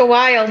to take a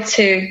while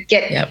to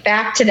get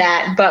back to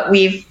that. But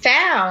we've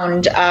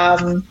found,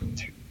 and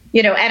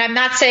I'm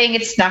not saying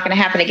it's not going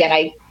to happen again.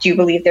 I do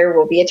believe there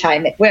will be a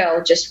time it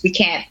will. Just we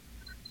can't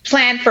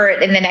plan for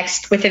it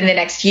within the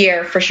next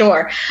year for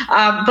sure.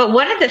 But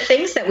one of the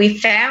things that we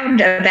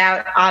found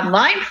about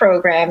online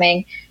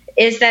programming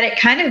is that it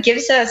kind of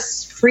gives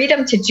us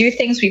freedom to do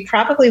things we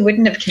probably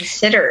wouldn't have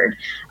considered.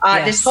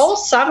 This whole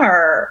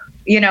summer,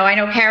 I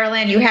know, Carol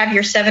Ann, you have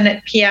your 7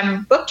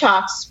 p.m. book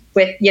talks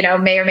with,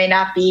 may or may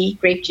not be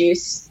grape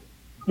juice.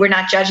 We're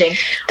not judging.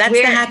 That's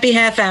the happy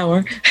half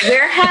hour.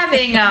 We're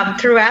having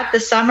throughout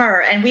the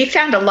summer, and we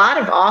found a lot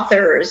of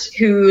authors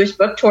whose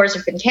book tours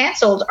have been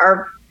canceled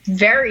are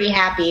very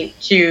happy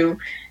to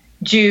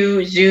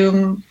do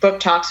Zoom book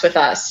talks with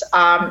us.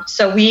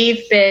 So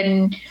we've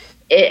been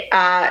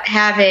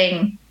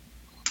having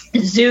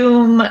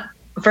Zoom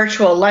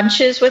virtual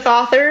lunches with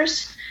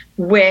authors,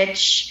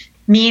 which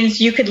means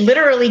you could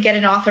literally get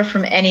an author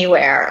from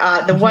anywhere.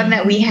 The one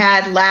that we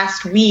had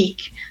last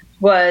week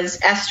was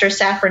Esther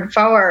Safran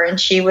Foer, and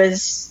she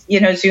was,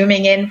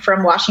 Zooming in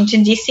from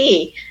Washington,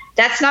 D.C.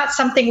 That's not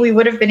something we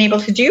would have been able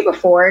to do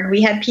before, and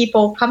we had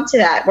people come to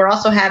that. We're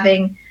also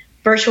having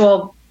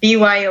virtual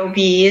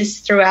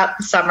BYOBs throughout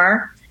the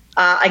summer.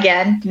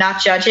 Again,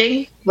 not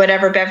judging,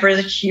 whatever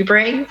beverage you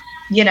bring,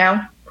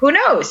 who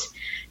knows?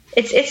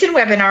 It's in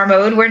webinar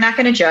mode. We're not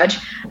going to judge.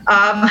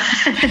 But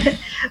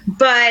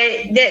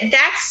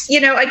that's,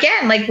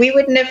 again, like we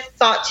wouldn't have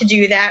thought to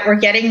do that. We're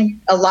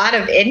getting a lot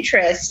of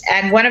interest.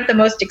 And one of the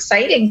most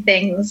exciting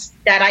things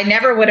that I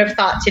never would have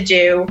thought to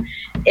do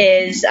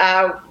is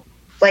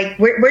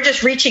we're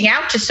just reaching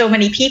out to so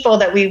many people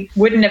that we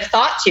wouldn't have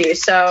thought to.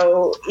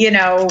 So,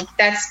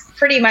 that's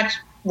pretty much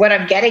what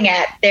I'm getting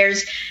at.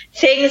 There's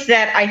things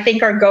that I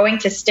think are going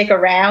to stick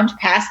around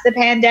past the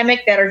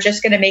pandemic that are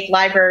just going to make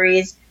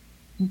libraries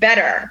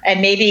better.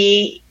 And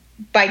maybe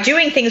by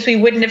doing things we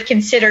wouldn't have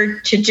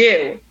considered to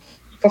do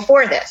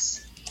before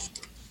this.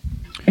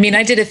 I mean,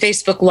 I did a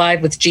Facebook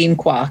Live with Jean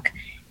Kwok,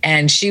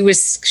 and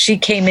she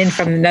came in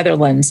from the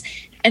Netherlands,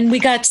 and we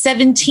got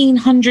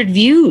 1,700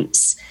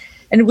 views.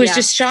 And it was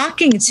just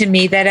shocking to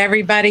me that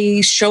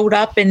everybody showed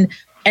up and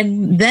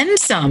then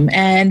some.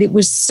 And it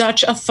was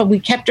such a fun. We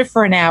kept her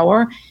for an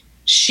hour.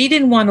 She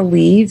didn't want to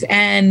leave,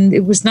 and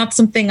it was not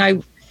something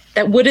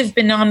that would have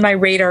been on my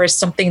radar as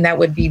something that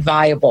would be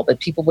viable, that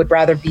people would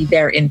rather be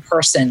there in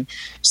person.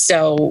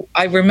 So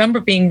I remember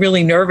being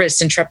really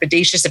nervous and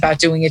trepidatious about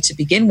doing it to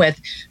begin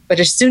with. But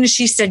as soon as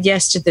she said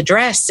yes to the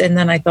dress, and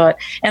then I thought,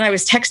 and I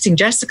was texting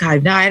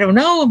Jessikah, I don't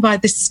know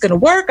about this is going to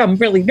work. I'm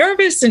really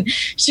nervous. And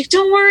she's like,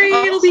 don't worry,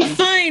 it'll be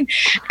fine.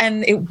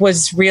 And it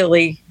was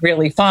really,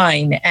 really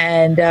fine.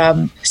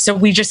 And so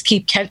we just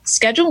keep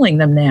scheduling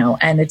them now,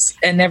 and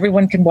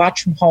everyone can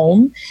watch from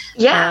home.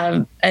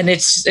 Yeah. And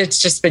it's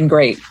just been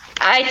great.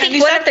 I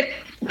think one of the...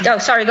 Oh,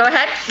 sorry, go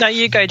ahead. No,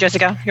 you go,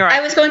 Jessikah. You're right.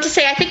 I was going to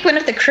say, I think one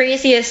of the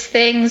craziest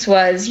things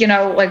was,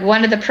 like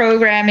one of the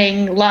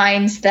programming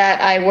lines that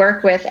I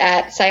work with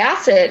at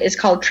Syosset is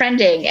called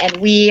trending. And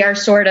we are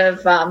sort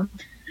of,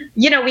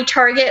 we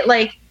target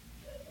like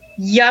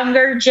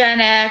younger Gen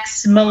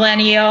X,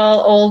 millennial,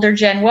 older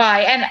Gen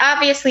Y. And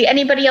obviously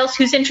anybody else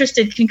who's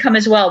interested can come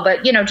as well.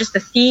 But, just the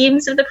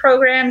themes of the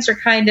programs are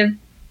kind of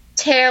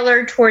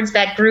tailored towards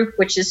that group,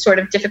 which is sort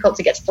of difficult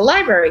to get to the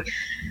library.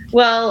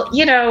 Well,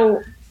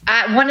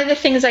 one of the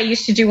things I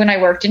used to do when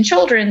I worked in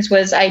children's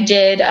was I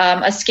did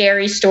a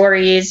scary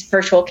stories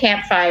virtual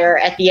campfire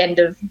at the end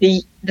of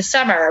the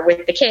summer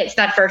with the kids.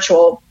 Not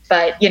virtual,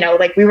 but,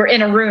 like we were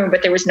in a room,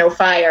 but there was no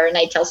fire, and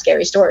I tell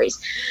scary stories.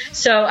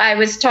 So I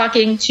was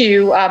talking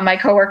to my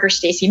coworker,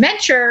 Stacy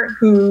Mencher,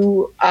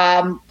 who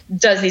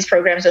does these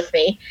programs with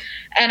me.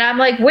 And I'm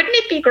like, wouldn't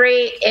it be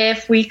great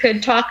if we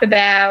could talk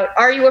about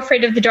Are You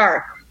Afraid of the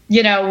Dark,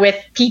 with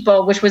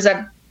people, which was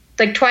a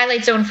like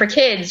Twilight Zone for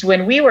kids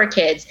when we were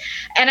kids.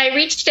 And I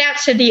reached out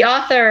to the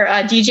author,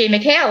 DJ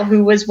McHale,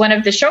 who was one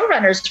of the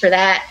showrunners for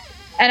that.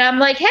 And I'm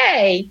like,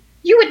 hey,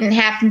 you wouldn't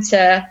happen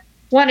to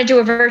want to do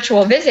a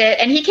virtual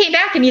visit? And he came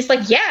back and he's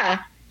like, yeah.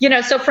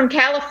 So from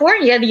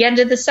California, the end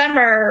of the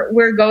summer,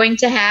 we're going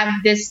to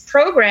have this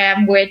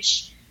program,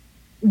 which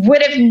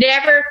would have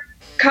never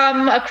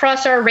come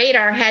across our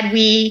radar had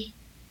we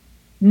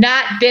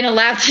not been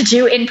allowed to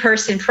do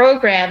in-person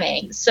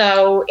programming.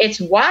 So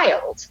it's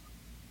wild.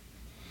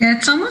 Yeah,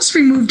 it's almost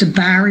removed a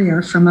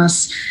barrier from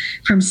us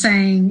from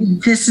saying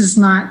this is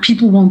not,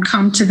 people won't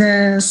come to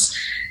this,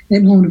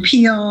 it won't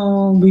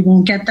appeal, we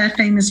won't get that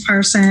famous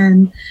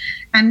person.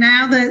 And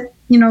now that,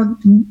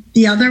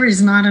 the other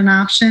is not an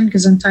option,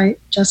 because I'm tight,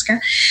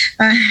 Jessikah,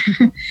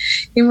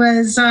 it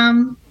was,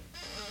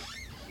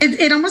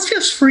 it almost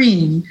feels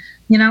freeing,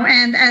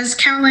 and as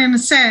Carol Ann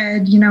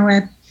said,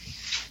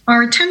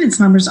 our attendance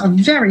numbers are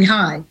very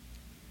high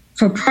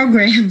for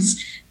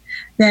programs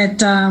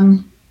that,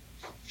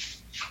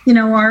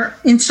 are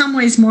in some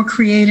ways more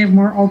creative,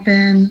 more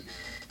open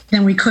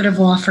than we could have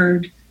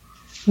offered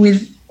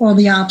with all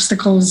the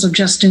obstacles of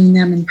just doing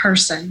them in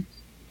person.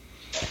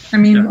 I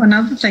mean,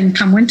 Another thing,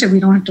 come winter, we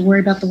don't have to worry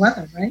about the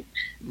weather, right?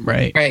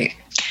 Right.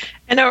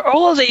 And are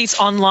all of these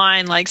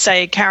online, like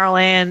say Carol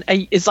Ann,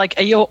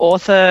 are your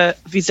author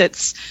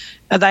visits,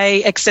 are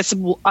they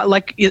accessible?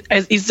 Like,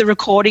 is the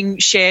recording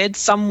shared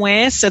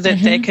somewhere so that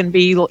there can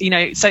be,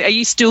 so are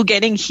you still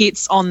getting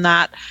hits on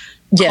that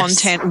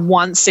content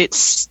once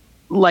it's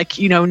like,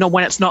 not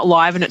when it's not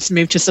live and it's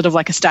moved to sort of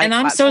like a state And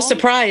I'm platform? so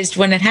surprised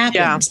when it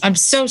happens. Yeah. I'm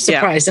so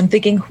surprised. I'm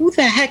thinking, who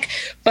the heck?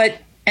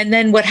 And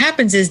then what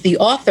happens is the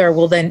author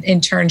will then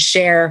in turn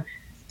share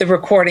the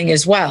recording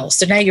as well.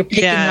 So now you're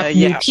picking up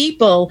new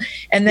people,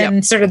 and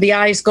then sort of the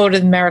eyes go to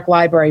the Merrick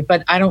Library.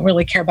 But I don't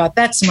really care about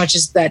that so much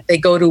as that they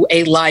go to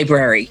a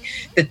library,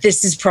 that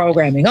this is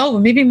programming. Oh,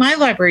 well, maybe my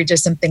library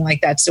does something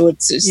like that. So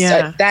it's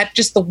that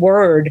just the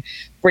word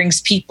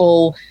brings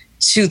people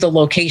to the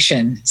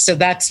location. So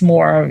that's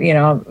more,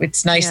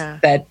 it's nice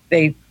that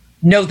they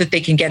know that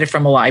they can get it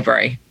from a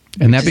library.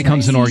 And that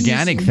becomes an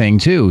organic thing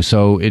too.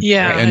 So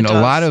a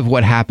lot of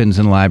what happens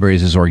in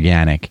libraries is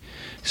organic.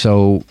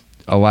 So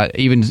a lot,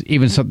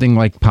 even something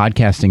like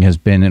podcasting has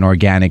been an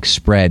organic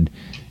spread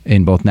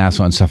in both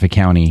Nassau and Suffolk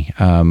County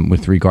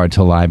with regard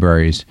to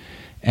libraries.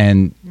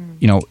 And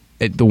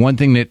the one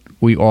thing that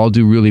we all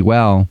do really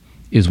well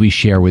is we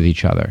share with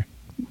each other.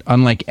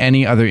 Unlike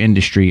any other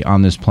industry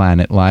on this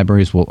planet,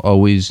 libraries will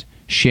always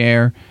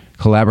share,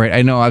 collaborate.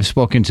 I know I've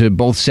spoken to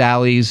both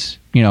Sallys,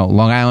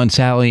 Long Island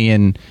Sally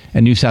and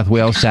New South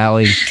Wales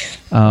Sally,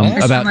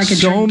 about like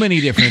so many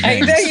different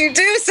things. I know you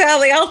do,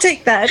 Sally. I'll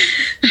take that.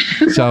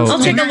 So I'll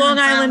take a Long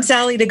Island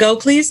Sally to go,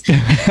 please.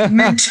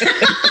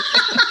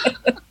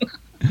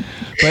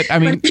 But I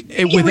mean,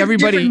 with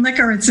everybody,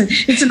 liquor,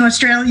 it's an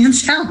Australian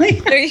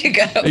Sally. There you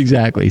go.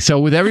 Exactly. So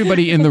with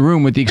everybody in the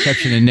room, with the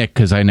exception of Nick,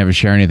 because I never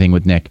share anything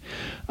with Nick.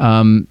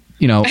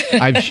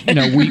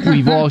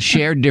 We've all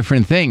shared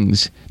different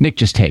things. Nick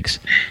just takes.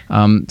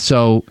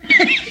 So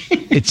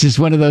it's just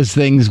one of those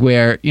things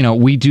where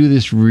we do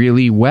this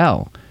really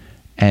well,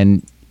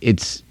 and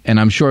and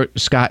I'm sure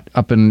Scott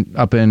up in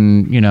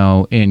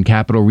in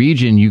Capital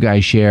Region, you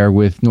guys share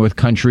with North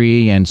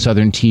Country and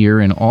Southern Tier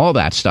and all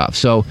that stuff.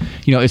 So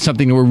it's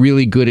something that we're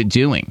really good at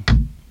doing.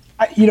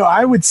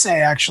 I would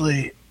say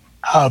actually,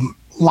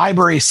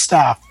 library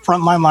staff,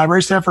 frontline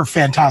library staff, are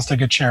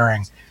fantastic at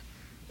sharing.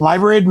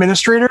 Library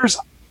administrators,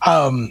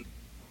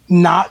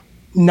 not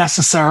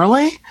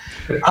necessarily,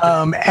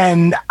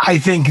 and I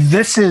think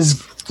this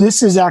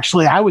is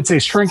actually, I would say,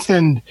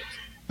 strengthened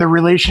the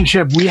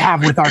relationship we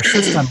have with our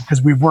system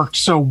because we've worked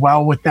so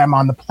well with them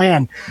on the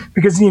plan.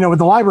 Because with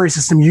the library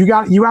system, you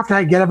have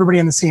to get everybody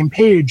on the same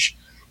page.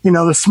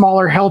 The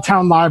smaller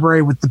Hilltown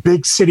library with the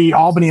big city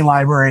Albany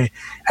library,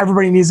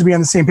 everybody needs to be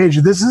on the same page.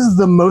 This is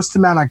the most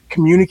amount of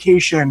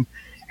communication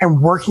and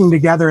working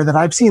together that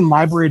I've seen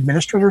library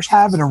administrators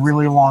have in a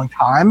really long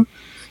time,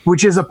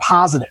 which is a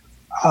positive.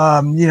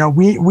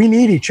 We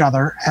need each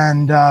other,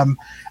 and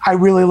I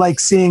really like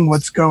seeing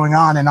what's going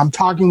on. And I'm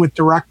talking with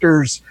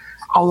directors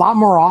a lot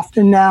more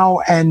often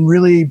now, and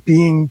really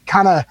being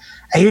kind of,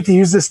 I hate to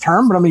use this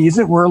term, but I'm going to use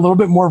it. We're a little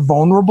bit more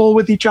vulnerable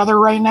with each other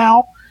right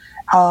now.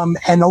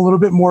 And a little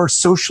bit more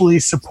socially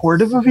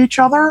supportive of each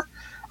other,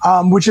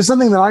 which is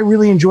something that I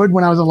really enjoyed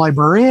when I was a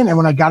librarian and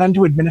when I got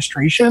into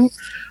administration,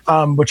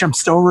 which I'm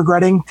still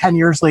regretting 10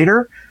 years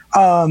later.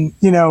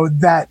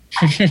 That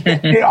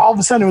all of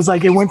a sudden it was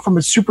like it went from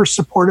a super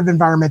supportive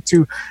environment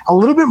to a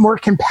little bit more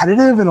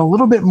competitive and a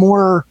little bit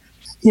more,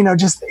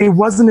 just it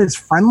wasn't as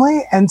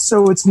friendly. And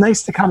so it's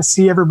nice to kind of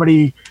see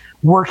everybody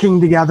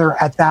working together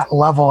at that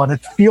level. And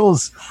it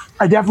feels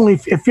a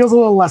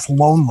little less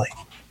lonely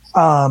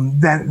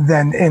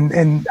than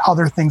in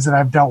other things that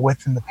I've dealt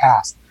with in the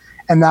past.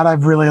 And that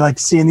I've really liked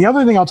to see. And the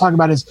other thing I'll talk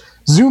about is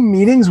Zoom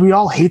meetings. We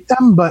all hate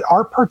them, but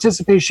our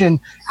participation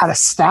at a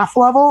staff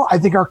level, I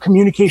think our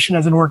communication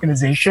as an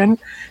organization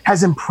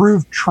has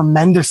improved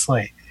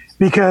tremendously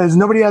because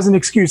nobody has an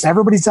excuse.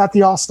 Everybody's at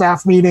the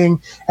all-staff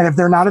meeting. And if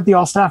they're not at the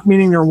all-staff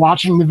meeting, they're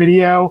watching the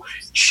video.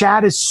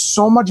 Chat is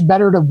so much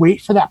better to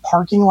wait for that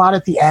parking lot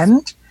at the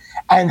end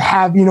and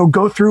have,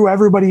 go through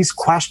everybody's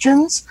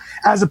questions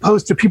as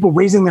opposed to people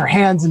raising their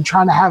hands and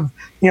trying to have,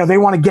 they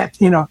want to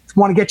get you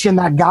in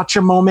that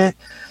gotcha moment.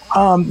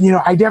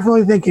 I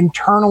definitely think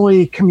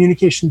internally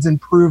communication's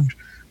improved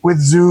with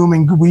Zoom,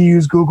 and we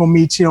use Google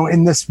Meets,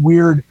 in this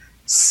weird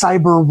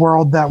cyber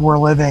world that we're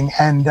living.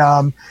 And,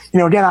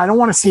 again, I don't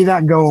want to see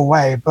that go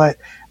away, but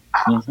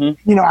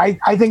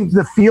I think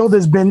the field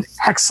has been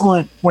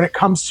excellent when it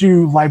comes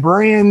to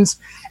librarians,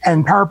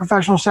 and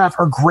paraprofessional staff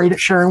are great at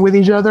sharing with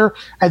each other.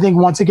 I think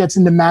once it gets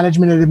into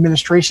management and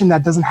administration,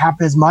 that doesn't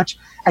happen as much.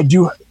 I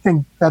do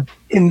think that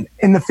in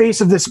the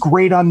face of this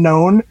great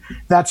unknown,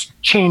 that's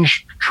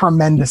changed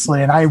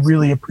tremendously, and I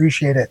really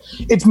appreciate it.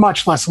 It's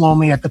much less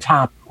lonely at the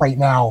top right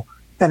now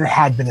than it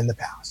had been in the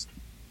past.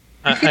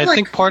 I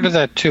think part of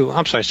that too.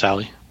 I'm sorry,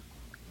 Sally.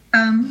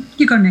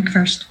 You go, Nick,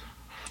 first.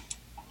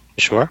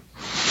 Sure.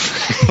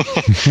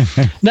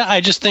 No,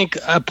 I just think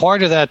a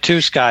part of that too,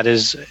 Scott,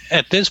 is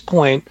at this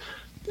point,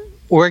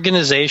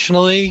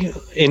 organizationally,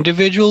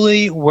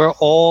 individually, we're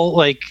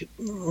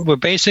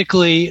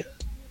basically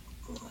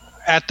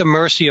at the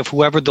mercy of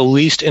whoever the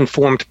least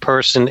informed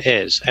person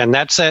is. And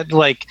that's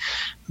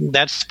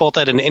that's both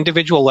at an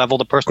individual level,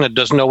 the person that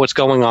doesn't know what's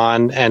going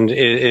on and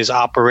is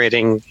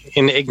operating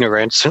in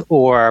ignorance,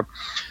 or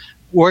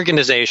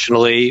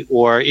organizationally,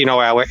 or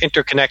our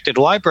interconnected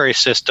library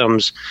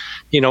systems.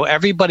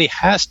 Everybody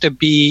has to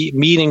be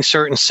meeting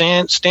certain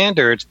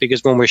standards,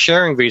 because when we're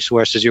sharing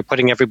resources, you're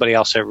putting everybody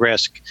else at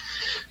risk.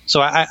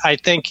 So I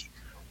think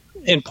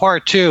in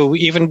part two,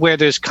 even where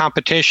there's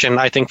competition,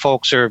 I think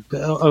folks are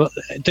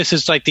this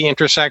is like the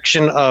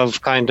intersection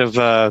of kind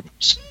of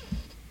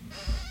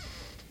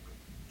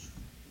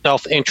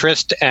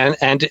self-interest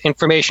and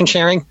information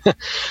sharing.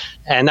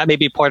 And that may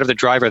be part of the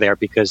driver there,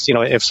 because,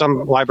 if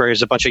some library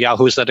is a bunch of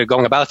yahoos that are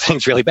going about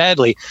things really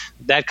badly,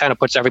 that kind of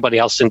puts everybody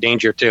else in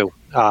danger too.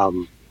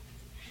 And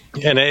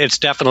it's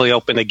definitely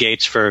opened the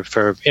gates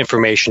for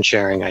information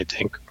sharing, I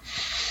think.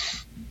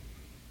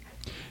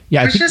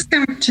 Yeah, I was just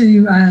going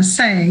to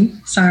say,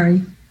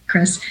 sorry,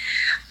 Chris,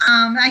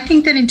 I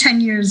think that in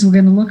 10 years, we're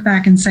going to look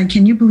back and say,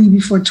 can you believe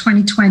before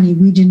 2020,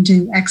 we didn't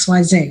do X,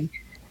 Y, Z?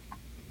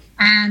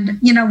 And,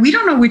 we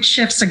don't know which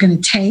shifts are going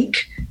to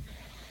take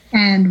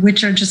and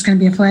which are just going to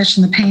be a flash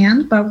in the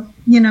pan. But,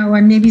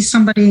 and maybe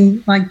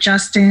somebody like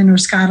Justin or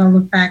Scott will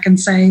look back and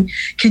say,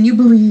 can you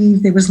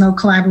believe there was no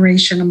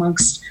collaboration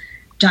amongst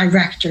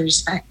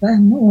directors back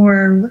then?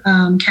 Or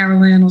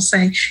Carol Ann will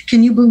say,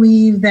 can you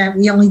believe that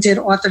we only did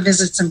author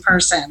visits in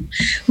person?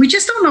 We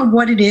just don't know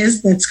what it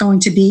is that's going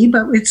to be,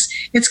 but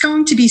it's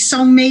going to be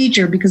so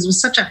major because it was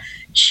such a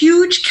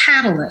huge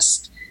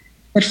catalyst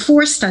that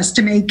forced us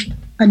to make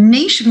a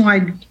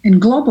nationwide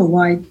and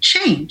global-wide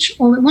change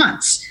all at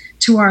once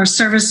to our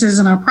services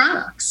and our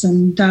products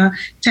and to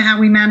how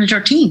we manage our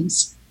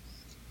teams.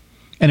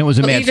 And it was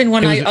a even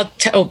when go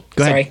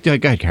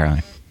ahead,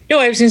 Caroline. No,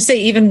 I was going to say,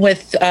 even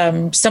with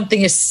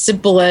something as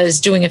simple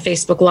as doing a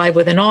Facebook Live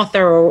with an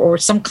author or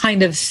some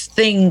kind of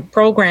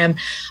program,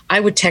 I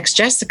would text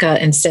Jessikah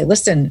and say,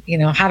 listen, do you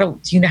know how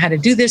to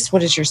do this?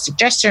 What is your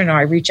suggestion? Or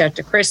I reach out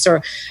to Chris,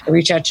 or I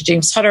reach out to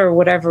James Hutter, or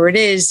whatever it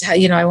is.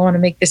 I want to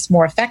make this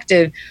more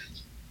effective.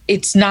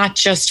 It's not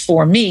just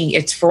for me,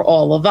 it's for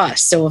all of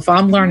us. So if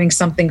I'm learning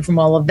something from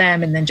all of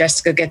them, and then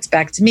Jessikah gets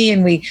back to me,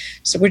 and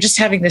we're just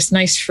having this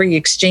nice free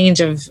exchange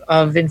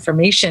of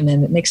information,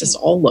 and it makes us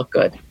all look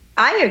good.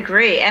 I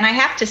agree. And I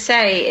have to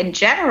say, in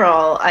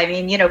general, I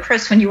mean,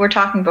 Chris, when you were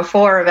talking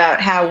before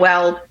about how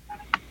well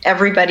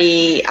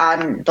everybody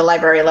on the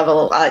library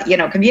level,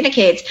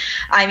 communicates,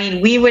 I mean,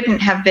 we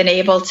wouldn't have been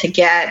able to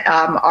get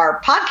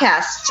our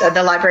podcast,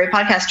 the library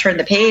podcast, Turn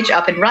the Page,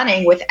 up and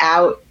running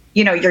without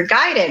your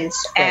guidance.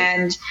 Right.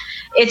 And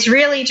it's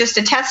really just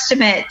a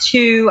testament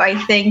to, I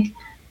think,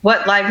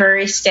 what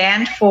libraries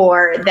stand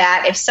for,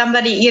 that if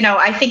somebody,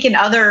 I think in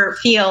other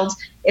fields,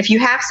 if you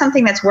have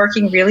something that's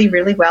working really,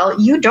 really well,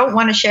 you don't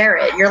want to share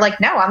it. You're like,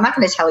 no, I'm not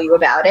going to tell you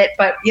about it.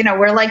 But,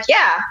 we're like,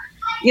 yeah,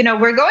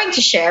 we're going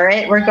to share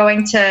it. We're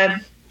going to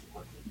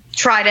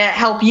try to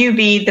help you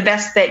be the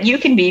best that you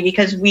can be,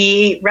 because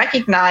we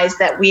recognize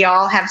that we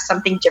all have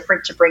something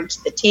different to bring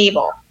to the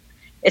table.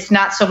 It's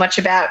not so much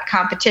about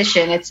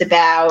competition. It's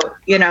about,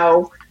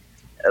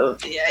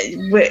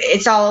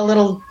 it's all a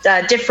little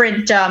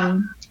different,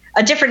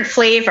 a different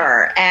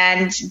flavor.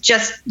 And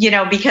just,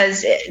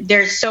 because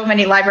there's so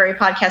many library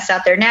podcasts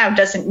out there now,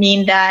 doesn't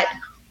mean that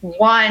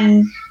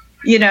one,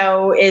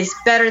 is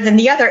better than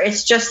the other.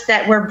 It's just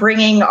that we're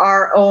bringing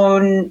our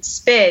own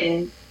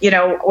spin,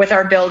 with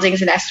our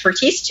buildings and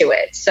expertise to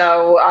it.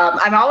 So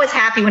I'm always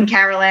happy when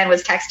Carol Ann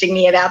was texting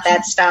me about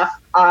that stuff.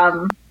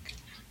 And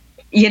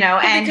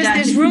because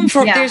there's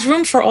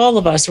room for all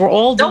of us. We're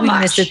all doing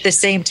this at the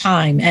same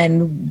time.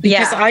 And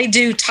because I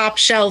do top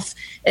shelf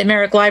at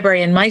Merrick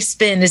Library, and my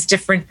spin is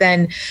different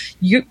than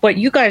what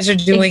you guys are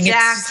doing.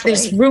 Exactly.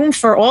 There's room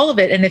for all of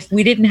it. And if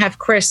we didn't have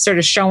Chris sort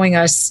of showing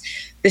us,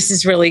 this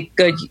is really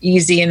good,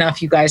 easy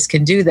enough, you guys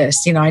can do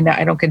this.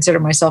 I don't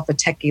consider myself a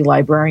techie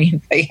librarian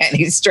by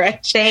any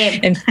stretch.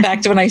 Same. In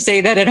fact, when I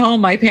say that at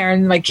home, my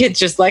kids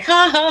just like,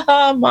 ha, ha,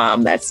 ha,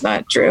 Mom, that's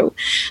not true.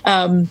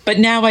 But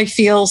now I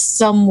feel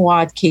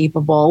somewhat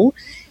capable.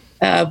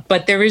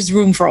 But there is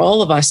room for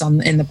all of us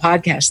in the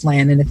podcast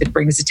land. And if it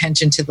brings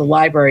attention to the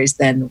libraries,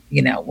 then,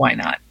 why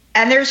not?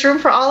 And there's room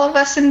for all of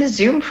us in the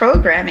Zoom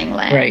programming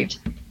land. Right.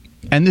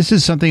 And this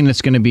is something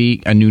that's going to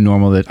be a new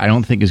normal that I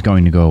don't think is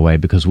going to go away,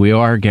 because we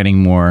are getting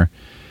more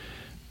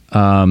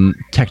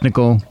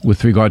technical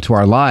with regard to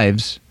our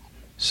lives.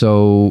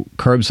 So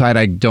curbside,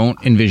 I don't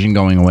envision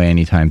going away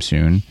anytime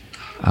soon.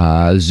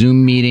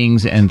 Zoom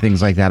meetings and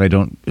things like that, I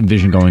don't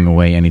envision going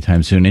away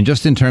anytime soon. And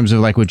just in terms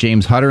of like what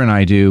James Hutter and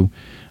I do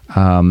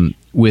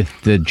with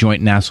the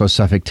joint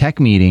Nassau-Suffolk Tech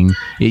meeting,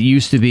 it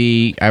used to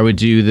be I would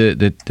do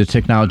the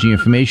technology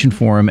information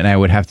forum, and I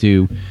would have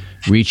to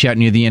reach out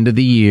near the end of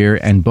the year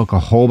and book a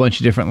whole bunch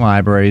of different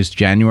libraries,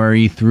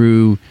 January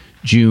through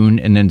June,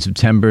 and then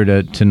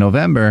September to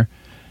November,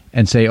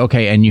 and say,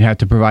 okay, and you have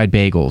to provide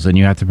bagels, and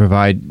you have to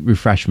provide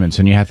refreshments,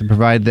 and you have to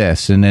provide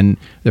this. And then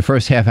the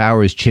first half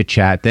hour is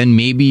chit-chat. Then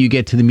maybe you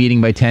get to the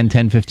meeting by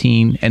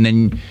 10:15, and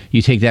then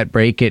you take that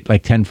break at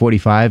like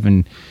 10:45,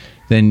 and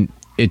then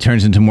it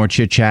turns into more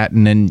chit-chat,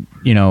 and then,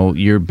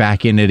 you're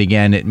back in it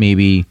again at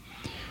maybe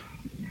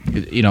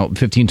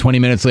 15, 20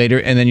 minutes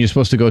later, and then you're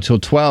supposed to go till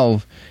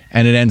 12,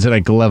 and it ends at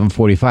like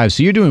 11:45.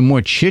 So you're doing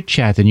more chit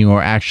chat than you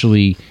are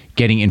actually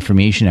getting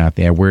information out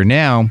there. Where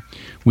now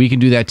we can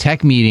do that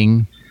tech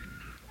meeting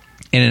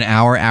in an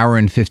hour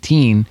and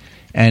 15,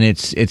 and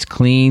it's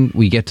clean.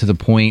 We get to the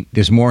point.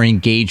 There's more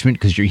engagement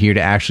because you're here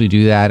to actually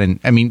do that. And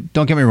I mean,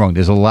 don't get me wrong.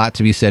 There's a lot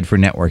to be said for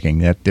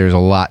networking. There's a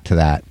lot to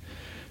that.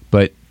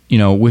 But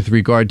with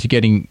regard to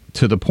getting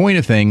to the point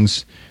of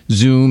things,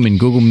 Zoom and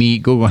Google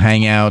Meet, Google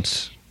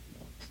Hangouts,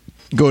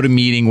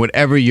 GoToMeeting,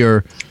 whatever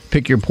your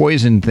pick your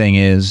poison thing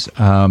is,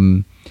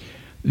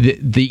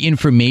 the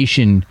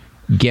information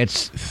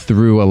gets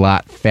through a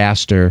lot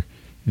faster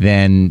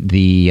than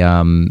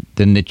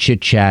the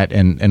chit chat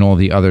and all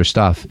the other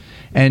stuff.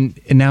 And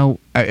now,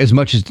 as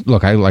much as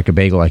look, I like a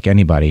bagel like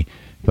anybody,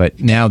 but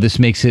now this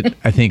makes it,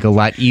 I think, a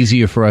lot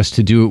easier for us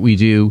to do what we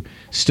do,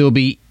 still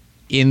be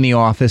in the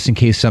office in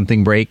case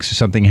something breaks or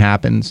something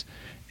happens.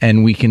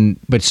 And we can,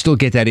 but still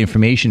get that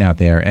information out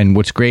there. And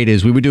what's great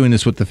is we were doing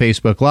this with the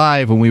Facebook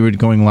Live when we were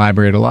going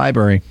library to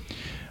library.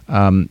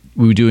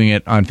 We were doing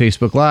it on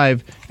Facebook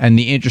Live. And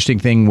the interesting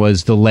thing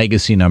was the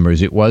legacy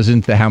numbers. It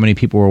wasn't how many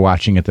people were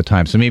watching at the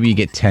time. So maybe you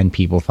get 10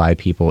 people, 5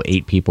 people,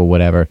 8 people,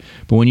 whatever.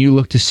 But when you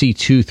look to see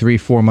 2, 3,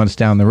 4 months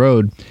down the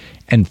road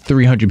and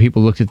 300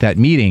 people looked at that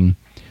meeting,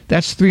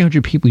 that's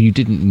 300 people you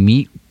didn't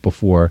meet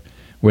before,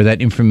 where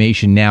that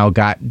information now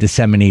got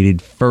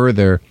disseminated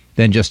further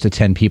than just the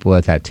 10 people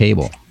at that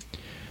table.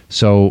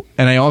 So,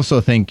 and I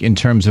also think in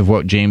terms of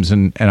what James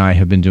and I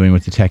have been doing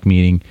with the tech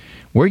meeting,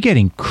 we're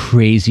getting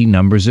crazy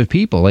numbers of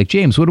people. Like,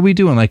 James, what are we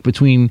doing? Like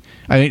the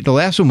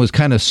last one was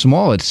kind of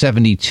small at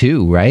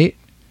 72, right?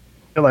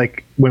 feel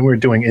like when we were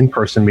doing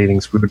in-person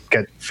meetings, we would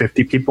get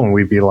 50 people and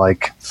we'd be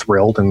like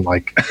thrilled and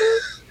like,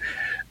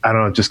 I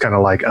don't know, just kind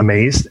of like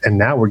amazed. And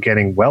now we're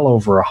getting well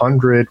over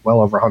 100,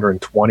 well over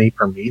 120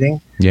 per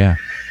meeting. Yeah.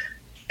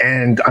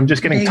 And I'm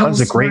just getting Bagels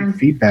tons of great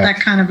feedback.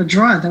 That kind of a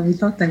draw that we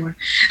thought they were.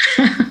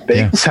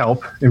 Bagels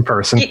help in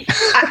person.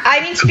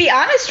 I mean, to be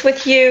honest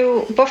with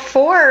you,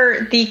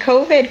 before the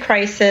COVID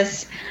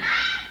crisis,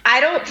 I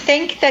don't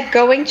think that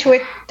going to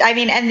it, I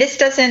mean, and this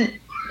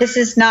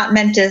is not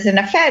meant as an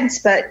offense,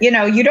 but, you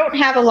know, you don't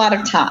have a lot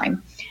of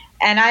time.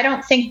 And I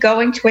don't think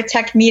going to a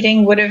tech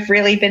meeting would have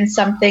really been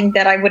something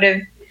that I would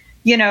have,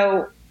 you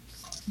know,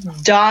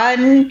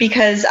 done,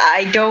 because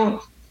I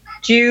don't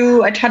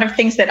do a ton of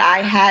things that I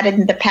had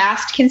in the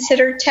past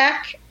considered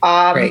tech.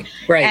 Right.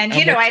 And,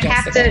 you know, I'd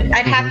have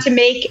to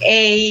make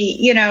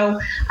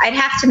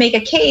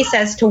a case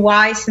as to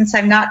why, since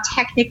I'm not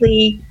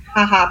technically,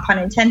 pun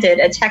intended,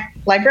 a tech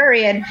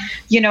librarian,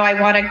 you know, I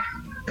want to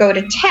go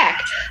to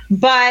tech.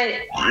 But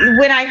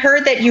when I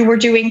heard that you were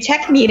doing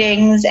tech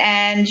meetings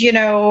and, you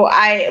know,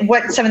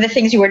 some of the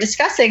things you were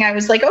discussing, I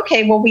was like,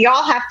 okay, well, we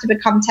all have to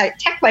become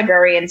tech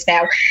librarians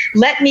now.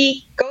 Let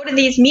me go to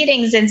these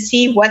meetings and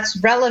see what's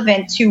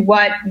relevant to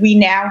what we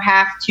now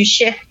have to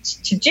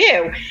shift to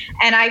do.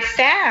 And I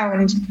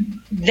found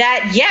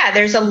that, yeah,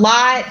 there's a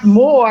lot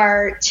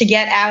more to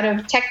get out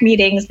of tech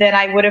meetings than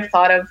I would have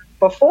thought of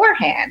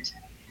beforehand.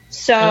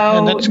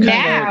 So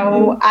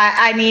now,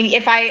 I mean,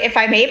 if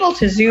I'm able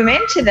to zoom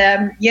into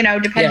them, you know,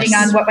 depending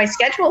on what my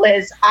schedule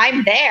is,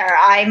 I'm there.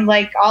 I'm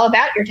like all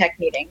about your tech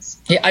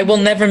meetings. Yeah, I will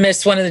never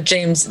miss one of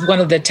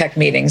the tech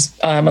meetings,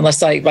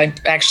 unless I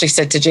actually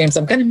said to James,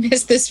 I'm going to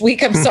miss this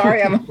week. I'm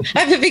sorry. I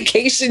have a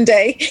vacation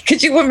day.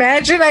 Could you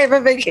imagine? I have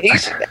a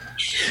vacation day.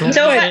 But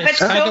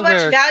so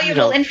much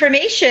valuable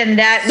information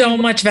that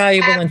much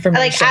valuable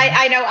information. Like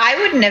I know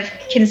I wouldn't have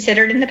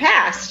considered in the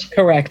past.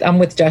 Correct. I'm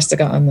with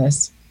Jessikah on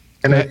this.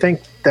 And I think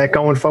that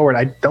going forward,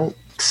 I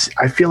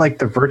feel like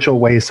the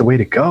virtual way is the way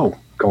to go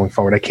going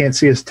forward. I can't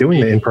see us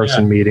doing the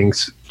in-person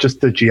meetings.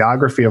 Just the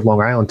geography of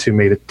Long Island, too,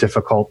 made it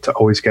difficult to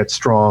always get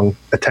strong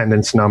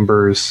attendance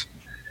numbers.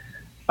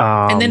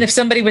 And then if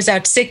somebody was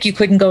out sick, you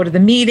couldn't go to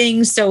the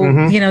meeting. So,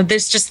 you know,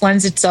 this just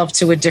lends itself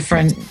to a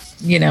different,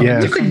 you know.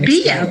 You could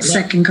be out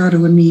sick and go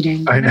to a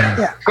meeting. I know.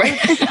 Yeah.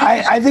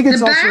 I think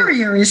it's the also,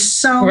 barrier is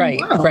so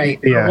low. Right.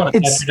 Yeah.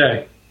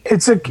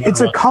 It's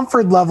a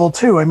comfort level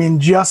too. I mean,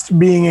 just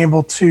being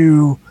able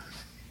to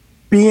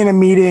be in a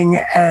meeting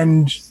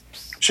and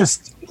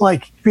just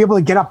like be able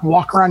to get up,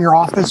 walk around your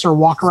office or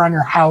walk around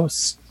your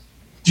house,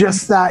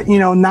 just that, you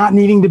know, not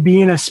needing to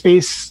be in a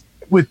space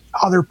with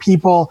other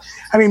people.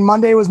 I mean,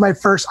 Monday was my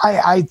first,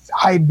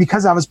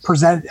 because I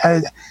was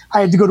I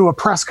had to go to a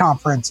press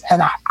conference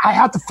and I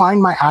had to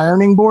find my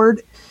ironing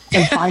board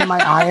and find my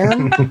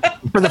iron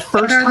for the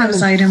first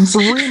time in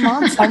 3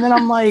 months. And then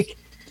I'm like,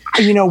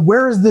 you know,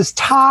 where is this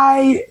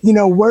tie? You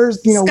know,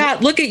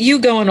 Scott, look at you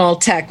going all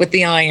tech with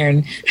the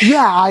iron.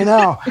 Yeah, I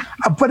know.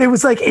 But it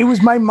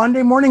was my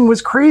Monday morning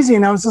was crazy.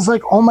 And I was just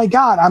like, oh my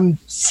God, I'm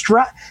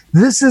stressed.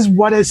 This is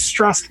what has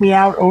stressed me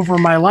out over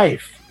my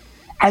life.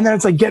 And then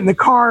it's like, get in the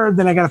car.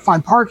 Then I got to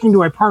find parking.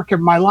 Do I park at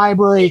my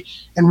library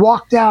and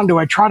walk down? Do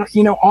I try to,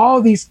 you know,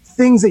 all these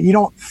things that you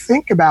don't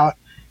think about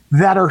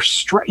that are,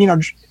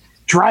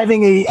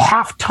 driving a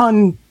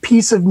half-ton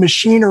piece of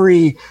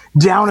machinery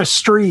down a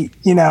street,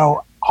 you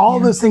know, all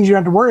those things you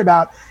have to worry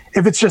about.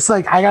 If it's just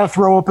like, I got to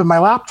throw open my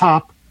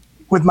laptop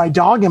with my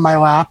dog in my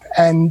lap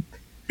and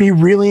be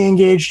really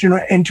engaged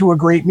into a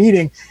great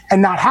meeting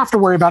and not have to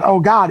worry about, oh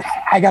God,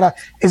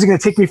 is it going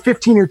to take me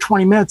 15 or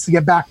 20 minutes to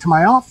get back to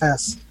my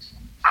office?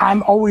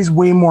 I'm always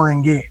way more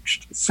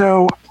engaged.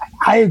 So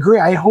I agree.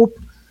 I hope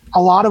I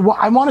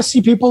want to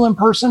see people in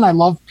person. I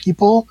love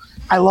people.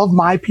 I love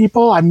my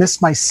people. I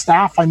miss my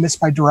staff. I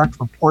miss my direct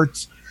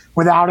reports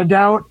without a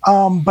doubt.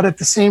 But at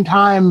the same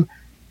time,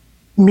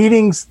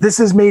 this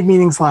has made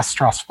meetings less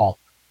stressful.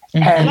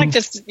 And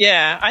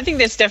I think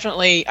there's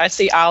definitely, I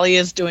see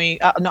Alia's doing,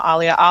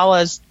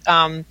 Ala's,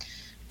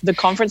 the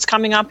conference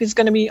coming up is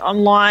going to be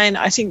online.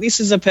 I think this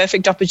is a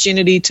perfect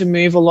opportunity to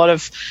move a lot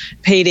of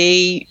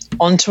PD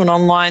onto an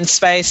online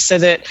space so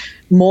that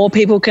more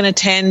people can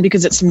attend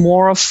because it's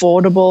more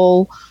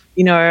affordable.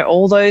 You know,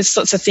 all those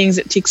sorts of things.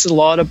 It ticks a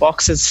lot of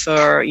boxes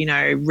for, you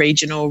know,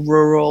 regional,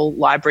 rural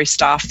library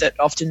staff that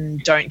often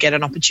don't get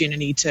an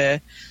opportunity to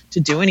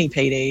do any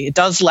PD. It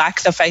does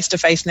lack the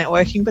face-to-face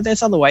networking, but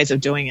there's other ways of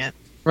doing it.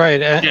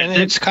 Right. And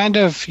it's kind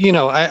of, you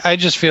know, I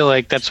just feel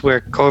like that's where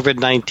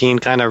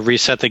COVID-19 kind of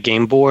reset the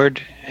game board.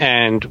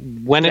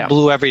 And when it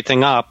blew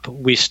everything up,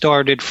 we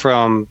started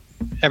from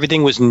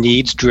everything was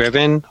needs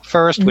driven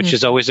first, which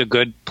is always a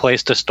good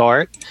place to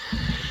start.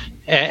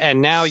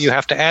 And now you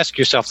have to ask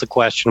yourself the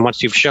question,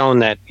 once you've shown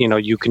that, you know,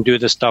 you can do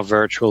this stuff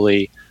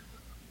virtually,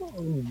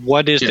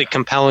 what is the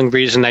compelling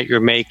reason that you're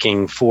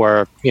making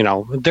for, you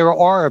know, there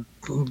are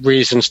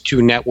reasons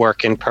to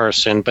network in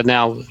person, but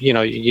now, you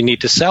know, you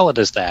need to sell it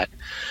as that.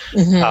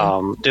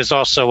 There's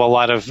also a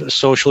lot of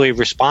socially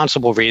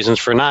responsible reasons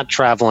for not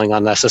traveling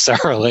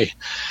unnecessarily.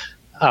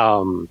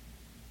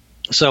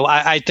 So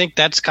I think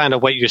that's kind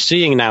of what you're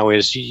seeing now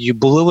is you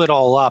blew it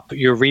all up,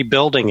 you're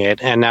rebuilding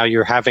it, and now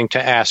you're having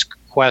to ask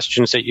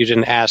questions that you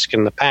didn't ask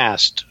in the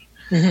past.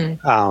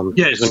 Mm-hmm.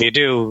 Yes. When you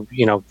do,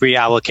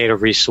 reallocate a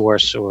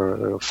resource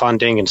or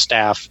funding and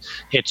staff,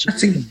 it's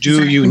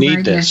do you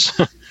need this?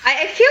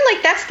 I feel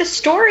like that's the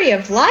story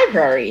of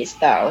libraries,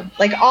 though,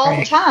 like all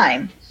the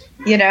time,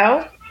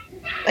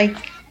 like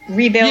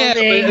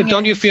rebuilding. Yeah,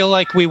 don't you feel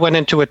like we went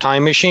into a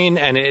time machine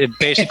and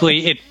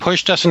it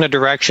pushed us in a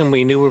direction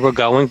we knew we were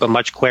going, but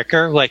much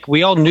quicker? Like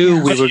we all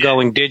knew we were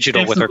going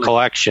digital with our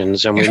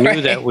collections, and we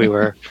knew that we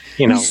were,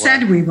 we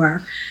said we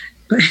were.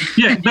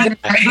 Yeah, but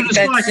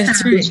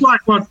it's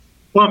like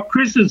what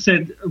Chris has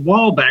said a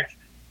while back,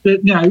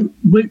 that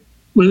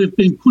we've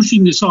been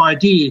pushing this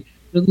idea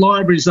that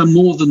libraries are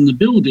more than the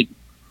building,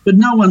 but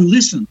no one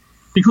listened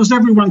because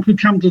everyone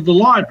could come to the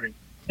library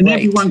and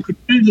everyone could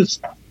do this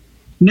stuff.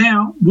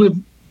 Now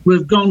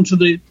we've gone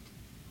to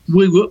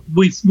we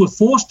were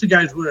forced to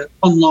go to an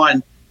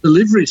online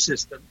delivery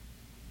system,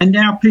 and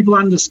now people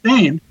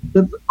understand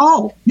that.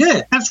 Oh,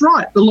 yeah, that's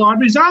right. The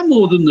libraries are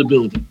more than the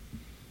building,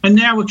 and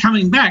now we're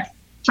coming back.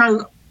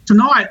 So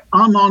tonight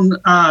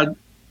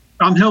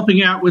I'm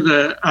helping out with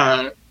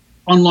a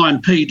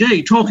online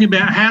PD, talking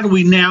about how do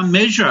we now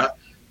measure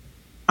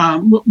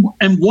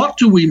and what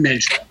do we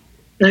measure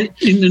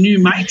in the new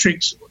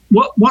matrix.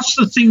 What's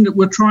the thing that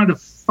we're trying to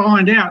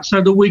find out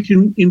so that we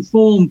can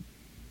inform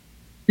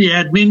the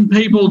admin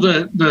people,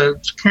 the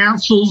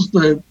councils,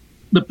 the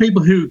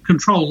people who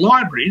control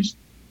libraries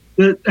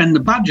and the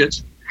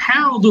budgets,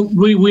 how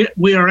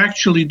we are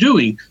actually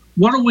doing.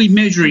 What are we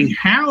measuring?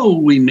 How are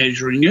we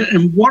measuring it?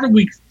 And what are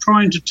we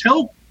trying to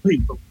tell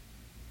people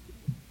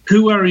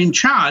who are in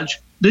charge?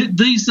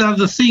 These are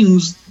the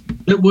things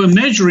that we're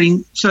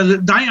measuring so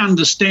that they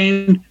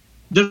understand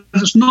that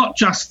it's not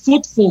just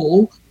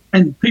footfall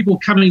and people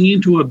coming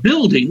into a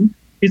building.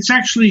 It's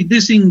actually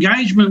this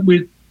engagement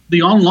with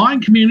the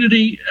online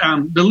community,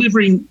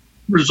 delivering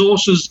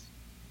resources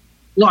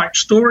like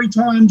story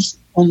times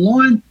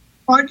online.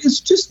 Like, it's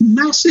just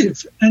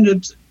massive, and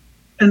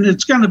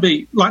it's going to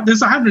be like there's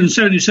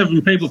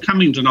 177 people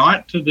coming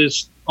tonight to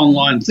this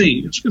online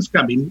thing. It's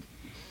going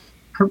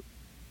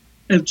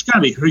to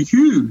be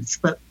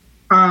huge, but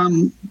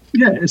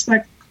it's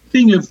that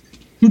thing of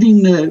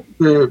hitting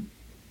the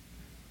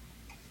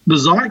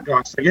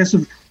zeitgeist, I guess,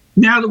 of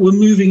now that we're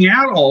moving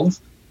out of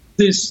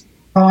this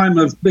time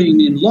of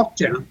being in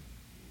lockdown.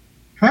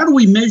 How do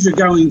we measure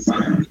going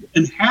forward,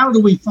 and how do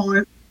we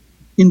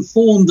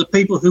inform the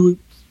people who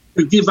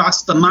give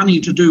us the money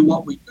to do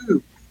what we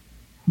do?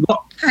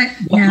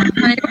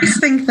 I always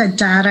think that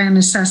data and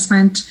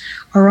assessment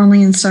are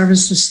only in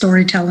service of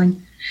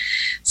storytelling.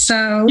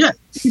 So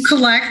you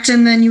collect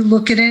and then you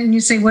look at it and you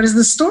say, what is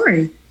the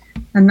story?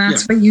 And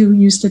that's what you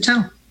use to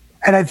tell.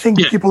 And I think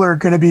people are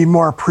going to be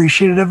more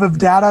appreciative of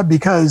data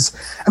because,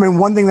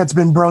 one thing that's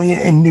been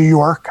brilliant in New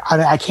York,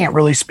 I can't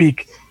really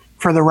speak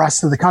for the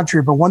rest of the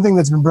country, but one thing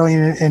that's been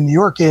brilliant in New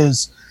York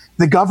is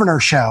the Governor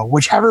Show,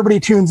 which everybody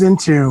tunes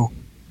into.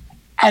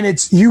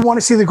 And you want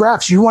to see the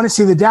graphs, you want to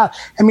see the data.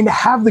 To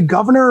have the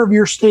governor of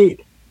your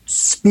state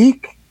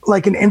speak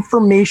like an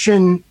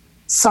information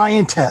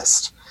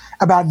scientist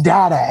about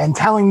data and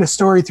telling the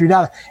story through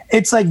data,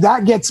 it's like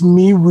that gets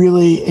me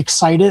really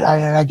excited.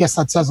 I guess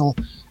that says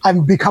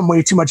I've become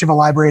way too much of a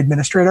library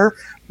administrator,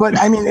 but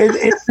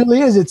it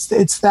really is.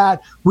 It's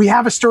that we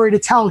have a story to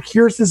tell.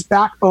 Here's this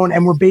backbone,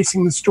 and we're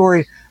basing the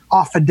story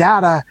off of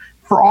data.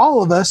 For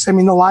all of us, the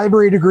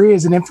library degree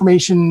is an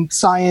information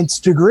science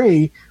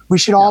degree. We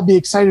should all be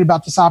excited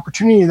about this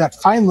opportunity that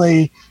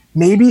finally,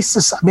 maybe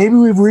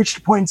we've reached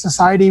a point in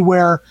society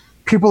where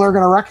people are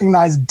going to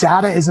recognize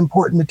data is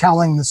important to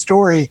telling the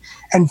story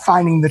and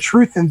finding the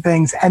truth in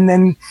things. And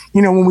then,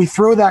 when we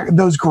throw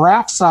those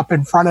graphs up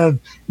in front of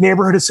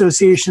neighborhood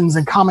associations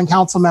and common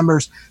council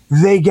members,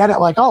 they get it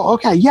like, oh,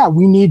 okay, yeah,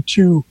 we need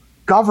to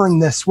govern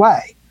this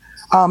way.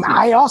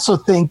 I also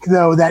think,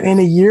 though, that in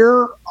a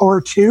year or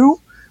two,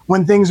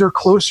 when things are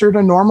closer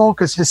to normal,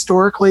 because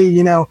historically,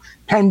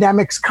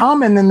 pandemics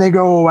come and then they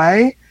go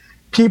away,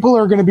 people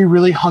are going to be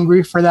really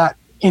hungry for that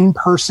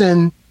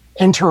in-person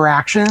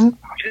interaction.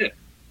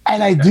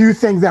 And I do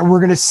think that we're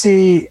going to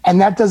see,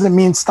 and that doesn't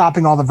mean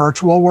stopping all the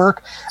virtual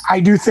work. I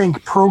do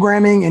think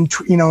programming in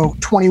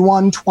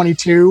 21,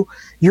 22,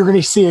 you're going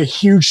to see a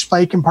huge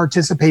spike in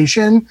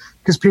participation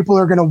because people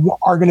they're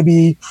going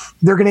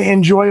to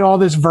enjoy all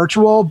this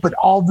virtual, but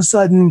all of a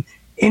sudden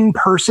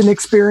in-person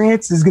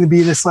experience is going to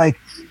be this like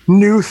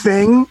new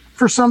thing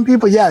for some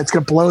people. Yeah, it's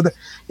going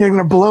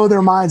to blow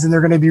their minds, and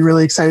they're going to be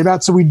really excited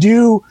about it. So we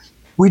do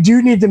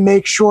need to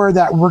make sure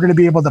that we're going to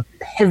be able to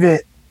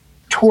pivot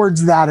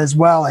towards that as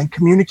well and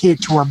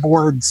communicate to our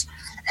boards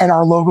and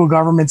our local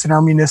governments and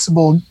our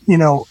municipal,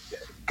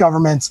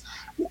 governments.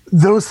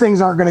 Those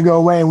things aren't going to go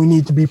away, and we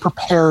need to be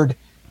prepared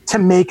to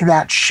make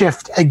that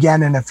shift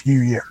again in a few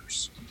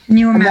years. Can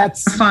you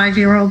imagine a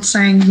 5-year-old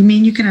saying, you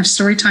mean you can have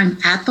story time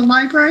at the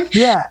library?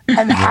 Yeah,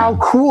 and how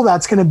cool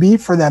that's going to be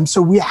for them.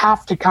 So we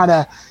have to kind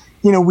of,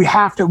 we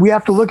have to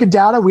look at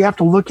data, we have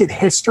to look at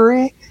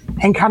history,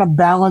 and kind of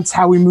balance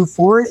how we move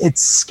forward.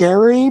 It's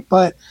scary,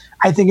 but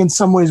I think in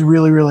some ways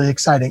really, really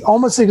exciting.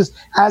 Almost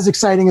as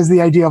exciting as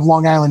the idea of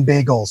Long Island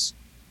bagels,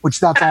 which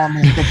that's all I'm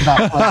going to think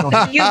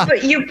about.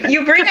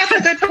 You bring up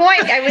a good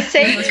point. I was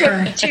saying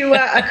to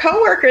a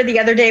coworker the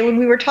other day when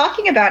we were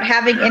talking about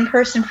having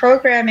in-person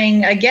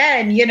programming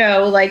again,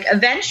 like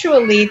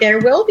eventually there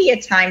will be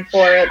a time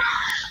for it.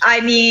 I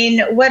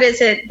mean, what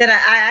is it that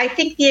I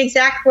think the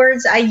exact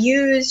words I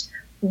used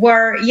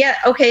were,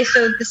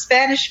 so the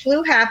Spanish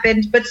flu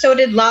happened, but so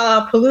did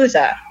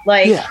Lollapalooza.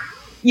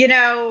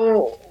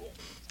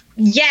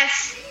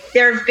 Yes,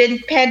 there have been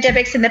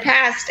pandemics in the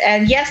past,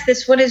 and yes,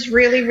 this one is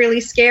really, really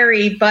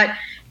scary, but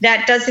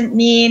that doesn't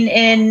mean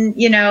in,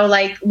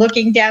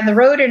 looking down the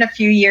road in a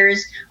few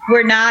years,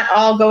 we're not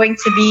all going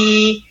to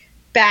be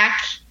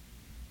back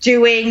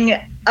doing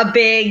a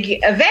big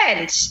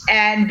event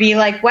and be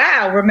like,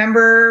 wow,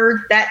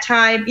 remember that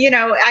time?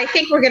 I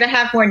think we're going to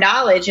have more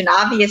knowledge, and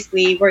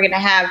obviously we're going to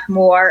have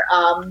more,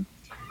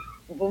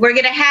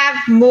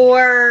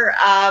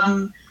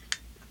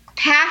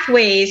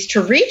 pathways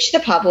to reach the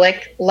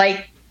public,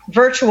 like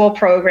virtual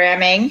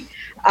programming.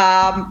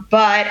 But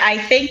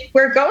I think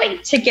we're going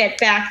to get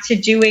back to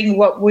doing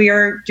what we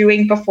were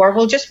doing before.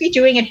 We'll just be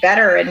doing it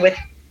better and with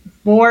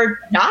more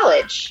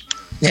knowledge.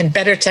 And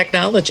better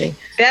technology.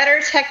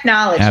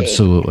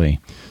 Absolutely.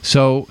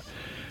 So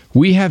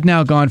we have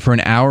now gone for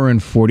an hour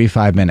and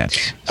 45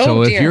 minutes.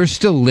 So if you're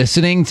still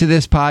listening to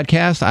this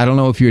podcast, I don't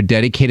know if you're a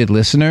dedicated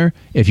listener,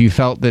 if you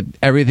felt that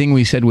everything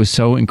we said was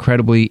so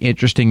incredibly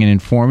interesting and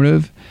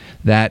informative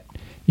that,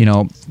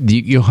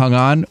 you hung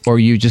on, or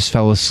you just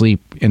fell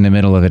asleep in the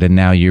middle of it and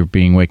now you're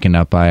being waken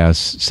up by us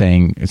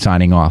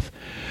signing off.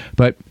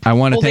 But I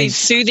want to thank these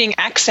soothing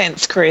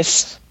accents,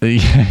 Chris.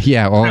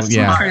 Yeah.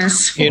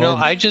 Chris.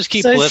 I just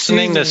keep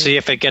listening to see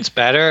if it gets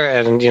better,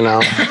 and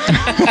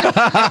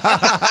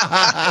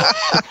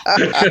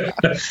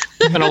it's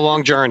been a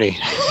long journey.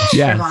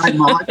 Yeah.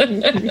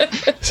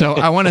 So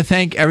I want to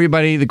thank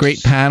everybody, the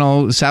great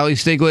panel, Sally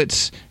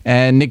Stieglitz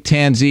and Nick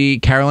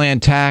Tanzi, Carol Ann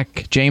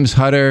Tack, James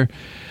Hutter,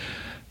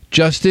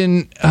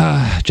 Justin,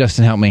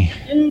 help me.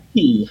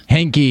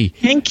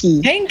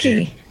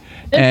 Hoenke.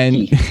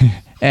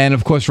 And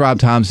of course, Rob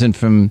Thomson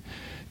from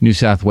New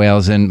South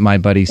Wales, and my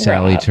buddy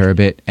Sally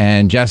Turbitt,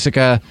 and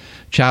Jessikah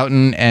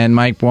Chautin, and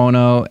Mike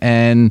Buono,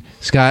 and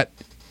Scott.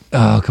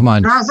 Oh, come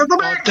on.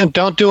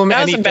 Don't do him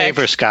any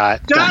favor,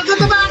 Scott.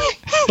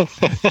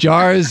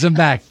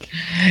 Jarzombeck.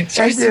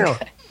 Thank you.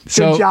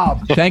 Good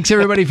job. Thanks,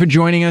 everybody, for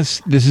joining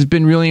us. This has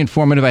been really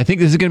informative. I think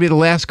this is going to be the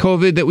last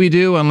COVID that we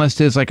do, unless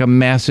there's like a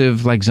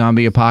massive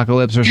zombie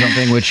apocalypse or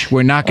something, which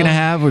we're not going to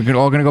have. We're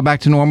all going to go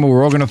back to normal.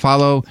 We're all going to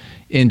follow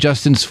in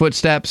Justin's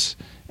footsteps,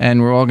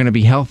 and we're all going to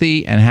be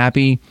healthy and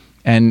happy,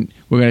 and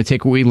we're going to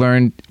take what we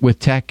learned with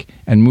tech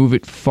and move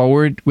it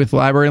forward with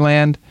Library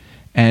Land,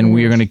 and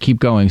we are going to keep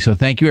going. So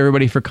thank you,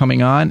 everybody, for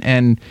coming on,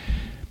 and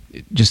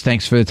just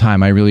thanks for the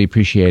time. I really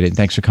appreciate it.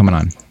 Thanks for coming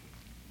on.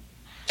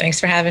 Thanks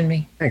for having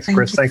me. Thanks,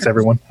 Chris. Thanks,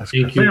 everyone.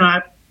 Thank you.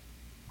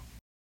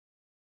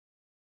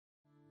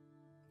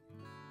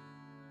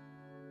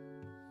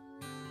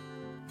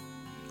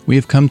 We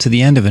have come to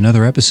the end of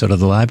another episode of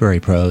the Library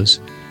Pros,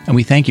 and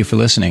we thank you for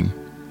listening.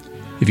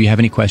 If you have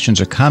any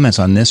questions or comments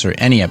on this or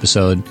any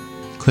episode,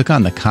 click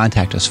on the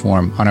Contact Us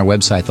form on our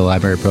website,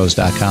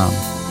 thelibrarypros.com.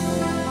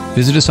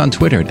 Visit us on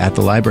Twitter at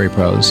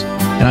 @TheLibraryPros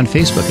and on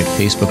Facebook at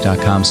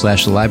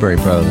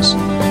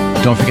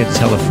facebook.com/TheLibraryPros. Don't forget to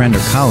tell a friend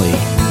or colleague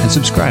and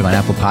subscribe on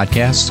Apple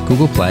Podcasts,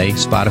 Google Play,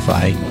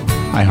 Spotify,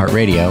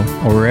 iHeartRadio,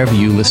 or wherever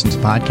you listen to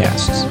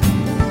podcasts.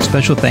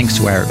 Special thanks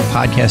to our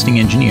podcasting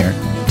engineer,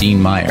 Dean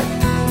Meyer.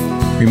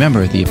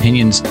 Remember, the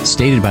opinions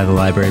stated by the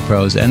Library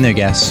Pros and their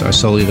guests are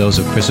solely those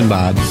of Chris and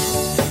Bob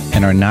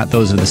and are not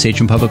those of the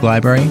Sachem Public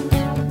Library,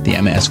 the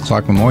M.S.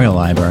 Clark Memorial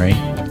Library,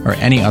 or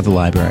any other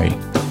library.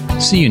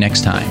 See you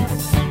next time.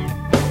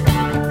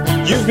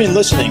 You've been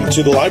listening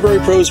to the Library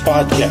Pros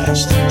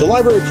podcast. The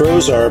Library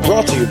Pros are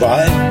brought to you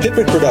by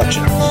Pippin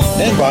Productions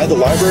and by the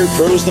Library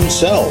Pros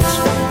themselves,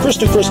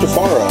 Krista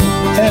Cristofaro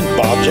and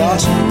Bob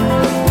Johnson.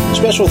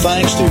 Special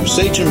thanks to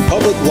Sachem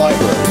Public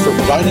Library for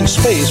providing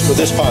space for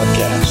this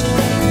podcast.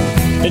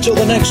 Until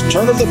the next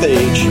turn of the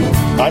page,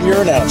 I'm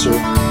your announcer,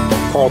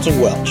 Carlton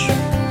Welch.